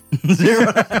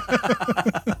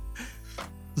 0.5.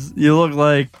 You look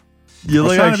like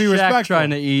trying to be Shaq respectful. trying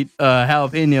to eat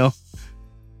jalapeno.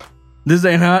 This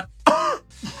ain't hot.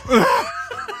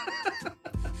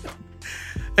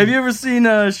 Have you ever seen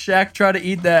Shaq try to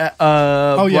eat that?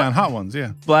 On Hot Ones,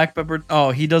 yeah. Black pepper.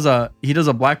 Oh, he does a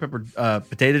black pepper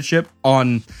potato chip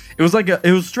on. It was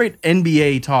straight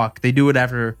NBA talk. They do it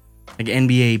after like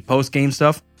NBA post game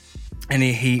stuff, and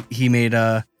he made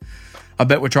a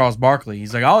bet with Charles Barkley.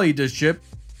 He's like, I'll eat this chip,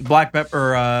 black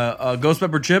pepper, ghost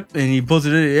pepper chip, and he pulls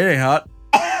it in. It ain't hot.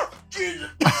 Jesus.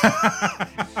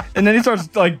 And then he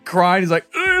starts like crying. He's like,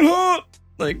 it ain't hot.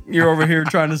 Like, you're over here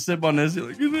trying to sip on this. You're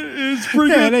like, it's pretty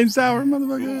Yeah, good. it ain't sour,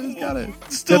 motherfucker. It's got it.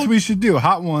 That's what we should do.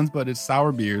 Hot Ones, but it's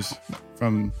sour beers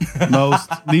from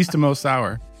least to most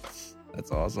sour.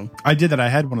 That's awesome. I did that. I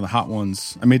had one of the Hot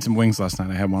Ones. I made some wings last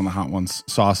night. I had one of the Hot Ones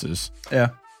sauces. Yeah.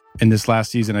 In this last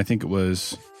season, I think it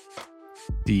was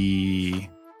the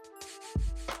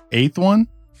 8th one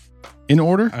in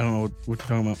order. I don't know what you're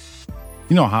talking about.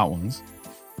 You know Hot Ones.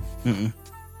 Mm-mm.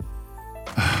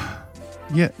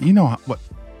 Yeah, you know what?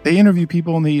 They interview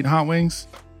people and they eat hot wings.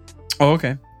 Oh,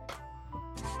 okay.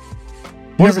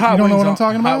 You don't know what I'm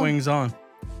talking about? Hot wings on.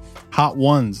 Hot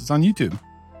Ones. It's on YouTube.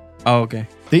 Oh, okay.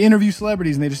 They interview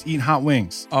celebrities and they just eat hot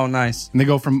wings. Oh, nice. And they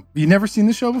go from, you never seen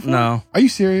this show before? No. Are you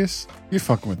serious? You're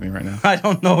fucking with me right now. I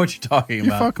don't know what you're talking You're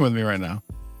about. fucking with me right now.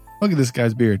 Look at this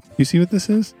guy's beard. You see what this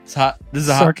is? It's hot. This is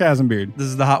a hot. Sarcasm beard. This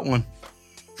is the hot one.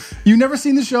 You've never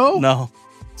seen the show? No.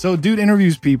 So dude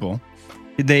interviews people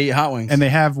They eat hot wings. and they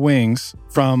have wings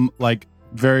from like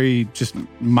very just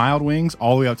mild wings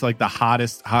all the way up to like the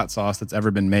hottest hot sauce that's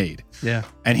ever been made. yeah.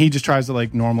 And he just tries to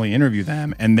like normally interview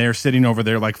them and they're sitting over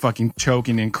there like fucking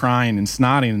choking and crying and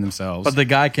snotting themselves. But the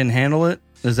guy can handle it?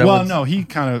 Is that well, what's- no, he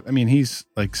kind of, I mean, he's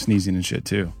like sneezing and shit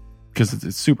too because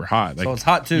it's super hot. Like, So it's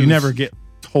hot too. You never get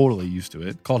totally used to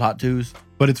it. Called hot twos.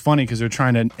 But it's funny because they're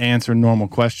trying to answer normal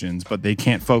questions, but they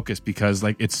can't focus because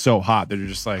like it's so hot. They're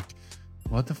just like,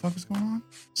 what the fuck is going on?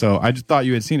 So I just thought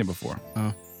you had seen it before.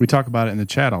 Oh. We talk about it in the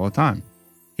chat all the time.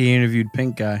 He interviewed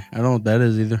Pink Guy. I don't know what that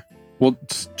is either. Well,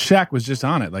 Shaq was just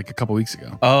on it like a couple weeks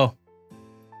ago. Oh.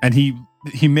 And he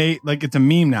made like it's a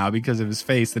meme now because of his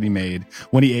face that he made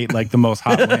when he ate like the most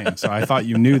hot wing. So I thought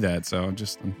you knew that. So I'm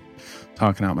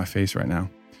talking out my face right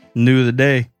now. New of the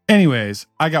day. Anyways,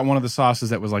 I got one of the sauces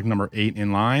that was like number 8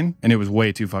 in line, and it was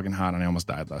way too fucking hot, and I almost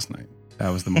died last night. That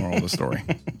was the moral of the story.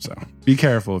 So be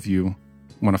careful if you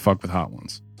want to fuck with hot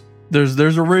ones. There's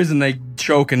a reason they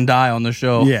choke and die on the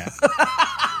show. Yeah.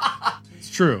 It's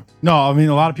true. No, I mean,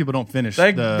 a lot of people don't finish.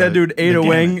 That dude ate the a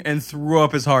wing gamut. and threw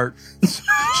up his heart.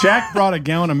 Shaq brought a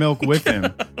gallon of milk with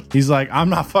him. He's like, I'm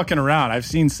not fucking around. I've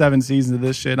seen 7 seasons of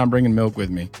this shit. I'm bringing milk with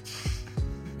me.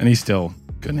 And he still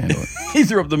couldn't handle it. He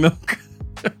threw up the milk.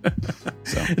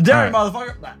 So, Dairy all right.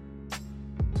 motherfucker.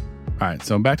 All right,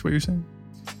 so back to what you're saying.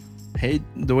 Hate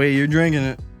the way you're drinking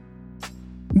it.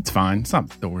 It's fine. It's not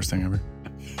the worst thing ever.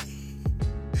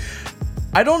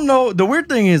 I don't know. The weird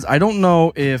thing is, I don't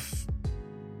know if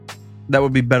that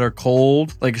would be better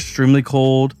cold, like extremely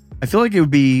cold. I feel like it would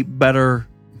be better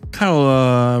kind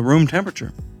of room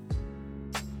temperature,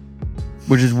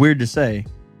 which is weird to say.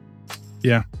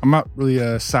 Yeah, I'm not really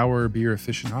a sour beer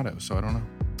aficionado, so I don't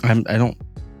know. I don't.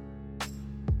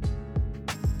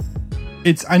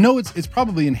 I know it's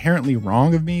probably inherently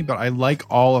wrong of me, but I like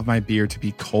all of my beer to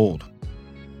be cold.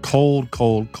 Cold,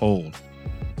 cold, cold.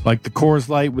 Like the Coors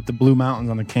Light with the Blue Mountains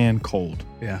on the can, cold.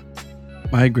 Yeah,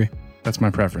 I agree. That's my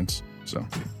preference. So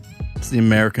It's the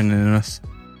American in us.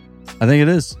 I think it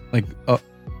is. Like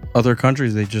other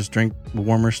countries, they just drink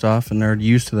warmer stuff and they're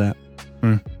used to that.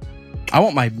 I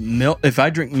want my milk. If I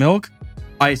drink milk,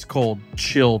 ice cold,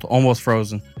 chilled, almost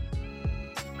frozen.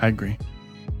 I agree.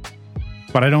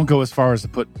 But I don't go as far as to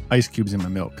put ice cubes in my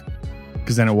milk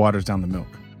because then it waters down the milk.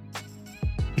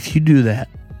 If you do that,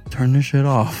 turn this shit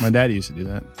off. My dad used to do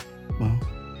that. Well,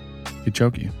 He'd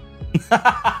choke you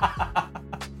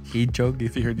he'd choke you.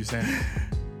 if he heard you say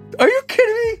it. Are you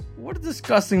kidding me? What a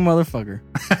disgusting motherfucker.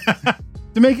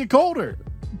 To make it colder.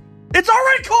 It's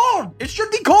already cold. It should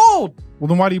be cold. Well,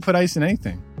 then why do you put ice in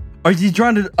anything? Are you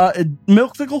trying to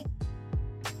milk tickle?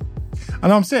 I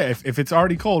know I'm saying if it's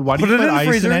already cold, why do Put you it put in the ice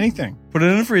freezer. in anything? Put it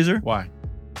in the freezer. Why?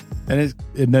 And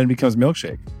then it becomes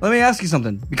milkshake. Let me ask you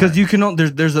something, because you can.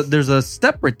 There's a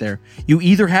step right there. You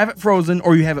either have it frozen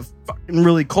or you have it fucking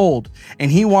really cold.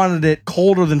 And he wanted it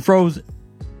colder than frozen,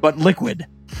 but liquid.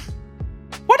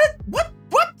 What?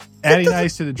 Adding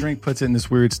ice to the drink puts it in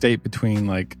this weird state between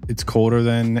like it's colder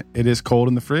than it is cold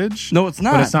in the fridge. No, it's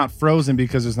not. But it's not frozen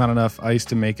because there's not enough ice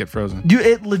to make it frozen. Dude,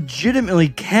 it legitimately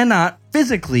cannot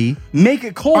physically make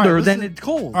it colder All right, than listen- it's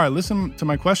cold. All right, listen to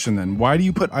my question then. Why do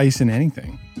you put ice in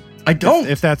anything? I don't.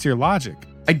 If that's your logic.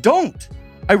 I don't.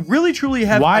 I really truly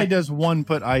have. Why does one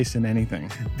put ice in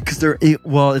anything? Because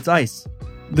it's ice.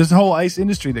 There's a whole ice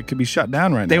industry that could be shut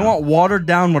down right now. They want watered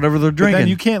down whatever they're But drinking. then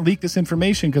you can't leak this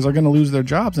information because they're going to lose their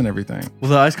jobs and everything.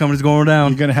 Well, the ice company's going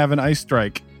down. You're going to have an ice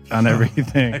strike on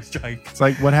everything. Ice strike. It's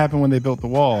like what happened when they built the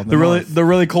wall. The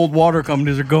really cold water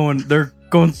companies are going. They're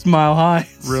going smile high.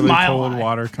 really Smile cold high.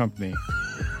 water company.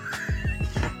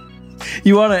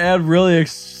 You want to add really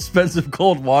expensive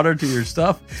cold water to your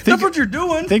stuff? That's what you're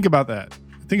doing. Think about that.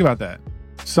 Think about that.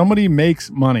 Somebody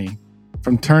makes money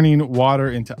from turning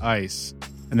water into ice,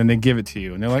 and then they give it to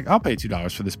you, and they're like, "I'll pay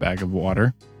 $2 for this bag of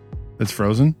water that's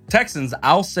frozen." Texans,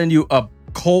 I'll send you a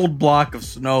cold block of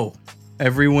snow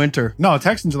every winter. No,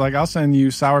 Texans are like, "I'll send you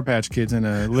Sour Patch Kids in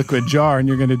a liquid jar, and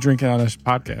you're going to drink it on a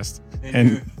podcast."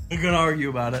 And you're gonna argue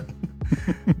about it.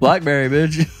 Blackberry,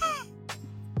 bitch.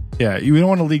 yeah, you don't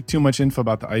want to leak too much info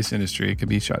about the ice industry; it could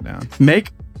be shut down.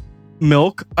 Make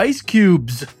milk ice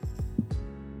cubes.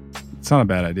 It's not a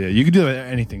bad idea. You could do that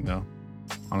with anything, though.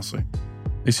 Honestly,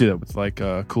 you see that with like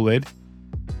Kool-Aid.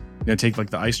 You're gonna take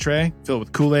like the ice tray, fill it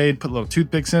with Kool-Aid, put little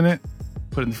toothpicks in it,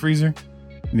 put it in the freezer,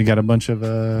 and you got a bunch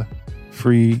of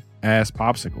free ass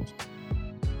popsicles.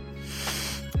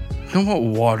 Don't want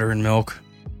water and milk.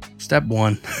 Step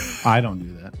one. I don't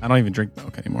do that. I don't even drink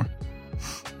milk anymore.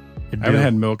 I haven't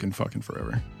had milk in fucking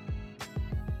forever.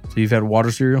 So you've had water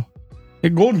cereal? Hey,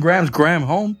 Golden Grams Graham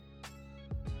home.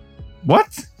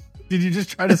 What did you just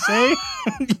try to say?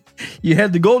 You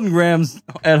had the Golden Grams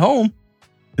at home.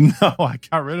 No, I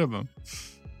got rid of them.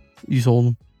 You sold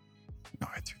them. No,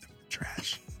 I threw them in the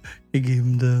trash. I gave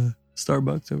them to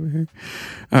Starbucks over here.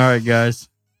 All right, guys.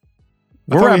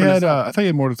 I thought you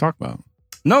had more to talk about.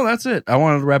 No, that's it. I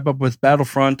wanted to wrap up with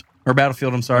Battlefield.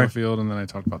 I'm sorry. Battlefield, and then I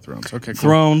talked about Thrones. Okay, cool.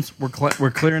 Thrones. We're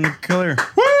clearing the clear.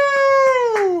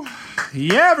 Woo!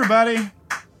 Yeah, everybody.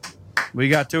 We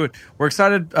got to it. We're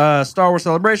excited. Star Wars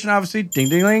Celebration, obviously. Ding,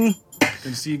 ding, ding.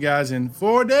 Gonna see you guys in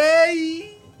 4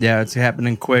 days. Yeah, it's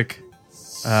happening quick.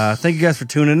 Thank you guys for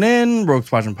tuning in. Rogue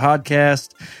Squadron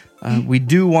Podcast. We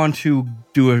do want to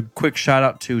do a quick shout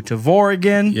out to Tavour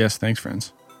again. Yes, thanks,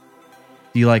 friends.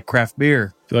 Do you like craft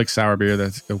beer? If you like sour beer,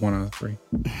 that's a 1 out of 3.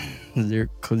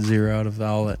 0 out of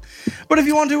all that. But if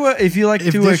you want to, if you like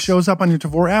if to, this shows up on your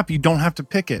Tavour app, you don't have to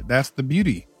pick it. That's the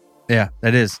beauty. Yeah,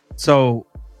 that is. So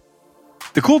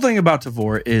the cool thing about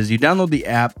Tavour is you download the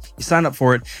app, you sign up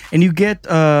for it, and you get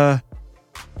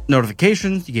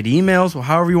notifications, you get emails, or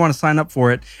however you want to sign up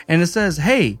for it. And it says,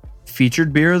 hey,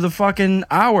 featured beer of the fucking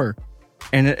hour.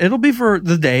 And it'll be for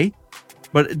the day,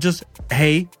 but just,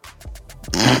 hey,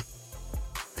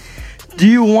 do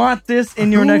you want this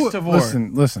in your next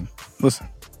Tavour? Listen.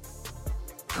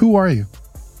 Who are you?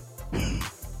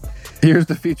 Here's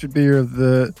the featured beer of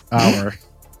the hour,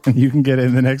 and you can get it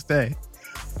in the next day.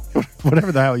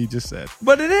 Whatever the hell you just said.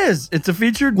 But it is. It's a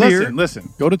featured beer. Listen.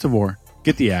 Go to Tavour,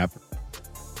 get the app.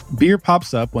 Beer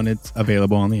pops up when it's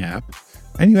available on the app,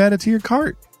 and you add it to your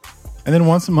cart. And then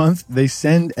once a month, they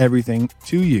send everything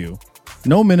to you.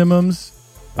 No minimums.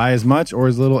 Buy as much or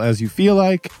as little as you feel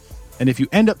like. And if you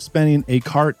end up spending a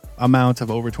cart amount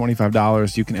of over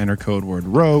 $25, you can enter code word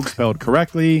ROGUE, spelled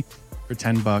correctly, for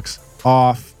 $10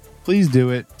 off. Please do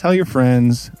it. Tell your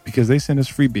friends, because they send us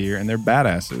free beer and they're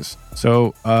badasses.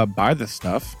 So buy this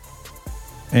stuff,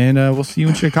 and we'll see you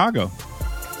in Chicago.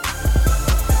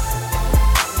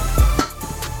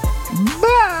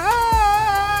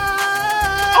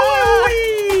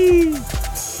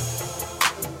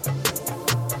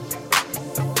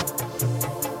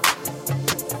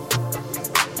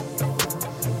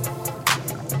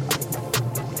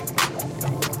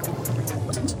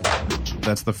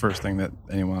 That's the first thing that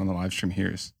anyone on the live stream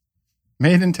hears.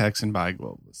 Made in Texan by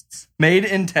Globalists. Made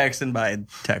in Texan by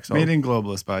Texo. Made in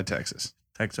Globalist by Texas.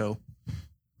 Texo.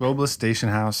 Globalist Station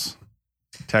House,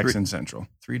 Texan Central.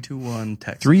 321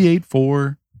 Texas.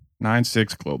 384-96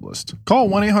 Globalist. Call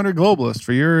 1-800-GLOBALIST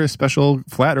for your special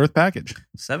flat earth package.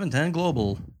 710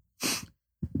 Global.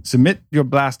 Submit your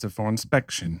blaster for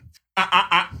inspection.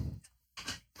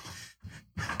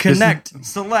 Connect.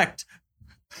 Select.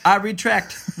 I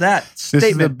retract that statement.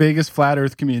 This is the biggest flat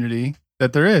earth community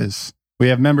that there is. We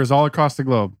have members all across the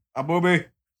globe. Booby.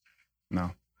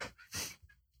 No.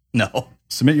 No.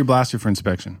 Submit your blaster for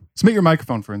inspection. Submit your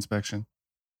microphone for inspection.